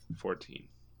 14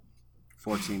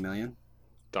 million.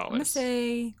 I'm going to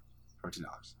say $14.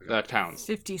 Okay. Pounds.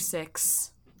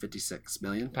 56. 56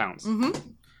 million. Pounds.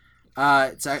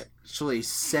 It's actually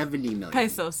 70 million.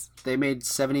 Pesos. They made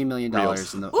 $70 million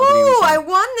Reals. in the opening Ooh, weekend. I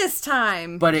won this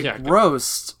time. But it Yeah,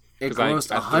 grossed. It 'cause I grossed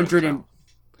threw 100 it and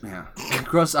it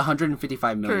grossed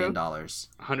 $155 million. True. dollars.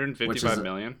 155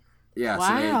 million. Yeah, so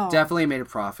Wow. they definitely made a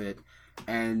profit,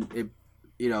 and it,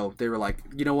 they were like,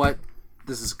 you know what,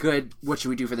 this is good. What should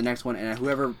we do for the next one? And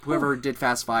whoever did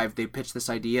Fast Five, they pitched this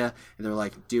idea, and they're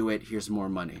like, do it. Here's more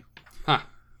money.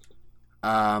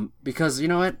 Huh. Because you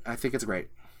know what? I think it's great.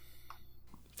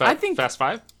 I think Fast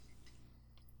Five.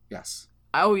 Yes.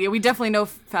 Oh yeah, we definitely know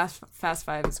Fast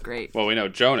Five is great. Well, we know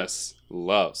Jonas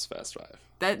loves Fast Five.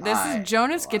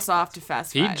 Jonas gets off to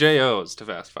Fast He Five. JOs to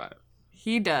Fast Five.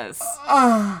 He does.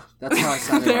 That's how I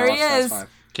sounded. There when I he watched is. Fast Five.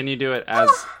 Can you do it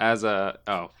as a?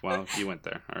 Oh, well, you went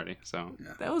there already. So.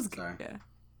 Yeah. That was Sorry. good. Yeah.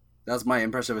 That was my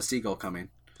impression of a seagull coming.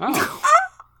 Oh.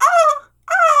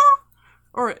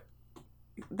 Or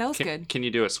that was good. Can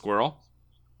you do a squirrel?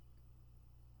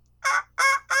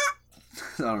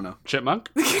 I don't know. Chipmunk?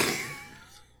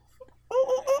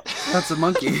 That's a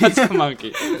monkey. That's a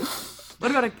monkey.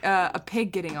 What about a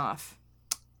pig getting off?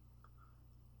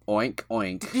 Oink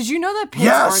oink. Did you know that pigs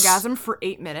Yes! orgasm for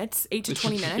 8 minutes, 8 to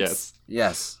 20 minutes? Yes.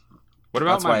 Yes. What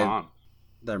about That's my why- mom?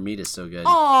 Their meat is so good.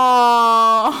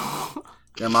 Oh.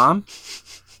 Their mom?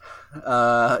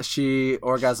 She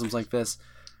orgasms like this.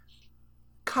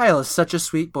 Kyle is such a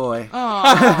sweet boy.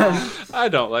 Oh. I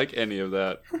don't like any of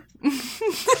that.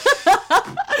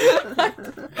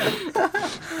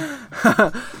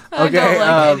 I don't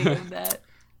like any of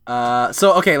that.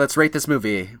 So okay, let's rate this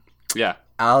movie. Yeah.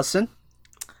 Allison?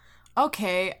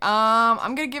 Okay.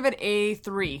 I'm gonna give it a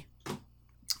 3.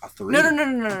 A 3.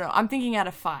 No. I'm thinking out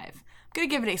of 5. I'm gonna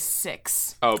give it a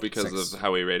 6. Oh, because 6. of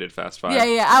how we rated Fast Five.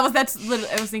 Yeah. I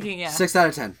was thinking 6 out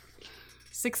of 10.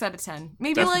 6 out of 10.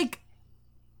 Maybe Definitely. like.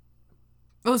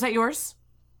 Oh, is that yours?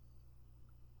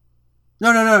 No.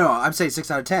 I'm saying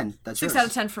 6 out of 10. That's 6 yours. out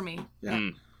of 10 for me. Yeah.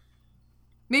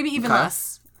 Maybe even Okay.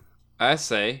 less. I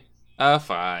say a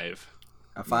 5.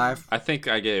 A 5. I think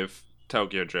I gave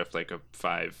Tokyo Drift like a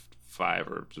 5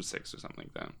 or 6 or something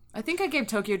like that. I think I gave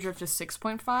Tokyo Drift a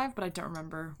 6.5, but I don't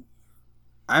remember.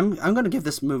 I'm gonna give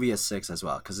this movie a 6 as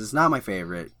well because it's not my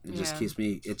favorite. It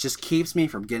just keeps me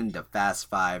from getting to Fast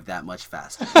 5 that much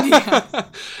faster.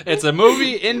 It's a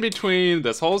movie in between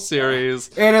this whole series.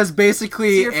 It is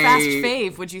basically Your fast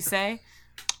fave, would you say?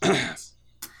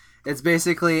 It's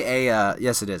basically a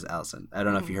yes, it is, Allison. I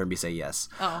don't know if you heard me say yes.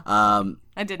 Oh.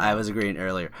 I didn't. I was agreeing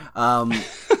earlier.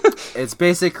 It's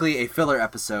basically a filler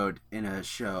episode in a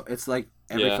show. It's like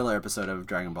every filler episode of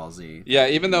Dragon Ball Z. Yeah,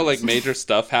 even though like major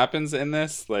stuff happens in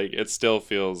this, like it still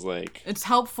feels like It's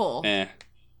helpful eh.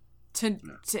 to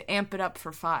amp it up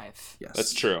for 5. Yes,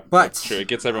 That's true. But That's true. It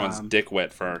gets everyone's dick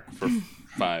wet for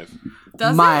 5.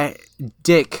 Does my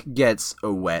dick gets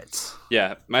wet.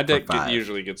 Yeah, my dick 5.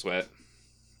 usually gets wet.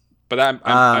 But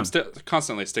I'm still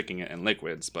constantly sticking it in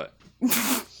liquids, but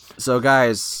So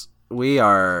guys, we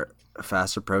are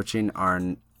fast approaching our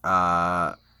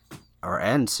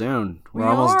end soon. We're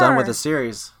almost done with the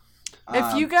series.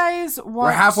 If you guys want,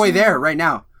 We're halfway there right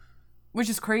now. which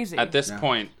is crazy. at this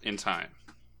point in time.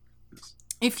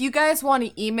 If you guys want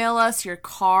to email us your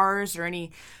cars or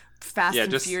any Fast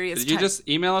and Furious, just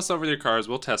email us over your cars.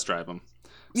 We'll test drive them.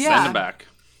 Yeah. Send them back.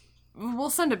 we'll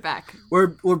send it back. We're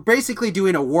basically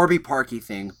doing a Warby Parky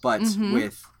thing, but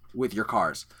with your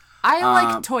cars. I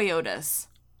like Toyotas.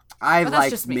 I But that's like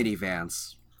just me.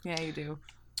 minivans. Yeah, you do.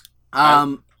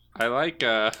 I like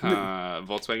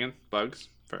Volkswagen Bugs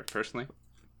personally.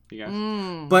 You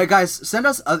guys. But guys, send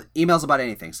us emails about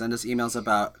anything. Send us emails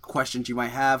about questions you might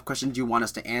have, questions you want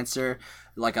us to answer,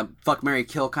 like a fuck, marry,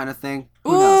 kill kind of thing.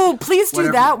 Who knows? Ooh, please do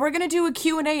Whatever. that. We're gonna do a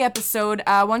Q&A episode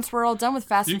once we're all done with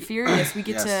Fast and Furious. We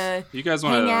get to You guys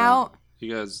want hang to out.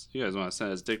 You guys want to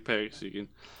send us dick pics? You can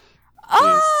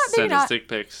Maybe send us not. dick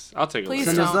pics. I'll take a Please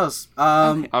look. Send us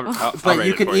don't. those. I'll But rate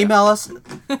you it can for email us.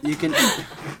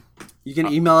 You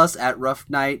can email us at Rough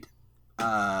Night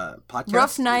Podcast.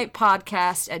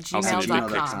 I'll send you my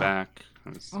pics roughnight.podcast@gmail.com. back.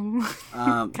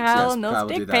 Kyle, yes, no Kyle will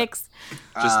do dick that. pics.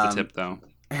 Just the tip though.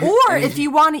 Or if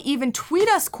you want to even tweet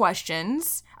us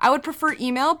questions, I would prefer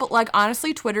email, but like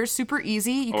honestly, Twitter's super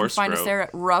easy. You Or can find us scrote. there at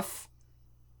rough.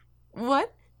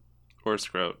 What? Or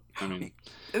scrote. I mean,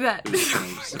 That.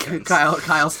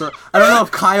 Kyle still. I don't know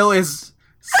if Kyle is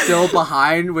still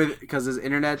behind because his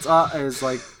internet's is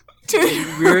like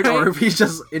weird, or if he's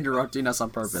just interrupting us on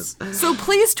purpose. So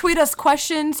please tweet us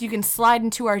questions. You can slide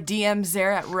into our DMs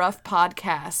there at Rough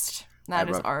Podcast. That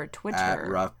is our Twitter. At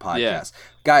Rough Podcast. Yeah.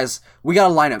 Guys, we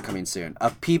got a lineup coming soon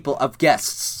of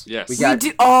guests. Yes. We We got.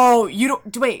 do. Oh, you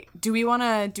don't. Wait. Do we want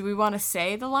to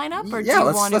say the lineup, or do Yeah, you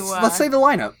let's want to? let's say the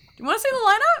lineup. You want to say the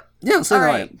lineup? Yeah, let's say All the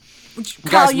right. lineup.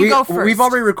 Kyle, Guys, you go first. we've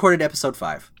already recorded episode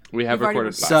 5. We have We've already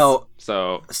recorded recorded.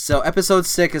 five. So episode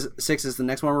 6 is the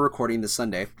next one we're recording this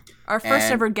Sunday. Our first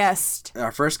and- ever guest.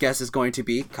 Our first guest is going to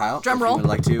be Kyle. Drum if you roll. would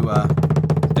like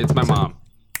to. It's my mom.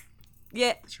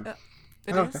 Yeah.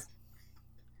 It Okay. is.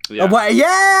 Yeah.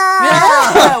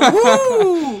 Yeah!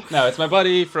 Woo! No, it's my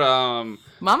buddy from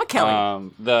Mama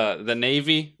Kelly. the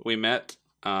Navy. We met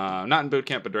not in boot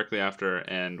camp, but directly after,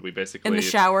 and we basically In the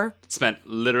shower. spent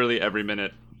literally every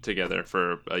minute together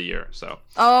for a year. So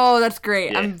Oh, that's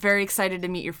great. Yeah. I'm very excited to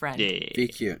meet your friend. yeah, Be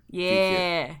cute.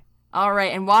 Yeah. All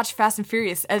right, and watch Fast and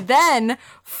Furious. And then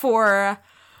for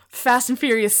Fast and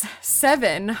Furious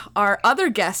 7, our other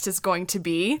guest is going to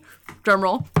be,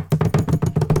 drumroll,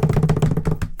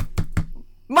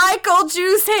 Michael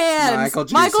Juice Hands. Michael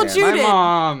Juice Michael Hands. my Judith.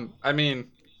 mom. I mean,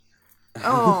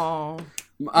 Oh.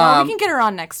 Well, we can get her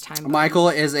on next time. Michael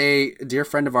is a dear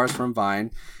friend of ours from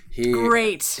Vine.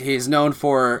 Great. He's known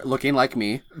for looking like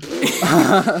me.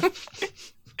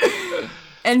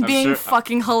 And being sure-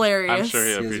 fucking hilarious. I'm sure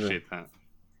he'll appreciate that.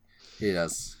 He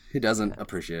does. He doesn't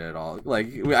appreciate it at all. Like,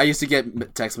 I used to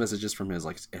get text messages from his,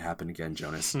 like, it happened again,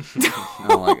 Jonas. And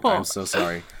I'm like, I'm so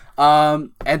sorry.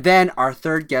 And then our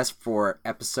third guest for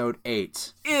episode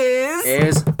 8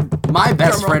 is my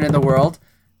best friend in the world,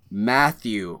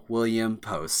 Matthew William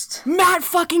Post. Matt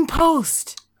fucking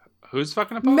Post. Who's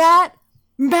fucking a post?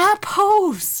 Matt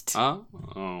Post. Oh,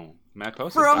 Matt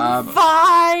Post. From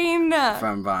Vine.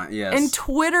 From Vine, yes. And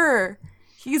Twitter.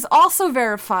 He's also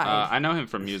verified. I know him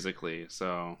from Musically,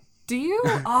 so. Do you?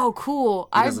 Oh, cool.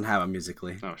 He doesn't have a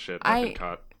Musically. Oh shit, I've been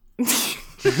caught.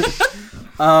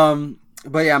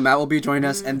 But yeah, Matt will be joining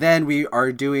us, and then we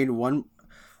are doing one.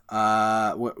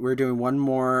 We're doing one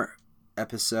more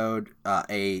episode,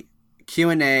 a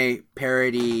Q&A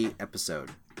parody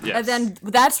episode. Yes. And then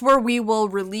that's where we will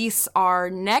release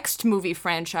our next movie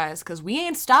franchise, because we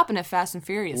ain't stopping at Fast and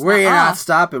Furious. We're not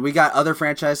stopping. We got other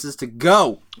franchises to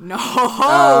go.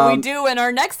 No, we do, and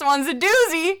our next one's a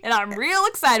doozy, and I'm real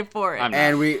excited for it. I'm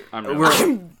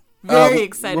Very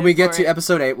excited. When we get for to it.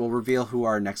 episode 8, we'll reveal who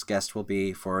our next guest will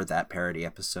be for that parody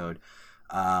episode.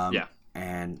 Yeah.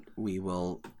 And we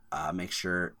will make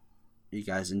sure you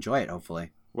guys enjoy it, hopefully.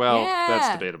 Well, Yeah.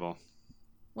 that's debatable.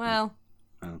 Well,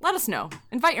 let us know.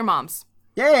 Invite your moms.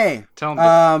 Yay! Tell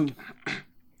them.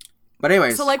 But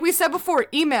anyways, So like we said before,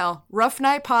 email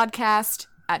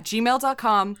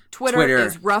roughnightpodcast@gmail.com. Twitter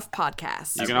is Rough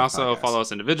Podcast. You can also follow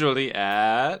us individually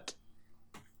at.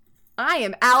 I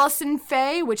am Allison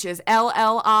Faye, which is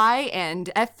LLI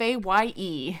and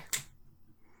FAYE.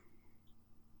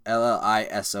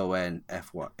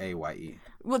 LLISONFAYE.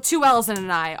 Well, 2 L's and an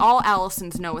I. All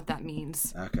Allisons know what that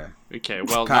means. Okay. Okay,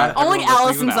 well, Kyle. not Only everyone listening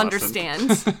Allisons is an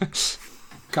Allison. understand.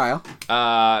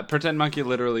 Kyle. Pretend Monkey,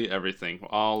 literally everything.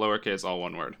 All lowercase, all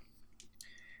one word.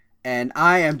 And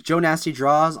I am Joe Nasty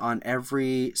Draws on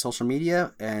every social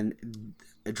media, and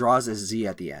Draws is Z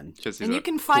at the end. And you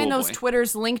can find those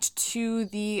Twitters linked to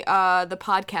the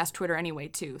podcast Twitter anyway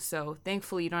too. So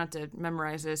thankfully you don't have to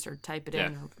memorize this or type it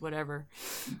in or whatever.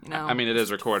 You know. I mean, it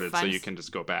is recorded, so Fine. you can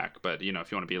just go back. But you know,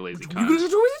 if you want to be a lazy cunt,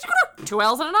 2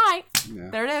 L's and an I. Yeah.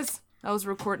 There it is.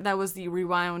 That was the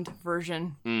rewound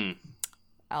version.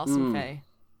 Allison Faye.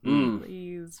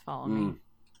 Please follow me.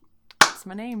 That's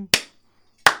my name.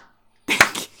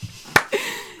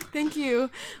 Thank you.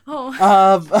 Oh,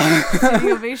 the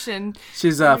ovation.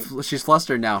 She's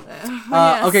flustered now.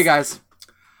 Yes. Okay, guys.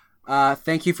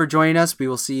 Thank you for joining us. We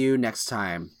will see you next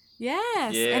time.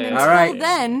 Yes. Yeah. And until All right.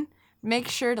 then, make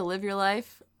sure to live your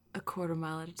life a quarter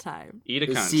mile at a time. eat a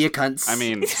cunt. See ya, cunts. I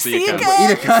mean, See see ya, ya,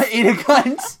 cunt. cunt. Eat a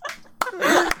cunt.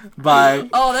 Bye.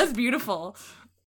 Oh, that's beautiful.